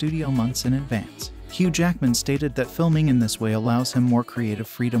in a studio months in advance. Hugh Jackman stated that filming in this way allows him more creative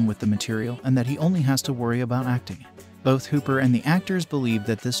freedom with the material and that he only has to worry about acting it. Both Hooper and the actors believe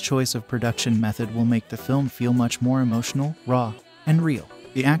that this choice of production method will make the film feel much more emotional, raw, and real.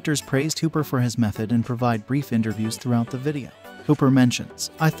 The actors praised Hooper for his method and provide brief interviews throughout the video. Hooper mentions,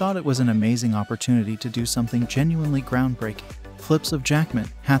 "I thought it was an amazing opportunity to do something genuinely groundbreaking." Clips of Jackman,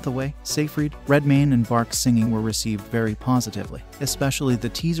 Hathaway, Seyfried, Redmayne, and Barks singing were received very positively, especially the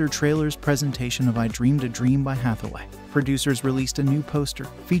teaser trailer's presentation of I Dreamed a Dream by Hathaway. Producers released a new poster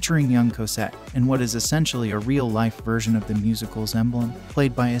featuring young Cosette in what is essentially a real-life version of the musical's emblem,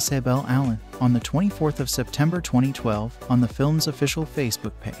 played by Isabelle Alain, on the 24th of September 2012 on the film's official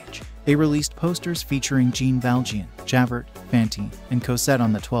Facebook page. They released posters featuring Jean Valjean, Javert, Fantine, and Cosette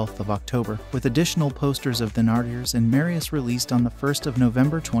on the 12th of October, with additional posters of Thénardiers and Marius released on the 1st of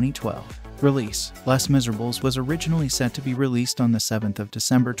November 2012. Release. Les Misérables was originally set to be released on the 7th of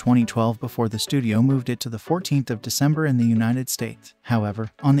December 2012 before the studio moved it to the 14th of December in the United States. However,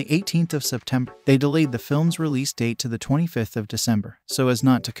 on the 18th of September, they delayed the film's release date to the 25th of December, so as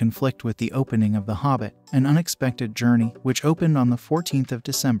not to conflict with the opening of The Hobbit, An Unexpected Journey, which opened on the 14th of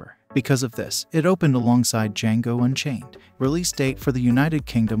December. Because of this, it opened alongside Django Unchained. Release date for the United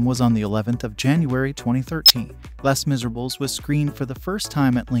Kingdom was on the 11th of January 2013. Les Misérables was screened for the first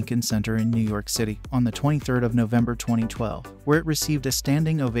time at Lincoln Center in New York City on the 23rd of November 2012, where it received a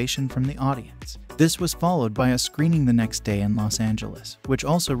standing ovation from the audience. This was followed by a screening the next day in Los Angeles, which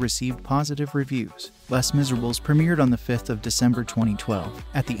also received positive reviews. Les Misérables premiered on the 5th of December 2012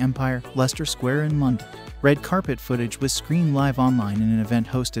 at the Empire, Leicester Square in London. Red carpet footage was screened live online in an event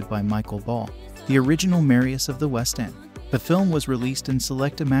hosted by Michael Ball, the original Marius of the West End. The film was released in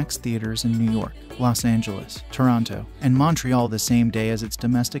select IMAX theaters in New York, Los Angeles, Toronto, and Montreal the same day as its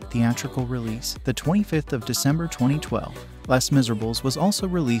domestic theatrical release, the 25th of December 2012. Les Misérables was also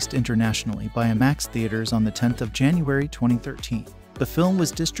released internationally by IMAX theaters on the 10th of January 2013. The film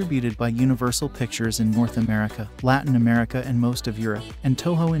was distributed by Universal Pictures in North America, Latin America, and most of Europe, and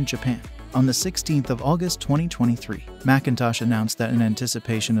Toho in Japan. On the 16th of August 2023, Macintosh announced that in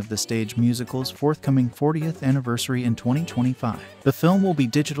anticipation of the stage musical's forthcoming 40th anniversary in 2025, the film will be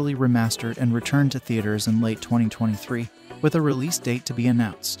digitally remastered and returned to theaters in late 2023, with a release date to be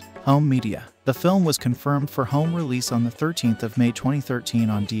announced. Home media. The film was confirmed for home release on the 13th of May 2013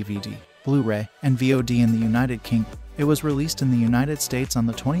 on DVD, Blu-ray, and VOD in the United Kingdom. It was released in the United States on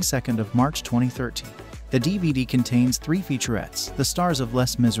the 22nd of March 2013. The DVD contains 3 featurettes, the stars of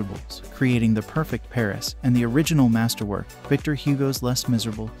Les Misérables, Creating the Perfect Paris, and the original masterwork, Victor Hugo's Les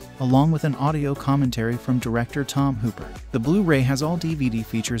Misérables, along with an audio commentary from director Tom Hooper. The Blu-ray has all DVD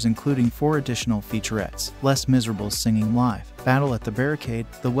features including 4 additional featurettes, Les Misérables Singing Live, Battle at the Barricade,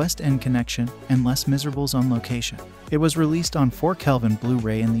 The West End Connection, and Les Misérables on Location. It was released on 4 Kelvin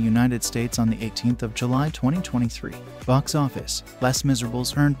Blu-ray in the United States on the 18th of July 2023. Box office. Les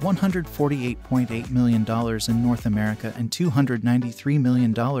Misérables earned $148.8 million in North America and $293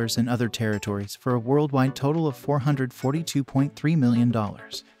 million in other territories for a worldwide total of $442.3 million.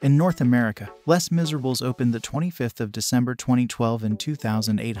 In North America, Les Misérables opened the 25th of December 2012 in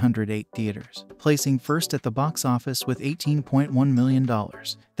 2,808 theaters, placing first at the box office with $18.1 million.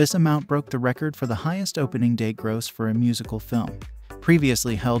 This amount broke the record for the highest opening day gross for a musical film,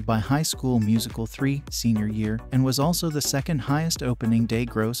 previously held by High School Musical 3, Senior Year, and was also the second highest opening day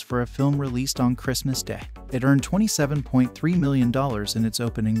gross for a film released on Christmas Day. It earned $27.3 million in its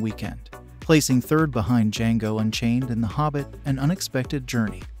opening weekend, placing third behind Django Unchained and The Hobbit, An Unexpected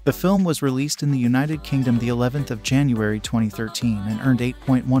Journey. The film was released in the United Kingdom the 11th of January 2013 and earned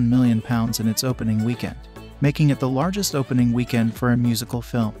 £8.1 million in its opening weekend, making it the largest opening weekend for a musical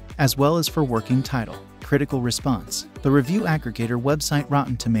film, as well as for working title. Critical response. The review aggregator website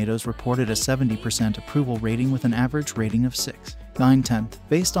Rotten Tomatoes reported a 70% approval rating with an average rating of 6. 9/10,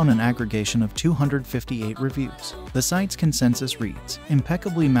 based on an aggregation of 258 reviews. The site's consensus reads,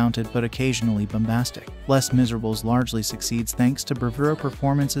 impeccably mounted but occasionally bombastic. Les Miserables largely succeeds thanks to bravura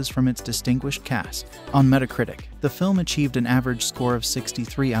performances from its distinguished cast. On Metacritic, the film achieved an average score of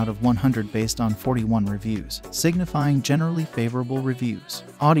 63 out of 100 based on 41 reviews, signifying generally favorable reviews.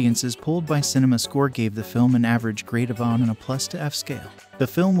 Audiences polled by CinemaScore gave the film an average grade of on a plus to F scale. The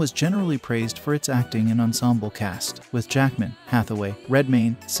film was generally praised for its acting and ensemble cast, with Jackman, Hathaway,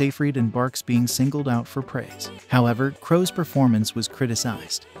 Redmayne, Seyfried and Barks being singled out for praise. However, Crowe's performance was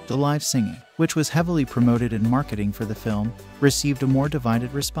criticized. The live singing, which was heavily promoted in marketing for the film, received a more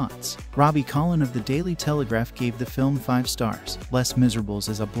divided response. Robbie Collin of the Daily Telegraph gave the film 5 stars. Les Miserables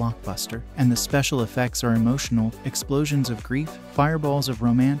is a blockbuster, and the special effects are emotional, explosions of grief, fireballs of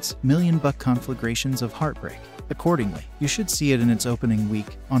romance, million-buck conflagrations of heartbreak. Accordingly, you should see it in its opening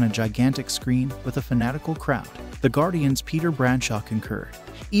week, on a gigantic screen, with a fanatical crowd. The Guardian's Peter Bradshaw concurred.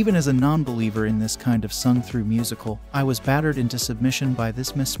 Even as a non-believer in this kind of sung-through musical, I was battered into submission by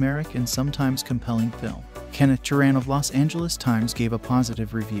this mesmeric and sometimes compelling film. Kenneth Turan of Los Angeles Times gave a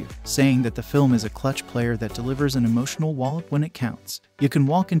positive review, saying that the film is a clutch player that delivers an emotional wallop when it counts. You can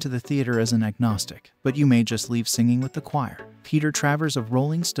walk into the theater as an agnostic, but you may just leave singing with the choir. Peter Travers of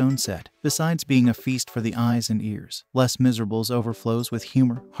Rolling Stone said, besides being a feast for the eyes and ears, Les Miserables overflows with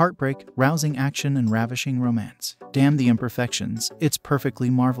humor, heartbreak, rousing action, and ravishing romance. Damn the imperfections, it's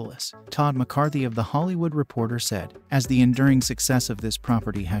perfectly marvelous. Todd McCarthy of The Hollywood Reporter said, as the enduring success of this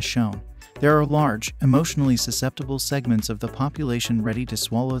property has shown, there are large, emotionally susceptible segments of the population ready to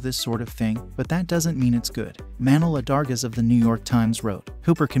swallow this sort of thing, but that doesn't mean it's good. Manal Adargas of the New York Times wrote,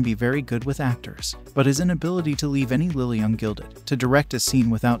 Hooper can be very good with actors, but his inability to leave any lily ungilded, to direct a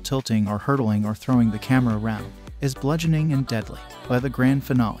scene without tilting or hurtling or throwing the camera around, is bludgeoning and deadly. By the grand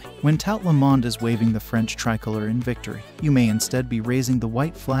finale, when Tout le monde is waving the French tricolor in victory, you may instead be raising the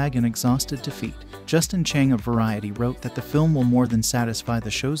white flag in exhausted defeat. Justin Chang of Variety wrote that the film will more than satisfy the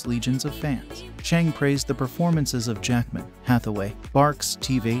show's legions of fans. Chang praised the performances of Jackman, Hathaway, Barks,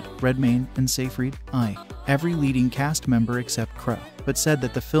 Tveit, Redmayne, and Seyfried, every leading cast member except Crowe, but said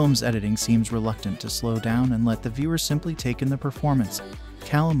that the film's editing seems reluctant to slow down and let the viewer simply take in the performance.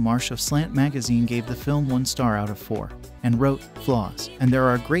 Callum Marsh of Slant Magazine gave the film 1 star out of 4, and wrote, flaws, and there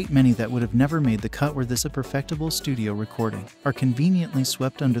are a great many that would have never made the cut were this a perfectible studio recording, are conveniently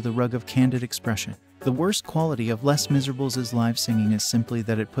swept under the rug of candid expression. The worst quality of Les Miserables' live singing is simply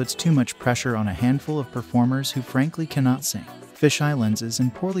that it puts too much pressure on a handful of performers who frankly cannot sing. Fisheye lenses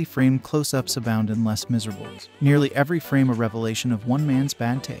and poorly framed close-ups abound in Les Miserables. Nearly every frame a revelation of one man's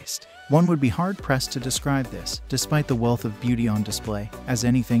bad taste. One would be hard-pressed to describe this, despite the wealth of beauty on display, as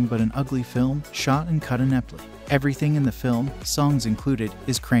anything but an ugly film, shot and cut ineptly. Everything in the film, songs included,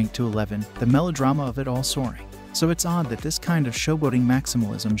 is cranked to 11, the melodrama of it all soaring. So it's odd that this kind of showboating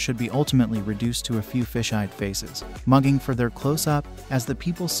maximalism should be ultimately reduced to a few fish-eyed faces, mugging for their close-up as the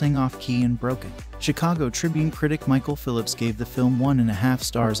people sing off-key and broken. Chicago Tribune critic Michael Phillips gave the film 1.5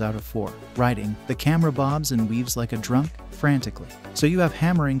 stars out of 4, writing, the camera bobs and weaves like a drunk, frantically. So you have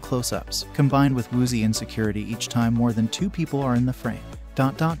hammering close-ups, combined with woozy insecurity each time more than 2 people are in the frame.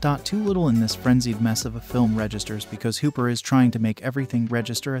 Too little in this frenzied mess of a film registers because Hooper is trying to make everything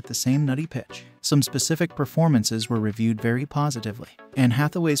register at the same nutty pitch. Some specific performances were reviewed very positively. Anne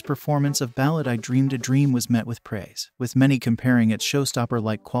Hathaway's performance of Ballad I Dreamed a Dream was met with praise, with many comparing its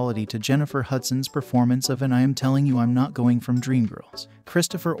showstopper-like quality to Jennifer Hudson's performance of And I Am Telling You I'm Not Going from Dreamgirls.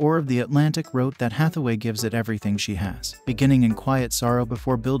 Christopher Orr of The Atlantic wrote that Hathaway gives it everything she has, beginning in quiet sorrow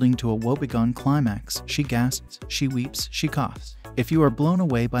before building to a woebegone climax. She gasps, she weeps, she coughs. If you are blown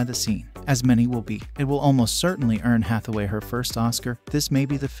away by the scene, as many will be, it will almost certainly earn Hathaway her first Oscar. This may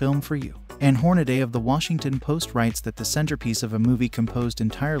be the film for you. Ann Hornaday of The Washington Post writes that the centerpiece of a movie composed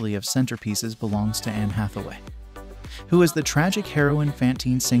entirely of centerpieces belongs to Anne Hathaway, who as the tragic heroine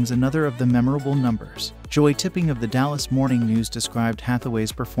Fantine sings another of the memorable numbers. Joy Tipping of the Dallas Morning News described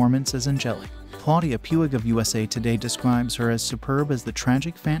Hathaway's performance as angelic. Claudia Puig of USA Today describes her as superb as the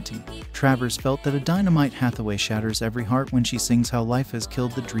tragic Fantine. Travers felt that a dynamite Hathaway shatters every heart when she sings How Life Has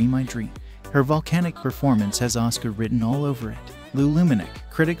Killed the Dream I Dream. Her volcanic performance has Oscar written all over it. Lou Lumenick,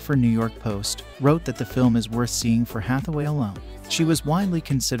 critic for New York Post, wrote that the film is worth seeing for Hathaway alone. She was widely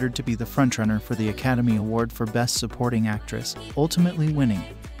considered to be the frontrunner for the Academy Award for Best Supporting Actress, ultimately winning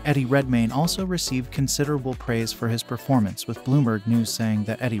it. Eddie Redmayne also received considerable praise for his performance, with Bloomberg News saying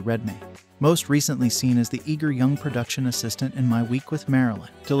that Eddie Redmayne, most recently seen as the eager young production assistant in My Week with Marilyn,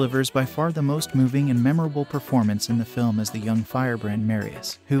 delivers by far the most moving and memorable performance in the film as the young firebrand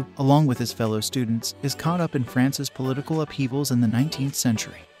Marius, who, along with his fellow students, is caught up in France's political upheavals in the 19th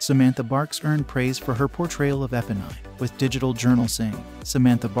century. Samantha Barks earned praise for her portrayal of Eponine, with Digital Journal saying,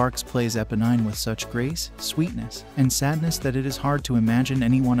 "Samantha Barks plays Eponine with such grace, sweetness, and sadness that it is hard to imagine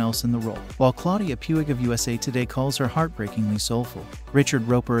anyone else in the role," while Claudia Puig of USA Today calls her heartbreakingly soulful. Richard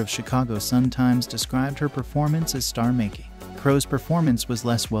Roper of Chicago Sun-Times described her performance as star-making. Crowe's performance was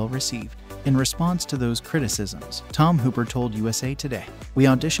less well received. In response to those criticisms, Tom Hooper told USA Today, "We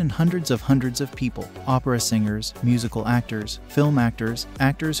auditioned hundreds of people, opera singers, musical actors, film actors,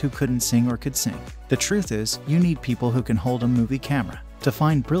 actors who couldn't sing or could sing. The truth is, you need people who can hold a movie camera. To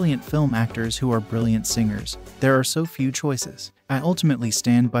find brilliant film actors who are brilliant singers, there are so few choices. I ultimately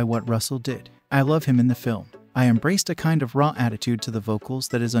stand by what Russell did. I love him in the film. I embraced a kind of raw attitude to the vocals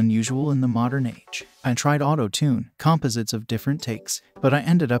that is unusual in the modern age. I tried auto-tune, composites of different takes, but I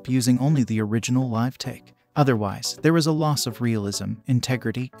ended up using only the original live take. Otherwise, there was a loss of realism,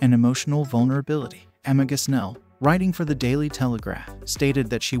 integrity, and emotional vulnerability." Emma Gusnell, writing for the Daily Telegraph, stated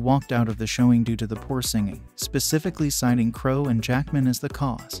that she walked out of the showing due to the poor singing, specifically citing Crowe and Jackman as the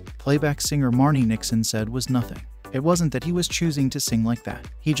cause. Playback singer Marni Nixon said was nothing. It wasn't that he was choosing to sing like that.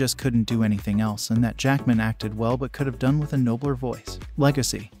 He just couldn't do anything else, and that Jackman acted well but could have done with a nobler voice.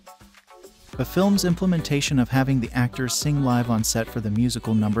 Legacy. The film's implementation of having the actors sing live on set for the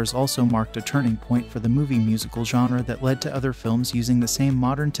musical numbers also marked a turning point for the movie musical genre that led to other films using the same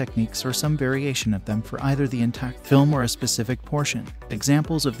modern techniques or some variation of them for either the entire film or a specific portion.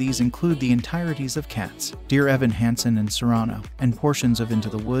 Examples of these include the entirities of Cats, Dear Evan Hansen and Cyrano, and portions of Into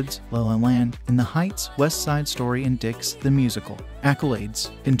the Woods, La La Land, In the Heights, West Side Story, and Dix, the Musical.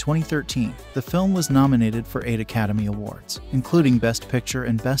 Accolades. In 2013, the film was nominated for 8 Academy Awards, including Best Picture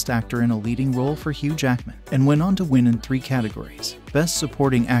and Best Actor in a Leading Role for Hugh Jackman, and went on to win in 3 categories: Best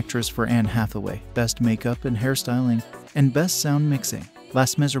Supporting Actress for Anne Hathaway, Best Makeup and Hairstyling, and Best Sound Mixing.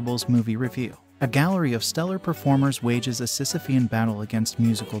 Les Misérables Movie Review. A gallery of stellar performers wages a Sisyphean battle against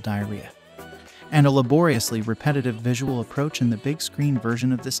musical diarrhea, and a laboriously repetitive visual approach in the big screen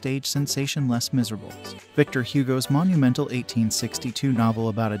version of the stage sensation Les Misérables. Victor Hugo's monumental 1862 novel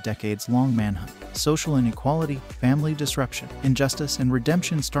about a decades-long manhunt, social inequality, family disruption, injustice, and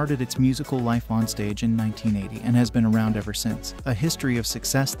redemption started its musical life on stage in 1980 and has been around ever since, a history of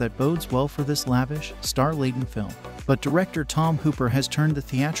success that bodes well for this lavish, star-laden film. But director Tom Hooper has turned the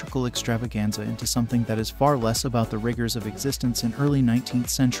theatrical extravaganza into something that is far less about the rigors of existence in early 19th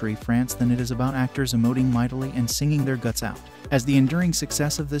century France than it is about actors emoting mightily and singing their guts out, as the enduring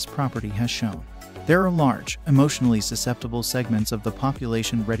success of this property has shown. There are large, emotionally susceptible segments of the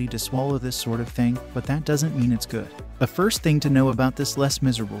population ready to swallow this sort of thing, but that doesn't mean it's good. The first thing to know about this Les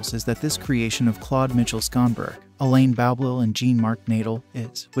Misérables is that this creation of Claude Mitchell-Schonberg, Alain Boublil, and Jean-Marc Nadel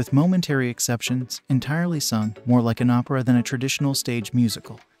is, with momentary exceptions, entirely sung more like an opera than a traditional stage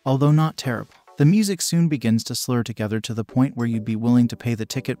musical, although not terrible. The music soon begins to slur together to the point where you'd be willing to pay the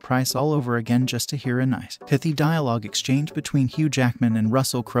ticket price all over again just to hear a nice, pithy dialogue exchange between Hugh Jackman and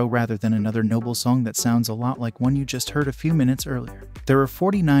Russell Crowe rather than another noble song that sounds a lot like one you just heard a few minutes earlier. There are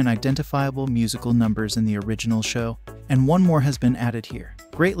 49 identifiable musical numbers in the original show, and one more has been added here.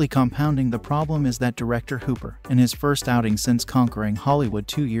 Greatly compounding the problem is that director Hooper, in his first outing since conquering Hollywood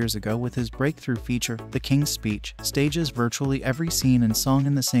 2 years ago with his breakthrough feature, The King's Speech, stages virtually every scene and song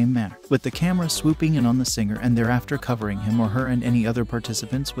in the same manner, with the camera swooping in on the singer and thereafter covering him or her and any other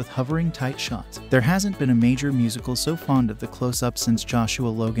participants with hovering tight shots. There hasn't been a major musical so fond of the close-up since Joshua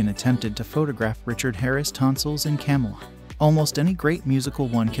Logan attempted to photograph Richard Harris' tonsils in Camelot. Almost any great musical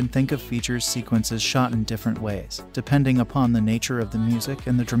one can think of features sequences shot in different ways, depending upon the nature of the music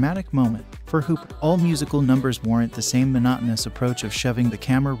and the dramatic moment. For Hooper, all musical numbers warrant the same monotonous approach of shoving the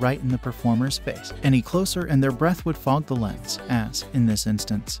camera right in the performer's face. Any closer and their breath would fog the lens, as, in this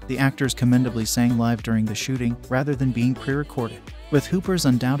instance, the actors commendably sang live during the shooting rather than being pre-recorded. With Hooper's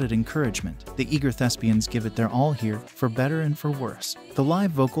undoubted encouragement, the eager thespians give it their all here, for better and for worse. The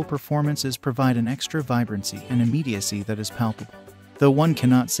live vocal performances provide an extra vibrancy and immediacy that is palpable. Though one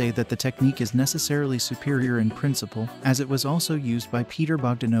cannot say that the technique is necessarily superior in principle, as it was also used by Peter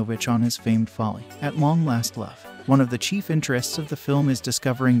Bogdanovich on his famed Folly, At Long Last Love. One of the chief interests of the film is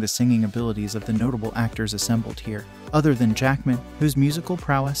discovering the singing abilities of the notable actors assembled here, other than Jackman, whose musical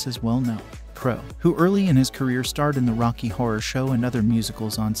prowess is well known. Crowe, who early in his career starred in the Rocky Horror Show and other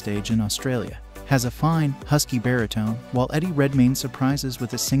musicals on stage in Australia, has a fine, husky baritone, while Eddie Redmayne surprises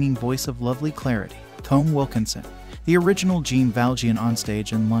with a singing voice of lovely clarity. Tom Wilkinson, the original Jean Valjean on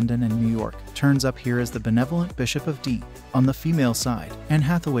stage in London and New York, turns up here as the benevolent Bishop of Dean. On the female side, Anne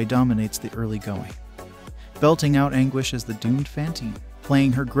Hathaway dominates the early going, belting out anguish as the doomed Fantine.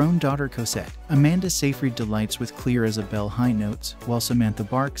 Playing her grown daughter Cosette, Amanda Seyfried delights with clear as a bell high notes, while Samantha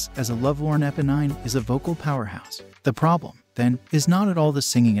Barks, as a lovelorn Eponine, is a vocal powerhouse. The problem, then, is not at all the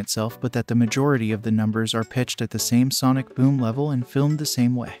singing itself, but that the majority of the numbers are pitched at the same sonic boom level and filmed the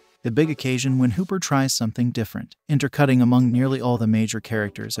same way. The big occasion when Hooper tries something different, intercutting among nearly all the major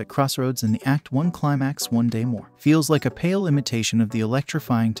characters at crossroads in the Act 1 climax One Day More, feels like a pale imitation of the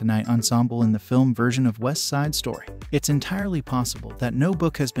electrifying Tonight ensemble in the film version of West Side Story. It's entirely possible that no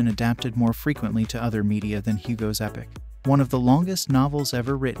book has been adapted more frequently to other media than Hugo's epic. One of the longest novels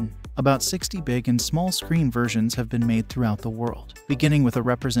ever written. About 60 big and small screen versions have been made throughout the world, beginning with a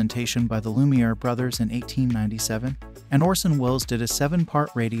representation by the Lumiere brothers in 1897, and Orson Welles did a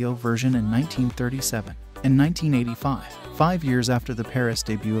 7-part radio version in 1937. In 1985, 5 years after the Paris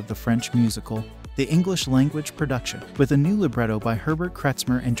debut of the French musical, the English-language production, with a new libretto by Herbert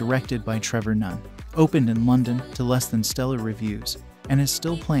Kretzmer and directed by Trevor Nunn, opened in London to less than stellar reviews, and is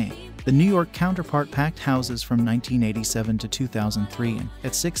still playing. The New York counterpart packed houses from 1987 to 2003 and,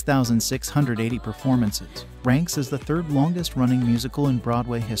 at 6,680 performances, ranks as the third longest-running musical in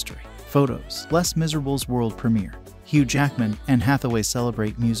Broadway history. Photos. Les Miserables world premiere. Hugh Jackman and Hathaway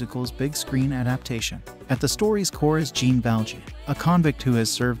celebrate musical's big screen adaptation. At the story's core is Jean Valjean, a convict who has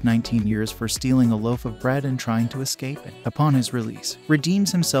served 19 years for stealing a loaf of bread and trying to escape and, upon his release,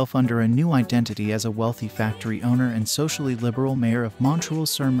 redeems himself under a new identity as a wealthy factory owner and socially liberal mayor of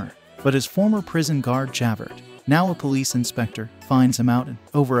Montreuil-sur-Mer. But his former prison guard Javert, now a police inspector, finds him out and,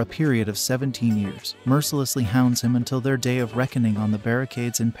 over a period of 17 years, mercilessly hounds him until their day of reckoning on the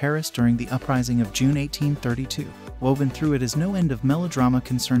barricades in Paris during the uprising of June 1832. Woven through it is no end of melodrama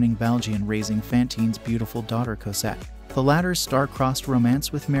concerning Valjean raising Fantine's beautiful daughter Cosette, the latter's star-crossed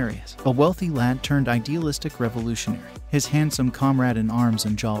romance with Marius, a wealthy lad turned idealistic revolutionary, his handsome comrade in arms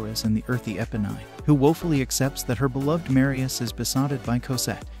Enjolras and the earthy Eponine, who woefully accepts that her beloved Marius is besotted by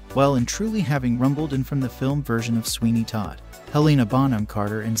Cosette. Well, and truly having rumbled in from the film version of Sweeney Todd, Helena Bonham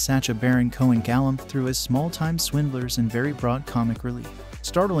Carter and Sacha Baron Cohen gallumped through as small-time swindlers in very broad comic relief.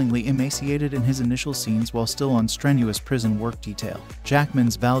 Startlingly emaciated in his initial scenes while still on strenuous prison work detail,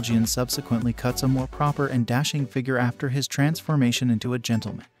 Jackman's Valjean subsequently cuts a more proper and dashing figure after his transformation into a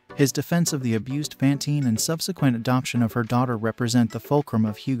gentleman. His defense of the abused Fantine and subsequent adoption of her daughter represent the fulcrum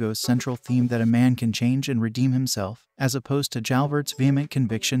of Hugo's central theme that a man can change and redeem himself, as opposed to Jalbert's vehement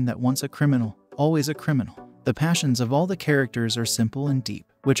conviction that once a criminal, always a criminal. The passions of all the characters are simple and deep,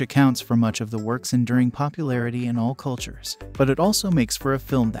 which accounts for much of the work's enduring popularity in all cultures. But it also makes for a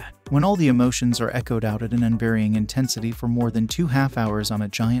film that, when all the emotions are echoed out at an unvarying intensity for more than 2.5 hours on a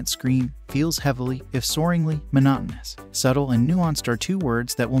giant screen, feels heavily, if soaringly, monotonous. Subtle and nuanced are two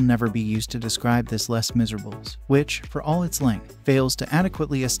words that will never be used to describe this Les Miserables, which, for all its length, fails to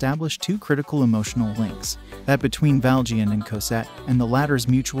adequately establish two critical emotional links, that between Valjean and Cosette, and the latter's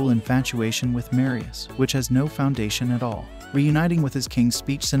mutual infatuation with Marius, which has no foundation at all. Reuniting with his King's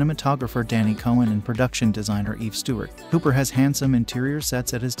Speech cinematographer Danny Cohen and production designer Eve Stewart, Hooper has handsome interior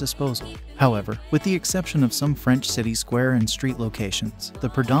sets at his disposal. However, with the exception of some French city square and street locations, the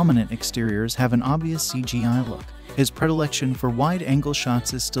predominant exteriors have an obvious CGI look. His predilection for wide-angle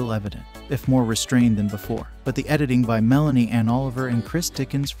shots is still evident, if more restrained than before, but the editing by Melanie Ann Oliver and Chris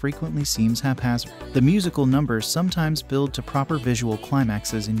Dickens frequently seems haphazard. The musical numbers sometimes build to proper visual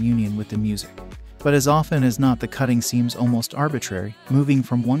climaxes in union with the music, but as often as not the cutting seems almost arbitrary, moving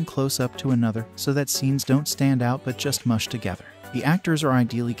from one close-up to another so that scenes don't stand out but just mush together. The actors are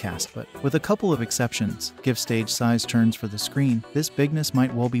ideally cast, but, with a couple of exceptions, give stage-size turns for the screen, this bigness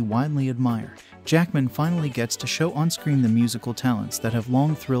might well be widely admired. Jackman finally gets to show on-screen the musical talents that have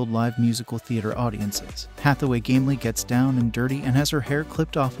long thrilled live musical theater audiences. Hathaway gamely gets down and dirty and has her hair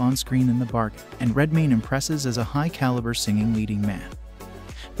clipped off on-screen in the bargain, and Redmayne impresses as a high-caliber singing leading man.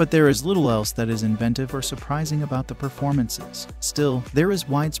 But there is little else that is inventive or surprising about the performances. Still, there is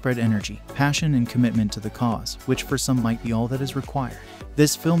widespread energy, passion, and commitment to the cause, which for some might be all that is required.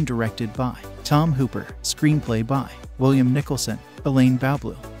 This film directed by Tom Hooper, screenplay by William Nicholson, Alain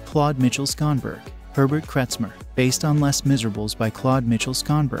Boublil, Claude Mitchell-Schonberg, Herbert Kretzmer, based on Les Miserables by Claude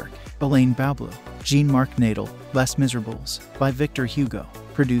Mitchell-Schonberg, Alain Boublil, Jean-Marc Nadel, Les Miserables, by Victor Hugo,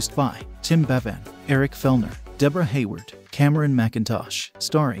 produced by Tim Bevan, Eric Fellner, Debra Hayward, Cameron McIntosh,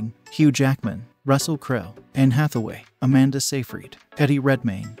 starring Hugh Jackman, Russell Crowe, Anne Hathaway, Amanda Seyfried, Eddie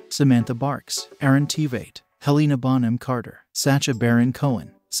Redmayne, Samantha Barks, Aaron Tveit, Helena Bonham Carter, Sacha Baron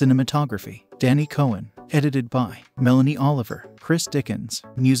Cohen, cinematography, Danny Cohen, edited by Melanie Oliver, Chris Dickens,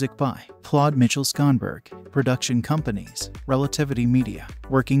 music by Claude Mitchell-Schonberg, production companies, Relativity Media,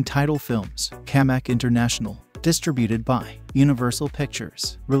 working title films, Kamak International, distributed by Universal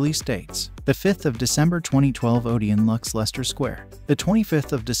Pictures. Release dates: the 5th of December 2012 Odeon Lux Leicester Square, the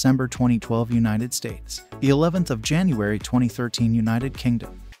 25th of December 2012 United States, the 11th of January 2013 United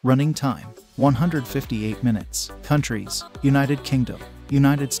Kingdom. Running time 158 minutes. Countries: United Kingdom,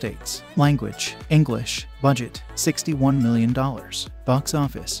 United States. Language: English. Budget: $61 million. Box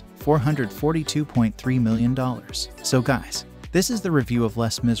office: $442.3 million. So guys, this is the review of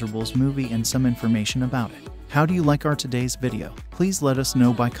Les Miserables movie and some information about it. How do you like our today's video? Please let us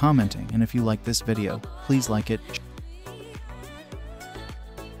know by commenting, and if you like this video, please like it.